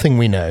 But one thing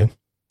we know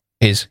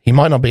is he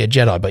might not be a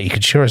Jedi, but he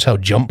could sure as hell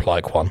jump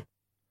like one.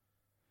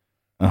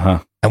 Uh-huh.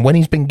 And when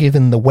he's been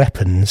given the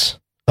weapons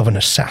of an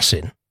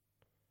assassin,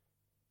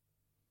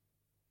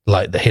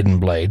 like the hidden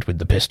blade with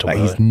the pistol, that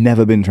he's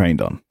never been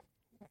trained on.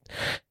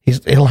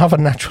 He'll have a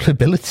natural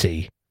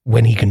ability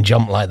when he can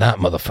jump like that,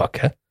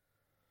 motherfucker.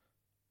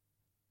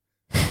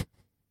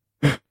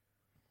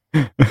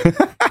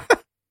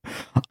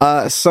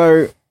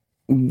 So,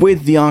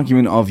 with the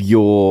argument of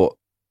your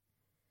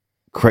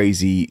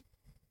crazy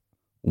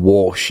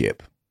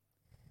warship,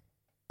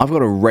 I've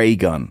got a ray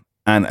gun,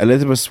 and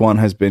Elizabeth Swann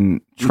has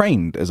been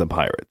trained as a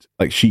pirate.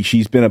 Like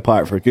she's been a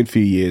pirate for a good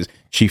few years.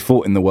 She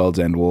fought in the World's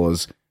End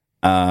Wars,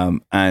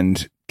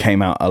 and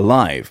came out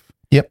alive.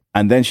 Yep.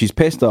 And then she's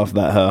pissed off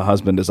that her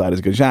husband decided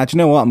to go, do you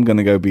know what? I'm going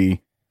to go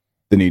be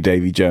the new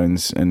Davy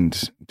Jones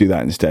and do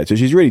that instead. So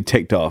she's really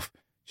ticked off.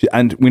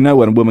 And we know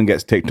when a woman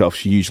gets ticked off,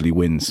 she usually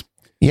wins.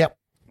 Yep.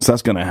 So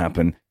that's going to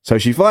happen. So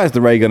she fires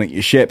the ray gun at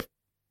your ship.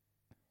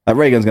 That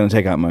ray gun's going to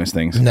take out most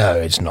things. No,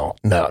 it's not.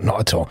 No,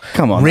 not at all.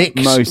 Come on.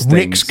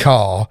 Rick's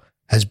car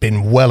has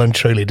been well and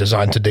truly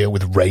designed to deal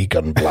with ray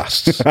gun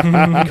blasts. Come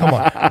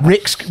on.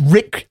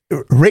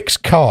 Rick's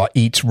car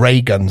eats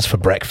ray guns for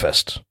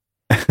breakfast.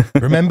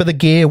 Remember the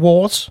Gear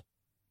Wars?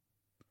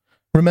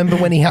 Remember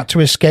when he had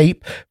to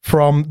escape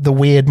from the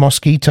weird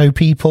mosquito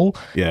people?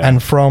 Yeah.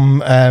 And from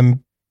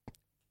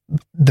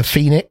the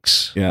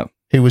Phoenix? Yeah.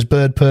 Who was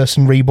Bird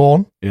Person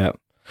Reborn? Yeah.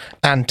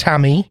 And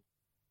Tammy?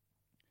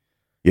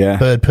 Yeah.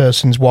 Bird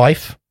Person's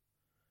wife?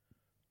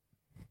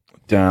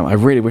 Damn, I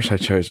really wish I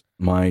chose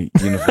my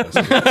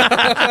university.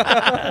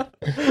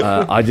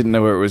 I didn't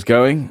know where it was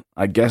going.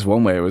 I guess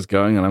one way it was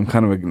going, and I'm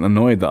kind of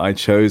annoyed that I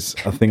chose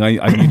a thing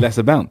I knew less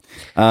about.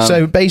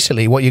 So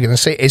basically, what you're going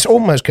to see, it's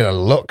almost going to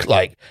look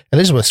like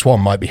Elizabeth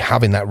Swann might be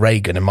having that ray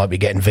gun and might be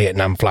getting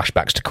Vietnam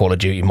flashbacks to Call of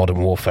Duty, Modern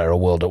Warfare, or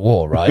World at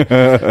War, right?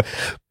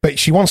 But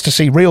she wants to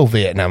see real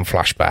Vietnam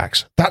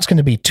flashbacks. That's going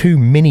to be two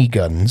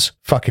miniguns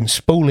fucking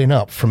spooling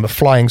up from a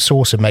flying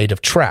saucer made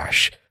of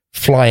trash,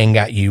 flying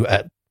at you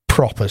at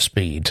proper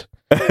speed,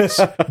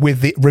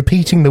 with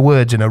repeating the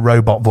words in a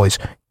robot voice.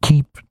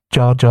 Keep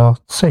Jar Jar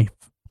safe.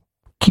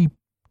 Keep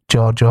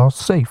Jar Jar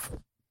safe.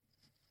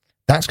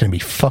 That's going to be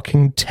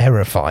fucking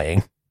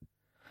terrifying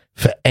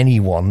for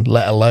anyone,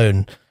 let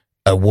alone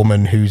a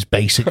woman who's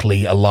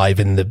basically alive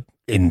in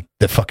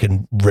the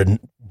fucking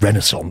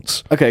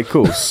Renaissance. Okay,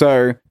 cool.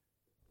 So,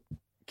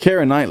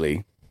 Keira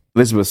Knightley,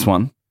 Elizabeth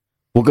Swann,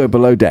 We'll go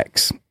below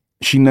decks.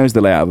 She knows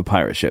the layout of a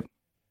pirate ship.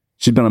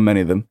 She's been on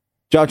many of them.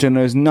 Jar Jar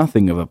knows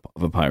nothing of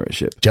a pirate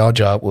ship. Jar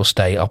Jar will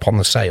stay up on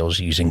the sails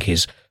using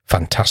his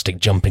fantastic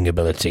jumping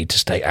ability to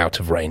stay out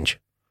of range.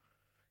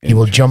 He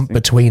will jump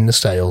between the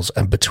sails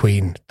and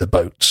between the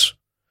boats.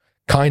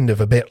 Kind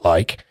of a bit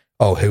like,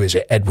 who is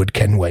it? Edward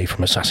Kenway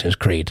from Assassin's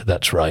Creed.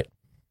 That's right.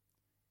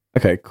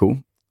 Okay,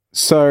 cool.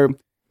 So,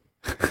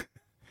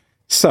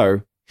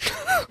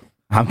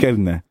 I'm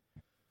getting there.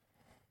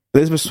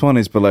 Elizabeth Swann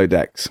is below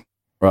decks,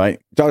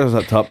 right? Jar Jar's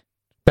up top.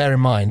 Bear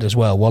in mind as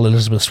well, while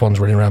Elizabeth Swann's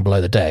running around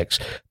below the decks,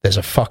 there's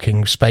a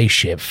fucking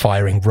spaceship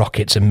firing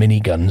rockets and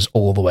miniguns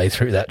all the way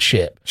through that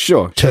ship.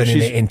 Sure. Turning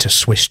it into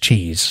Swiss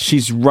cheese.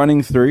 She's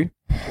running through,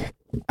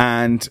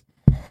 and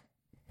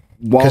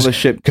while the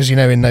ship... Because,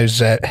 in those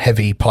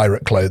heavy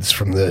pirate clothes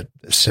from the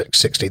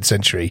 16th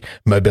century,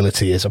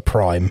 mobility is a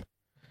prime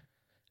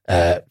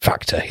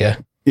factor, yeah?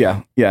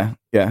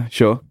 Yeah,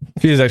 sure.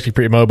 She is actually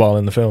pretty mobile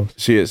in the film.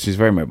 She is. She's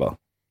very mobile.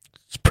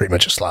 It's pretty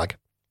much a slag.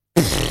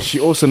 She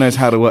also knows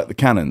how to work the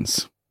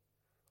cannons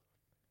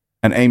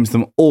and aims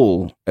them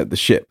all at the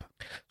ship.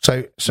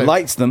 So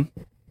lights them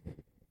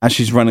as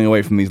she's running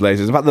away from these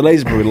lasers. In fact, the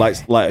lasers probably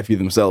light a few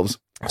themselves.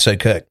 So,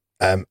 Kirk,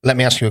 let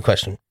me ask you a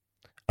question.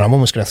 And I'm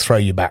almost going to throw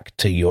you back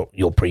to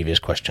your previous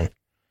question.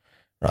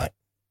 Right.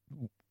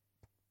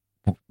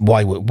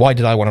 Why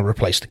did I want to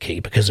replace the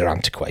key? Because they're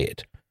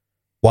antiquated.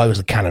 Why was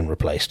the cannon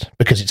replaced?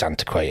 Because it's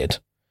antiquated.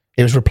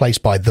 It was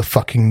replaced by the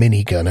fucking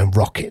minigun and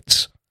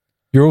rockets.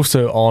 You're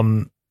also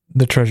on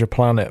the Treasure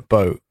Planet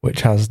boat,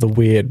 which has the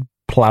weird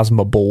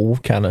plasma ball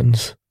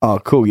cannons. Oh,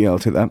 cool. Yeah, I'll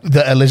take that.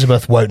 That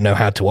Elizabeth won't know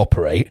how to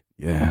operate.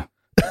 Yeah.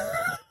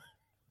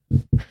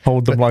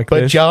 Hold them like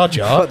this. But Jar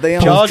Jar, But they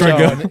are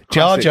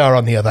Jar Jar,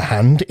 on the other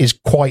hand, is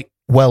quite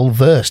well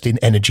versed in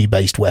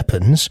energy-based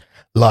weapons,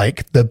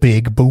 like the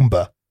Big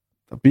Boomba.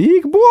 The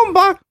Big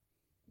Boomba.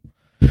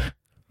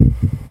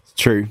 It's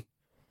true.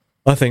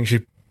 I think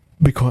she'd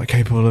be quite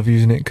capable of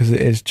using it because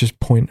it is just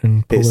point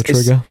and pull the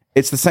trigger.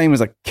 It's the same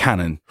as a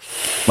cannon.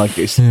 Like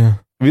it's. Yeah.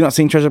 Have you not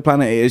seen Treasure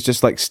Planet? It is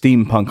just like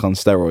steampunk on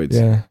steroids.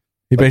 Yeah.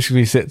 He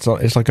basically sits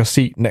on, it's like a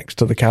seat next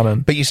to the cannon.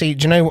 But you see,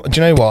 do you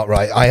know what,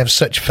 right? I have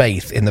such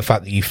faith in the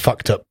fact that you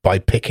fucked up by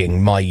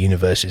picking my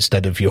universe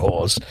instead of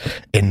yours,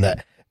 in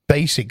that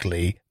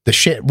basically the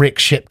shit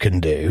Rick's ship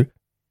can do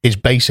is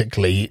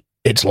basically,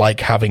 it's like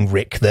having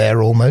Rick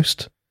there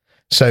almost.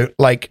 So,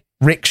 like,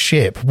 Rick's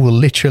ship will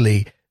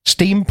literally,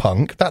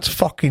 steampunk, that's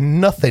fucking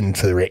nothing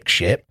to Rick's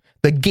ship.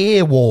 The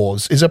Gear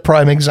Wars is a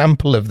prime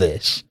example of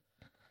this.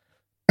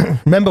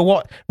 Remember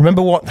what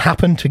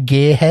happened to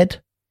Gearhead?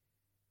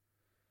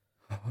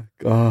 Oh,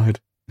 God.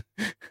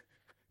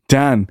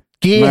 Dan.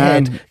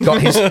 Gearhead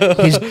got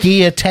his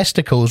gear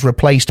testicles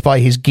replaced by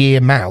his gear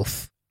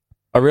mouth.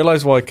 I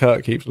realise why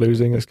Kurt keeps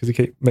losing. It's because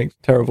he makes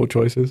terrible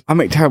choices. I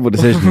make terrible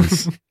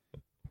decisions.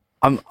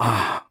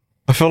 I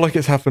feel like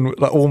it's happened with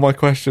like all my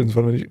questions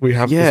when we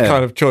have this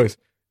kind of choice.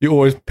 You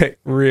always pick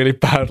really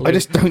badly. I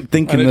just don't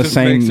think and in the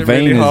same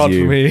vein really hard as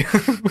you.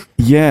 For me.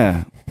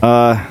 Yeah.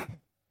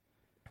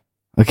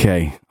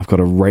 Okay. I've got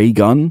a ray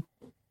gun.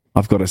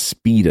 I've got a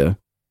speeder.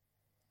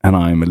 And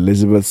I'm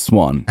Elizabeth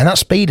Swann. And that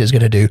speeder's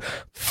going to do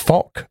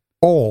fuck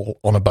all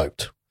on a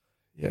boat.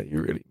 Yeah,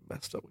 you really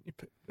messed up when you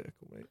picked the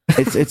vehicle, mate.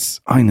 It's.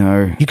 I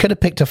know. You could have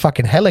picked a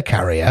fucking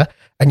helicarrier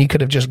and you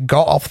could have just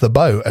got off the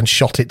boat and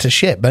shot it to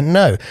shit. But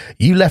no,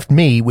 you left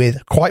me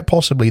with quite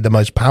possibly the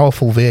most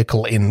powerful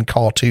vehicle in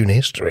cartoon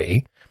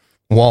history,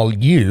 while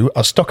you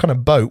are stuck on a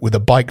boat with a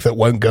bike that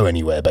won't go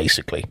anywhere,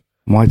 basically.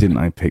 Why didn't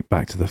I pick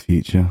Back to the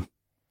Future?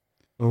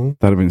 Oh.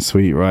 That'd have been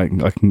sweet, right?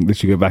 I can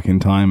literally go back in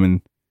time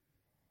and...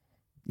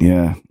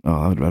 Yeah.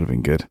 Oh, that would have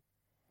been good.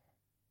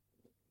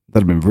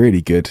 That'd have been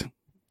really good.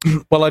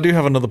 Well, I do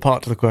have another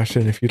part to the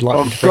question if you'd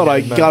like me to bring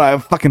it in I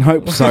fucking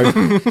hope so.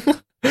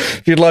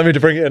 If you'd like me to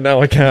bring it in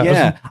now, I can.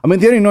 Yeah. I mean,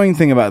 the only annoying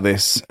thing about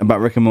this, about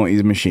Rick and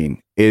Morty's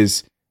machine,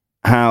 is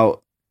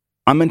how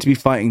I'm meant to be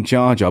fighting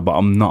Jar Jar, but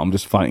I'm not. I'm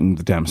just fighting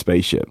the damn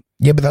spaceship.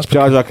 Yeah, but that's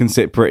Jar Jar can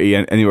sit pretty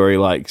anywhere he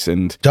likes.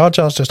 And Jar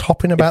Jar's just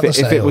hopping about the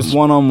sails. If it was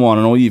one-on-one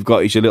and all you've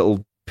got is your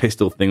little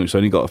pistol thing, which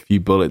only got a few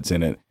bullets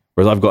in it,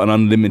 whereas I've got an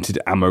unlimited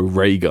ammo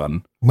ray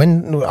gun.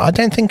 I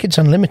don't think it's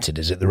unlimited,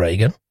 is it, the ray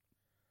gun?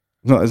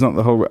 It's not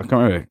the whole... I can't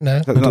remember. No.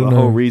 It's not the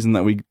whole reason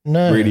that we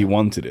really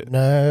wanted it.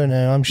 No,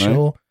 I'm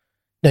sure.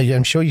 No,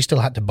 I'm sure you still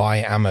had to buy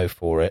ammo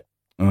for it.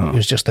 Oh. It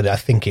was just that I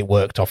think it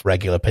worked off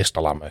regular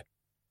pistol ammo.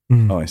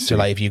 Oh, I see. So,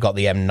 like, if you got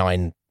the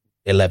M911,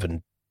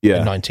 the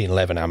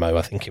 1911 ammo,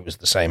 I think it was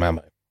the same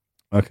ammo.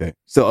 Okay.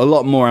 So a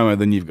lot more ammo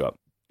than you've got.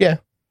 Yeah.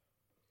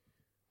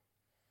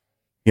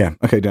 Yeah.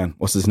 Okay, Dan.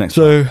 What's this next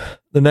one? So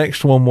the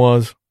next one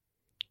was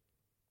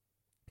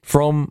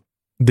from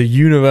the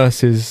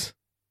universes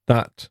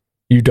that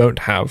you don't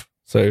have.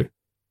 So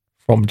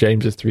from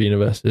James's 3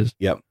 universes.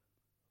 Yep.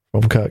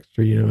 From Kirk's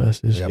 3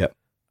 universes. Yep.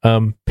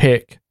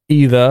 Pick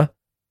either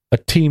a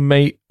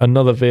teammate,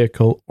 another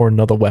vehicle, or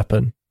another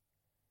weapon.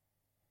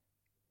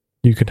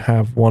 You can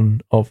have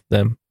one of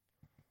them.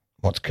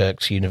 What's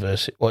Kirk's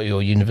universe? What are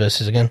your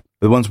universes again?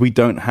 The ones we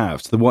don't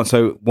have.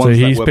 So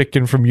he's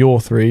picking from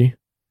your 3.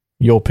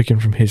 You're picking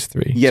from his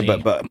 3. Yeah,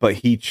 but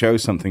he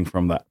chose something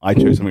from that. I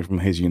chose something from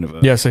his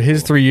universe. Yeah, so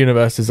his 3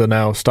 universes are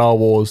now Star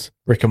Wars,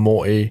 Rick and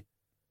Morty,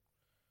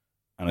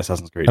 and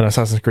Assassin's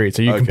Creed.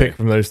 So you can pick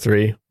from those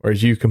 3,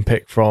 whereas you can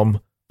pick from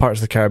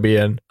Pirates of the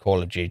Caribbean,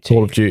 Call of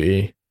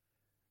Duty,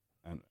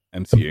 and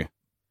MCU.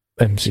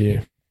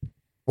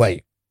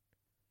 Wait.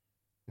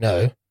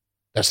 No,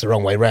 that's the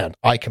wrong way round.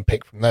 I can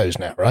pick from those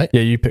now, right?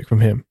 Yeah, you pick from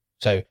him.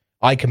 So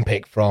I can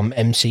pick from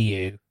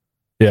MCU,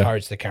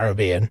 Pirates of the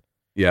Caribbean,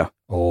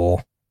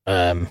 or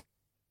the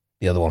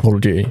other one, Call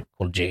of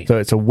Duty. So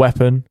it's a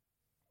weapon,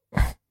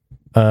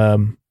 a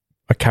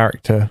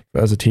character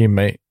as a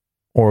teammate,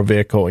 or a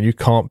vehicle, and you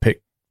can't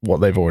pick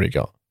what they've already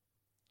got.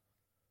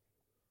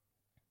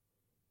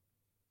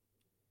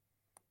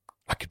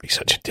 I could be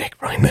such a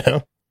dick right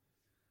now.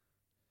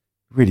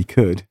 Really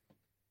could,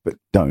 but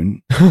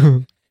don't.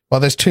 Well,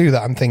 there's 2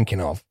 that I'm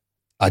thinking of.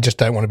 I just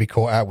don't want to be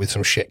caught out with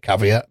some shit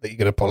caveat that you're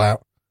going to pull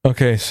out.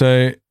 Okay,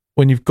 so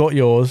when you've got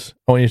yours,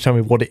 I want you to tell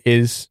me what it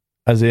is,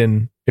 as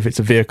in if it's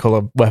a vehicle,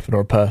 a weapon,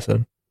 or a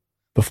person,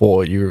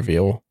 before you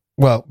reveal.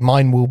 Well,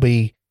 mine will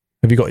be...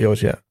 Have you got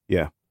yours yet?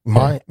 Yeah.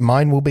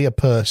 Mine will be a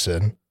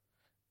person,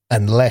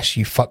 unless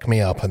you fuck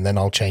me up, and then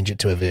I'll change it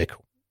to a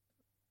vehicle.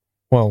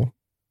 Well,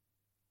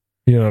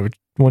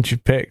 once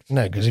you've picked.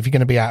 No, because if you're going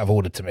to be out of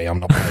order to me, I'm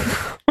not playing.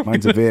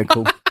 Mine's a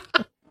vehicle.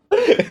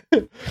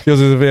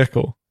 Yours is a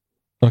vehicle.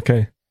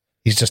 Okay.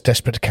 He's just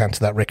desperate to counter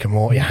that Rick and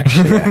Morty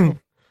action.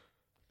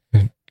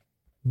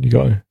 You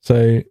got it.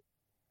 So,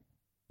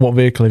 what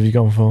vehicle have you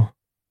gone for?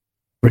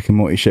 Rick and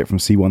Morty ship from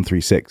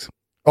C-136.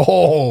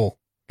 Oh,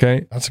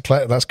 okay. That's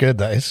good.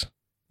 That is.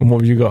 And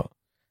what have you got?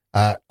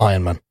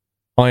 Iron Man.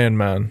 Iron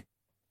Man.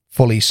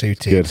 Fully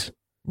suited. Good.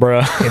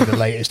 Bruh. In the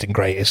latest and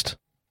greatest.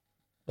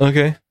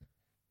 Okay.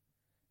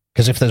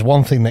 Because if there's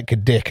one thing that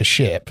could dick a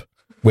ship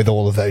with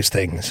all of those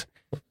things,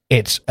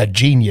 it's a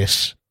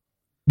genius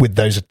with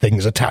those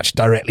things attached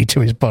directly to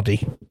his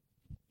body.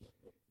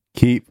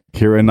 Keep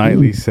Keira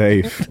Knightley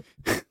safe.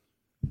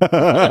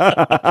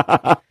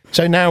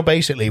 So now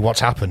basically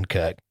what's happened,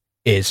 Kirk,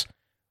 is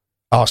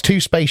our 2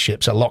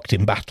 spaceships are locked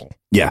in battle.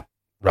 Yeah.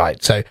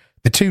 Right. So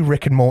the 2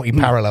 Rick and Morty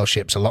parallel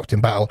ships are locked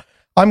in battle.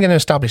 I'm going to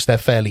establish they're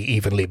fairly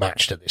evenly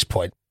matched at this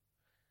point.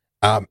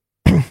 And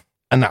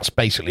that's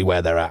basically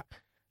where they're at.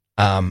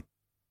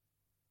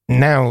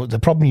 Now, the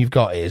problem you've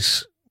got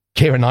is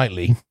Keira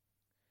Knightley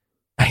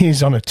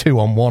is on a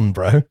 2-on-1,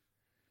 bro.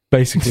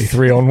 Basically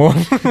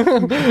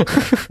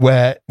 3-on-1.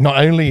 Where not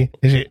only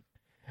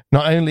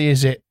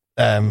is it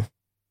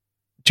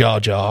Jar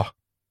Jar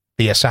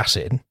the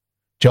assassin,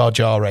 Jar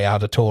Jar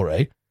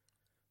Auditore,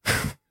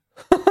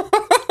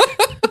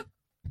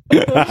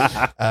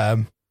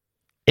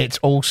 it's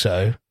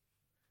also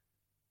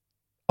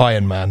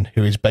Iron Man,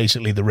 who is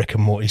basically the Rick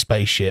and Morty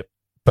spaceship,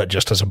 but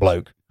just as a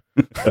bloke.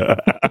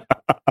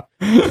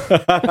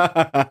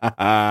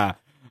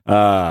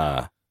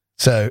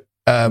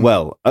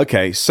 Well,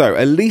 okay, so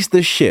at least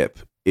the ship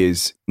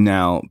is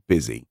now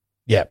busy.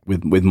 Yeah,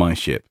 with my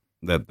ship,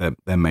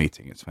 they're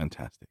mating. It's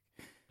fantastic.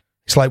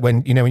 It's like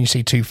when you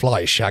see 2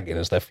 flies shagging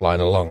as they're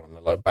flying along and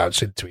they're like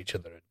bouncing into each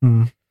other.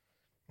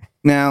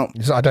 Now,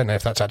 I don't know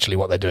if that's actually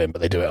what they're doing,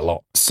 but they do it a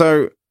lot.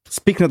 So,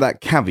 speaking of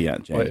that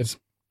caveat, James,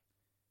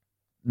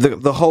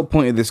 the whole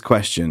point of this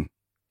question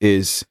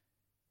is,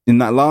 in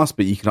that last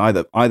bit, you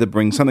can either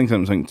bring something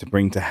to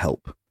bring to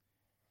help.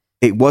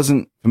 It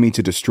wasn't for me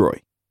to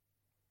destroy.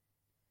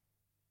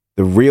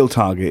 The real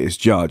target is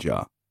Jar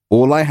Jar.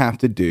 All I have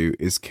to do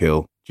is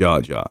kill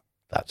Jar Jar.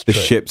 That's the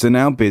true. ships are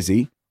now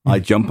busy. I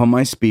jump on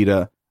my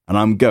speeder and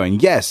I'm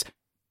going. Yes.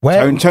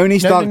 Well, Tony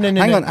Stark. No.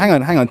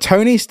 Hang on.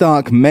 Tony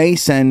Stark may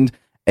send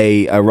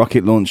a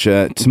rocket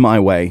launcher to my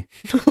way.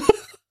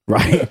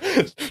 Right?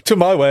 To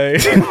my way.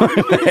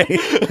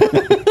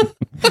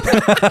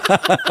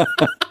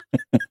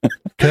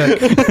 Kirk.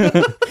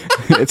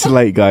 It's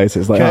late, guys.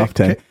 It's like half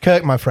 10.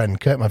 Kirk, my friend.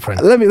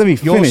 Let me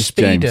finish, Your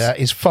speeder James.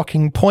 is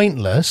fucking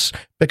pointless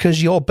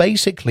because you're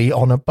basically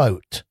on a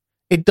boat.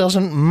 It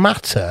doesn't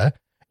matter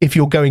if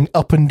you're going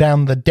up and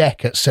down the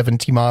deck at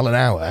 70 mile an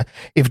hour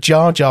if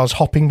Jar Jar's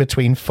hopping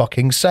between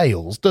fucking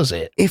sails, does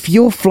it? If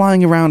you're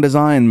flying around as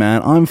Iron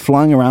Man, I'm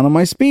flying around on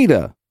my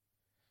speeder.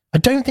 I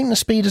don't think the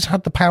speeders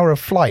had the power of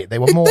flight. They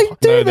were more...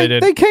 No, they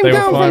did. They came They were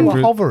down flying from...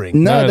 through-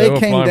 hovering. No, they they were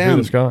came flying through down.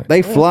 the sky.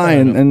 They fly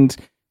and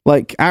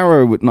like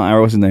Arrow, not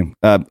Arrow, what's his name?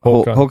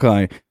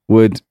 Hawkeye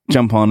would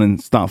jump on and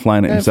start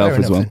flying it Yeah, himself fair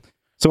as well. enough.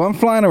 So I'm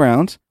flying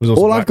around. Was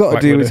also All I've got to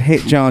Black do Widow. is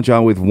hit Jar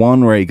Jar with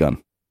one ray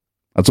gun.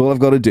 That's all I've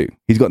got to do.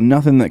 He's got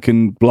nothing that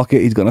can block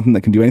it. He's got nothing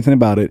that can do anything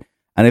about it.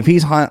 And if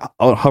he's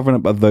hovering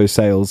above those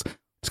sails,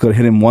 just got to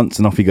hit him once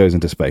and off he goes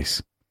into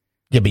space.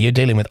 Yeah, but you're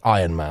dealing with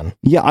Iron Man.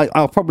 Yeah,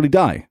 I'll probably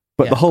die.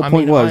 But Yeah, the whole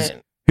point was,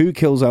 who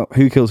kills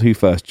who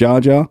first, Jar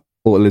Jar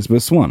or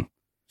Elizabeth Swann?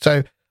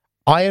 So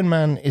Iron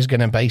Man is going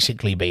to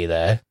basically be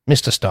there.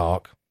 Mr.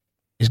 Stark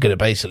is going to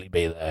basically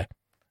be there.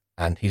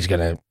 And he's going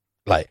to,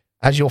 like,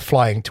 as you're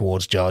flying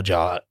towards Jar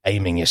Jar,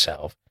 aiming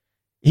yourself,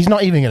 he's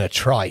not even going to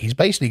try. He's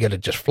basically going to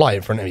just fly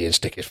in front of you and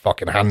stick his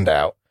fucking hand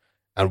out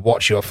and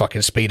watch your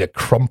fucking speeder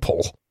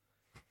crumple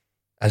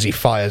as he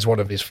fires one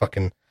of his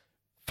fucking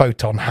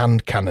photon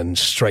hand cannons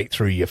straight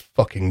through your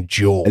fucking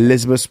jaw.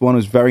 Elizabeth Swann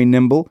was very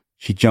nimble.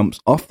 She jumps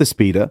off the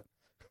speeder,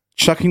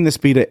 chucking the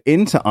speeder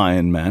into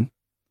Iron Man.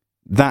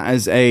 That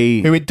is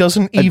who it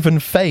doesn't even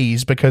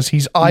phase because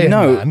he's Iron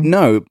Man.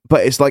 No,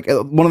 but it's like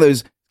one of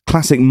those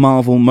classic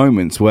Marvel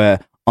moments where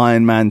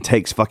Iron Man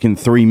takes fucking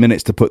 3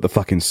 minutes to put the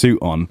fucking suit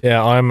on.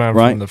 Yeah, Iron Man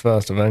Right. from the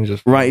first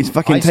Avengers. Right, he's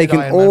fucking I said taken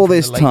Iron Man all from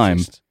this the time.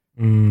 latest.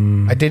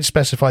 I did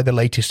specify the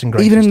latest and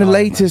greatest. Even in the Iron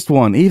Man. latest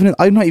one,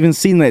 I've not even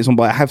seen the latest one,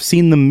 but I have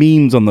seen the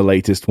memes on the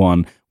latest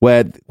one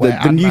where the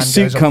Ant-Man new goes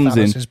suit up comes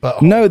in. Thanos'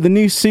 butthole. No, the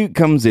new suit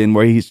comes in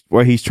where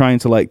he's trying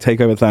to like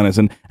take over Thanos,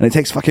 and it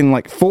takes fucking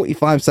like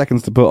 45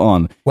 seconds to put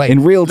on. Wait,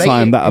 in real they-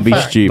 time, that would in be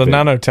fact, The stupid.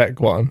 nanotech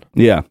one,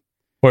 Yeah,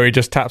 where he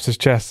just taps his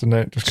chest and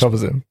it just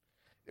covers him.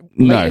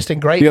 no, Latest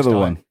and greatest. the other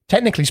Iron- one.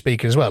 Technically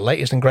speaking, as well,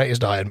 latest and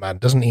greatest Iron Man.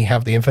 Doesn't he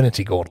have the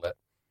Infinity Gauntlet?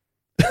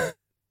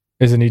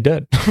 Isn't he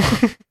dead?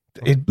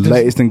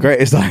 Latest and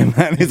greatest Iron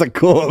Man is a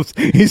corpse.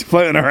 He's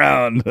floating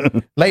around.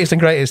 Latest and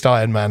greatest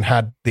Iron Man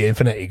had the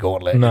Infinity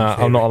Gauntlet. No,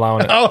 in I'm not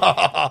allowing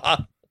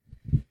it.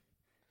 theory.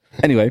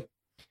 Anyway,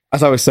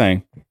 as I was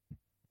saying,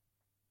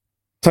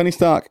 Tony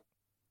Stark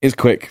is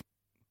quick,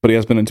 but he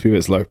has been known to be a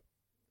bit slow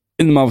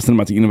in the Marvel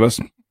Cinematic Universe.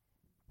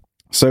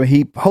 So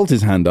he holds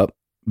his hand up,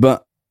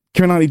 but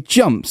Keira Knightley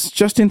jumps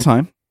just in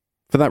time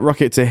for that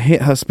rocket to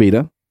hit her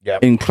speeder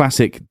Yep. in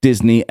classic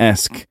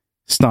Disney-esque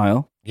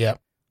style. Yeah.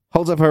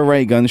 Holds up her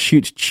ray gun,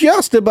 shoots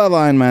just above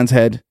Iron Man's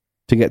head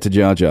to get to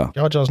Jar Jar.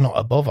 Jar Jar's not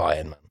above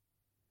Iron Man.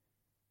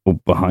 Or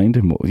behind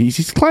him. Or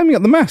he's climbing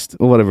up the mast,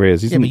 or whatever he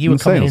is. He's Yeah, but you were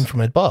coming in sails. from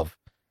above,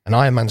 and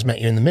Iron Man's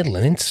met you in the middle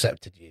and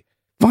intercepted you.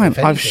 Fine, if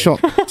I've anything.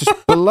 shot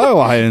just below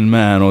Iron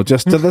Man, or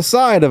just to the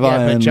side of Yeah, but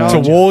Iron Jar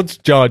Man. Jar- Towards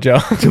Jar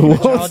Jar.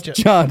 Towards Jar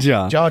Jar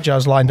Jar. Jar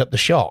Jar's lined up the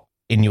shot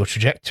in your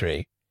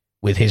trajectory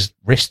with his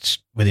wrist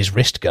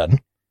gun,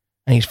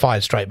 and he's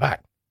fired straight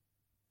back.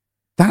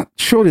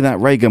 Surely that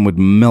ray gun would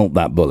melt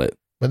that bullet.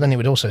 But then it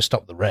would also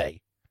stop the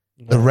ray.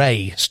 The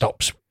ray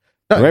stops.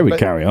 The ray would but-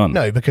 carry on.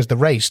 No, because the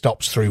ray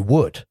stops through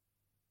wood.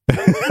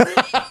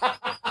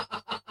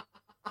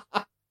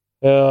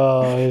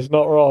 Oh, he's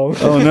not wrong.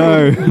 Oh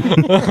no.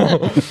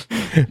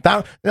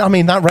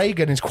 That ray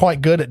gun is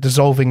quite good at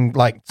dissolving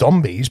like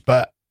zombies,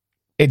 but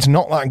it's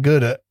not that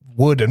good at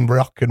wood and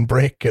rock and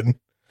brick and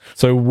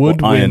So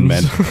wood Or Iron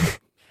wins.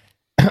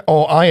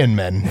 or Iron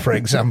Men, for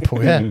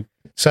example. Yeah.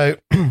 So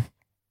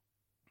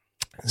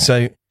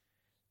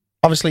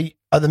obviously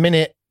at the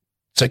minute,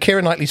 so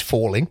Keira Knightley's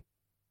falling.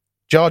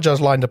 Jar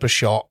Jar's lined up a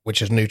shot, which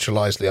has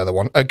neutralized the other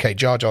one. Okay,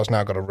 Jar Jar's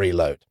now got to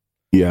reload.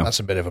 Yeah. That's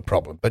a bit of a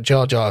problem. But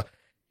Jar Jar,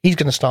 he's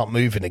going to start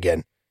moving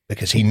again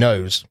because he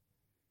knows,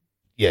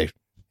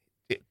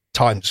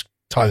 time's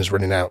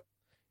running out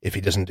if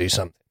he doesn't do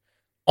something.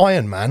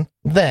 Iron Man,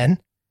 then,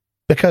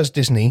 because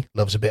Disney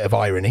loves a bit of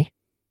irony,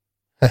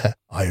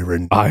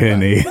 irony,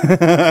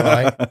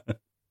 right,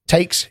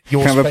 takes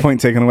your Can I have a point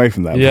taken away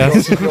from that?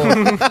 Yes.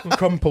 your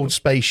crumpled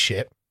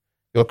spaceship,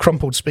 your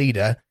crumpled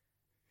speeder,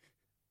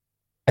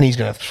 and he's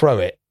going to throw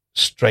it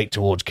straight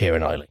towards Keira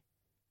Knightley.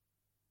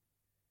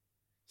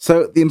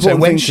 So the So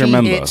important when thing she to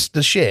remember. hits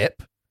the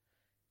ship,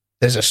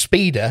 there's a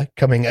speeder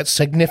coming at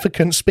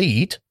significant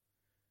speed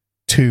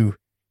to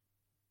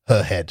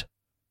her head.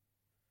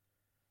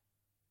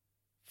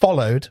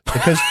 Followed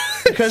because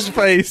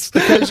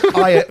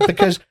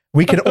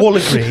we can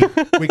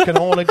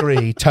all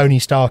agree Tony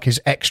Stark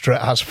is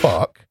extra as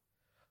fuck.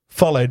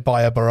 Followed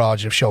by a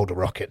barrage of shoulder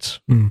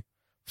rockets. Mm.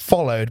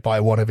 Followed by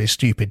one of his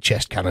stupid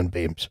chest cannon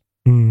beams.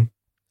 Mm.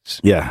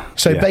 Yeah.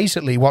 So yeah.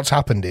 basically what's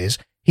happened is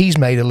he's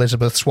made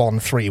Elizabeth Swann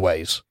 3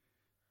 ways.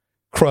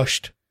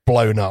 Crushed,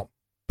 blown up,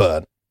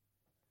 burnt.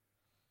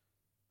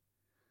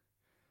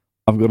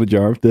 I've got a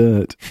jar of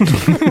dirt.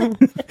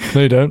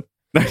 No, you don't.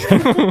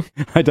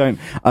 I don't.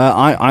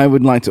 I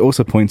would like to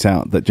also point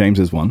out that James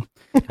has won.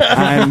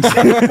 And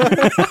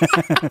I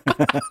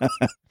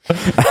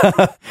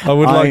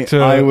would like to.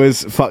 I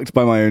was fucked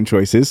by my own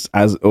choices,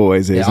 as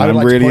always is. Yeah, and I would I'm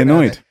like to really point out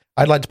annoyed. that-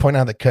 I'd like to point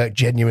out that Kirk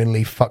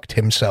genuinely fucked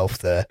himself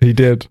there. He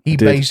did. He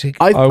Did.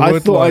 basically... I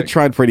would thought I like-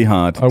 tried pretty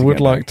hard. I to would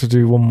get like to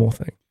do one more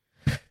thing.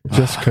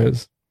 Just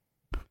because.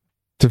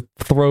 To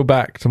throw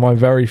back to my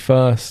very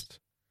first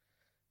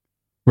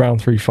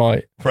round 3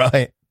 fight.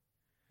 Right.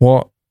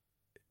 What?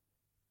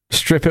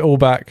 Strip it all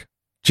back.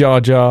 Jar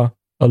Jar,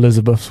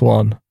 Elizabeth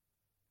Swann.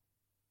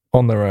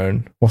 On their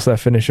own. What's their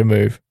finisher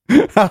move?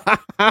 Is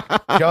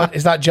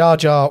that Jar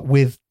Jar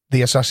with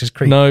the Assassin's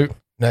Creed? No.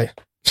 No.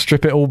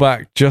 Strip it all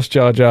back. Just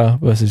Jar Jar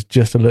versus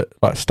just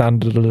like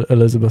standard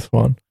Elizabeth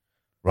Swann.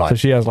 Right. So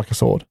she has like a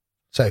sword.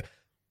 So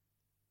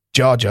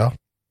Jar Jar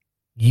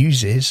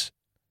uses...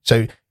 So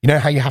you know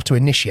how you have to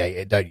initiate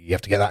it, don't you? You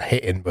have to get that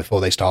hit in before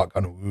they start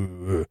going...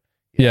 Ooh.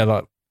 Yeah,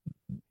 like...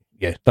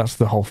 Yeah. That's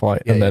the whole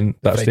fight. Yeah, and then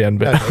that's the end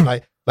bit. No,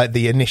 like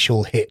the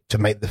initial hit to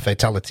make the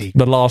fatality.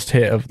 The last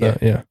hit of the...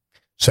 Yeah.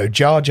 So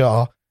Jar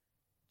Jar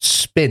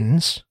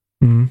spins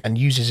Mm. and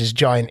uses his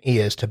giant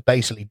ears to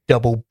basically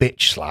double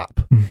bitch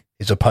slap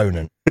his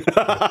opponent.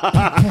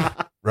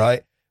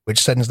 Right? Which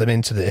sends them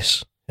into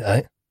this.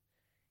 Right?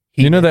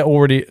 You know they're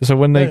already... So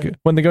when they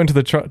go into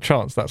the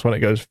chance, that's when it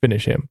goes,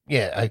 finish him.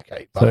 Yeah,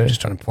 okay. But So- I'm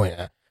just trying to point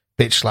out.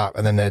 Bitch slap,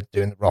 and then they're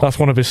doing the rock. That's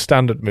one of his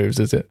standard moves,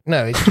 is it?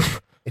 No, it's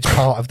just, it's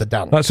part of the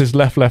dance. That's his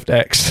left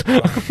X.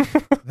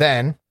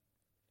 Then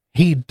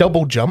he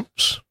double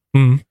jumps,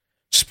 Mm.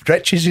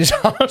 stretches his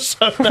arse.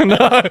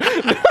 No.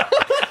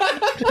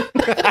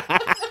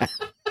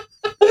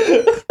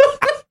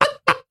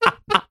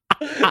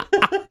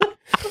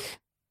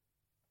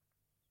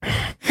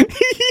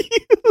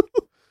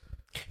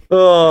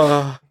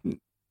 Oh.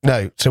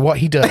 No, so what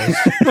he does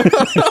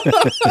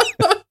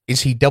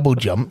is he double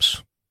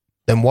jumps,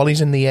 then while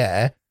he's in the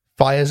air,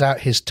 fires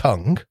out his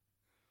tongue,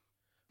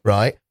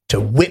 right, to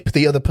whip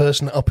the other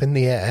person up in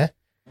the air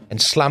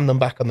and slam them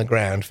back on the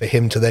ground for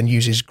him to then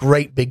use his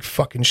great big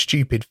fucking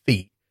stupid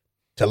feet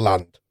to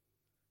land.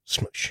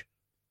 Smush.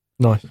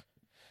 Nice.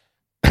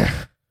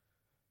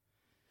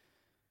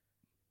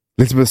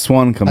 Elizabeth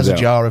Swann comes As a out.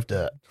 jar of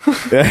dirt.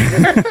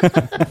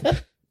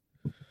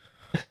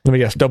 Let me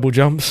guess, double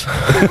jumps.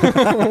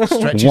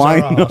 Stretches Why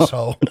her not?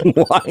 arsehole.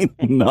 Why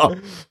not?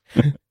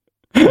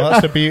 Well,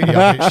 that's the beauty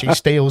of it. She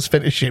steals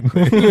finishing.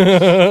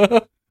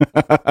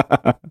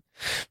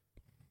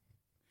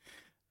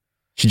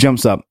 She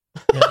jumps up.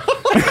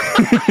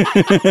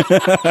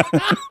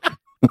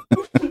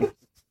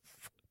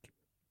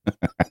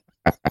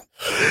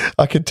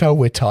 I can tell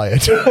we're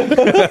tired. You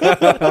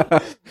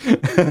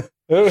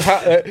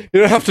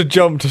don't have to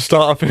jump to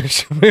start a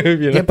finishing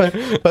move, you know?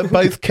 Yeah, but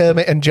both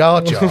Kermit and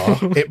Jar Jar,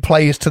 it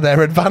plays to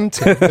their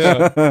advantage.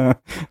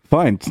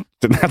 Fine.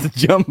 Didn't have to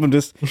jump and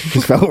just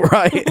felt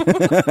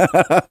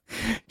right.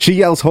 She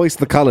yells, hoist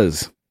the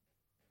colours.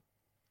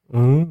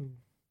 Mm.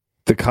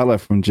 The colour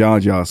from Jar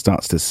Jar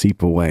starts to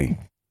seep away.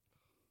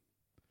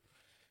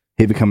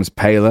 He becomes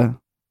paler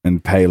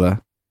and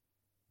paler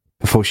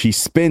before she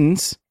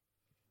spins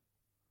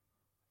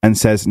and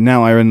says,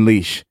 now I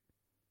unleash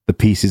the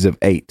pieces of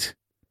 8.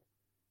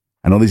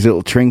 And all these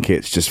little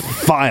trinkets just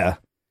fire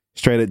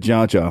straight at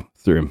Jar Jar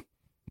through him.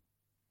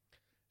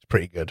 It's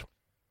pretty good.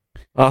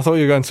 I thought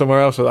you were going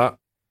somewhere else with that.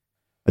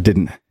 I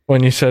didn't.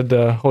 When you said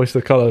hoist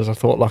the colours, I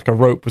thought like a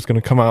rope was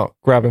going to come out,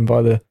 grab him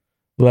by the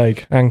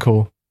leg,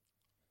 ankle.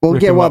 Well,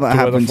 Rip yeah, him while up that to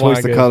where the happens, hoist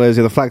flag the is. colours.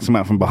 Yeah, the flags come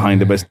out from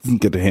behind it, but it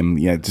doesn't get to him.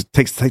 Yeah, it just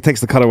takes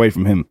the colour away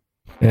from him.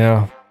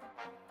 Yeah.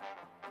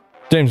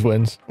 James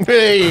wins.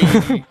 Hey!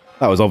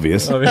 That was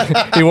obvious. I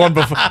mean, he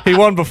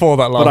won before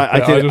that last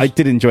But bit. I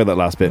did enjoy that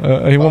last bit.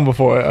 He won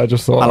before it. I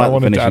just thought I I, like the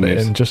wanted to add finishing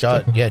it in. moves. Just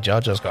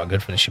Jar Jar's got a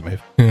good finishing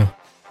move. yeah.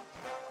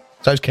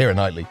 So's Keira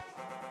Knightley.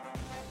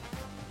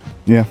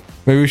 Yeah.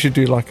 Maybe we should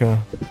do like a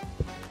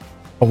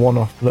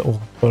one-off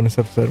little bonus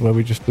episode where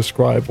we just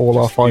describe all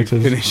our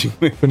fighters'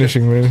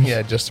 finishing moves.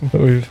 Yeah, just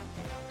That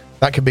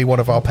that could be one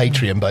of our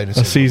Patreon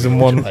bonuses. a season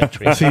one,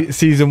 Patreon.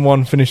 season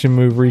 1 finishing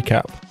move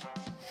recap.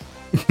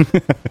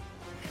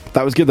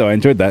 That was good, though. I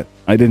enjoyed that.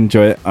 I did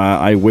enjoy it.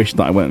 I wish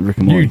that I went Rick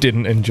and Morty. You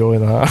didn't enjoy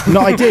that.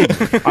 No, I did.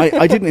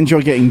 I didn't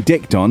enjoy getting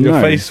dicked on. Your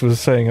no. face was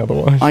saying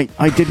otherwise.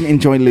 I didn't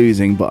enjoy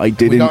losing, but I We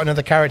did. got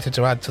another character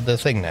to add to the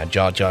thing now.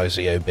 Jar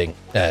Jarzio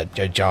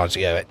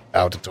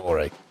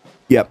Auditore.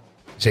 Yep.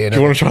 See, Do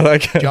you want to try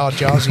that again? Jar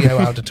Jarzio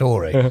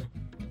Auditore.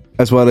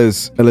 As well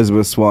as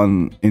Elizabeth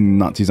Swann in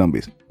Nazi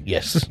Zombies.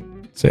 Yes.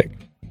 Sick.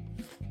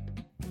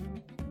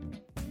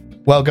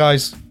 Well,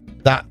 guys,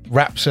 that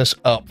wraps us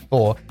up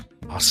for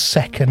our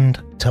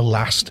second to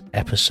last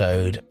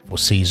episode for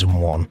season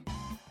 1.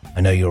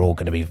 I know you're all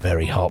going to be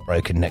very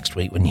heartbroken next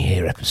week when you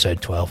hear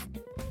episode 12.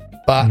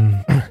 But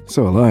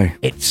So will I.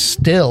 it's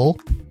still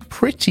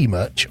pretty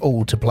much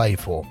all to play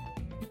for.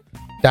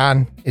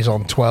 Dan is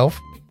on 12.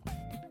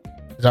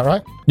 Is that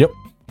right? Yep.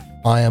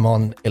 I am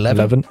on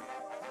 11.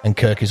 And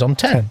Kirk is on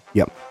 10.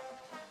 Yep.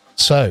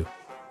 So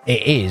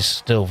it is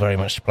still very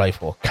much to play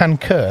for. Can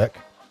Kirk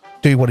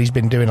do what he's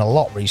been doing a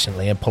lot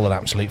recently and pull an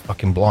absolute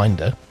fucking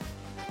blinder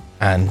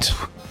and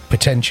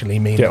potentially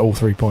mean Get all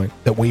 3 points.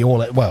 that we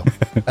all, well,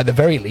 at the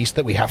very least,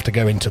 that we have to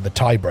go into the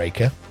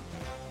tiebreaker?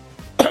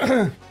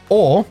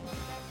 Or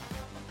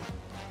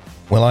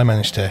will I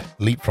manage to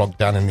leapfrog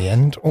Dan in the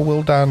end, or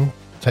will Dan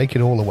take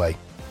it all away?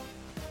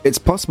 It's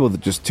possible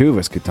that just 2 of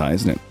us could tie,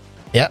 isn't it?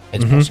 Yeah,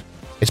 it's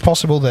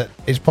possible.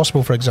 It's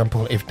possible, for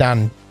example, if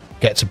Dan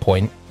gets a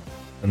point,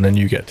 And then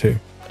you get 2.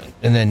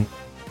 and then,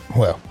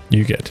 well,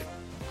 You get 2.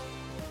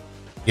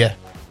 yeah,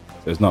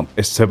 So it's not.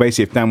 So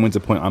basically, if Dan wins a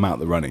point, I'm out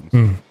the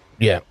running.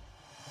 yeah.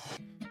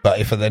 But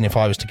if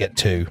I was to get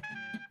 2,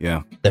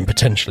 Yeah. then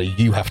potentially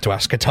you have to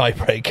ask a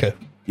tiebreaker,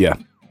 Yeah.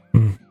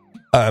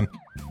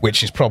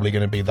 which is probably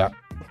going to be that.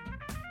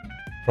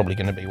 Probably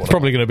going to be what.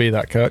 Probably going to be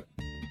that, Kirk.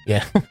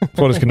 Yeah. That's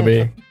what it's going to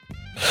be.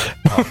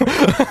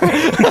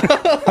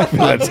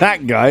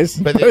 Attack, guys.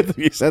 But Both of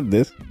you said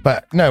this.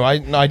 But no, I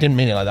didn't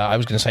mean it like that. I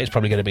was going to say it's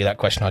probably going to be that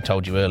question I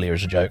told you earlier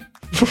as a joke.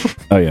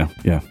 Oh, yeah.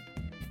 Yeah.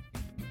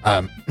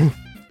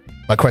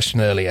 My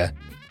question earlier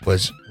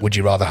was, would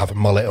you rather have a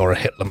mullet or a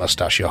Hitler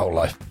mustache your whole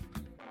life?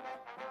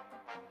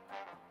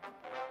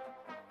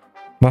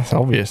 That's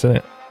obvious, isn't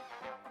it?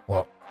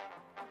 What?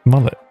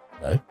 Mullet.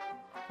 No.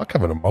 Like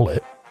having a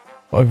mullet.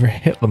 Over a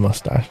Hitler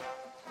mustache.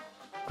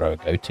 grow a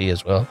goatee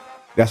as well.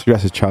 That's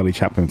dressed as Charlie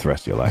Chaplin for the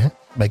rest of your life.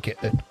 Make it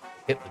hit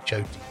the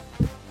chotee.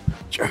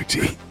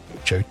 Jody.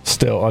 Chotee.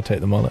 Still, I'd take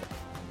the mullet.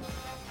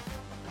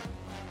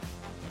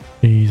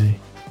 Easy.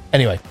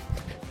 Anyway,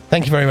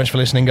 thank you very much for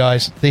listening,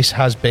 guys. This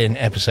has been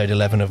episode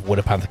 11 of Would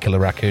a Panther Kill a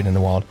Raccoon in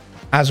the Wild?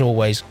 As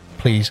always,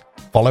 please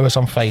follow us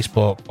on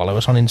Facebook, follow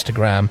us on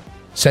Instagram,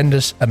 send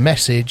us a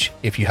message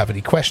if you have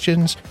any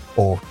questions,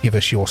 or give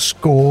us your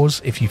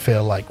scores if you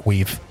feel like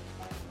we've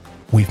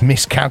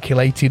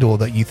miscalculated or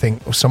that you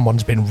think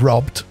someone's been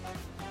robbed.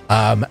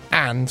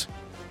 And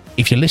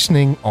if you're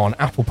listening on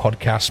Apple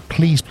Podcasts,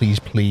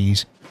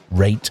 please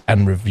rate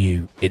and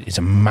review. It is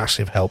a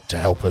massive help to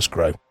help us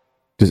grow.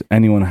 Does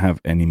anyone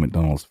have any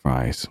McDonald's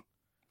fries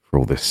for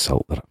all this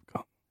salt that I've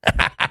got?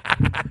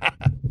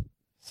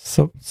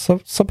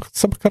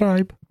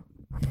 Subscribe.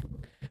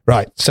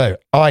 Right, so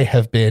I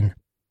have been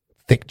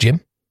Thick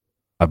Jim.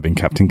 I've been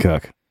Captain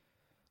Kirk.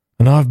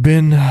 And I've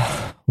been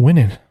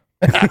winning.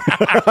 Speak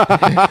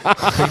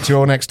to you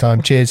all next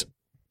time. Cheers.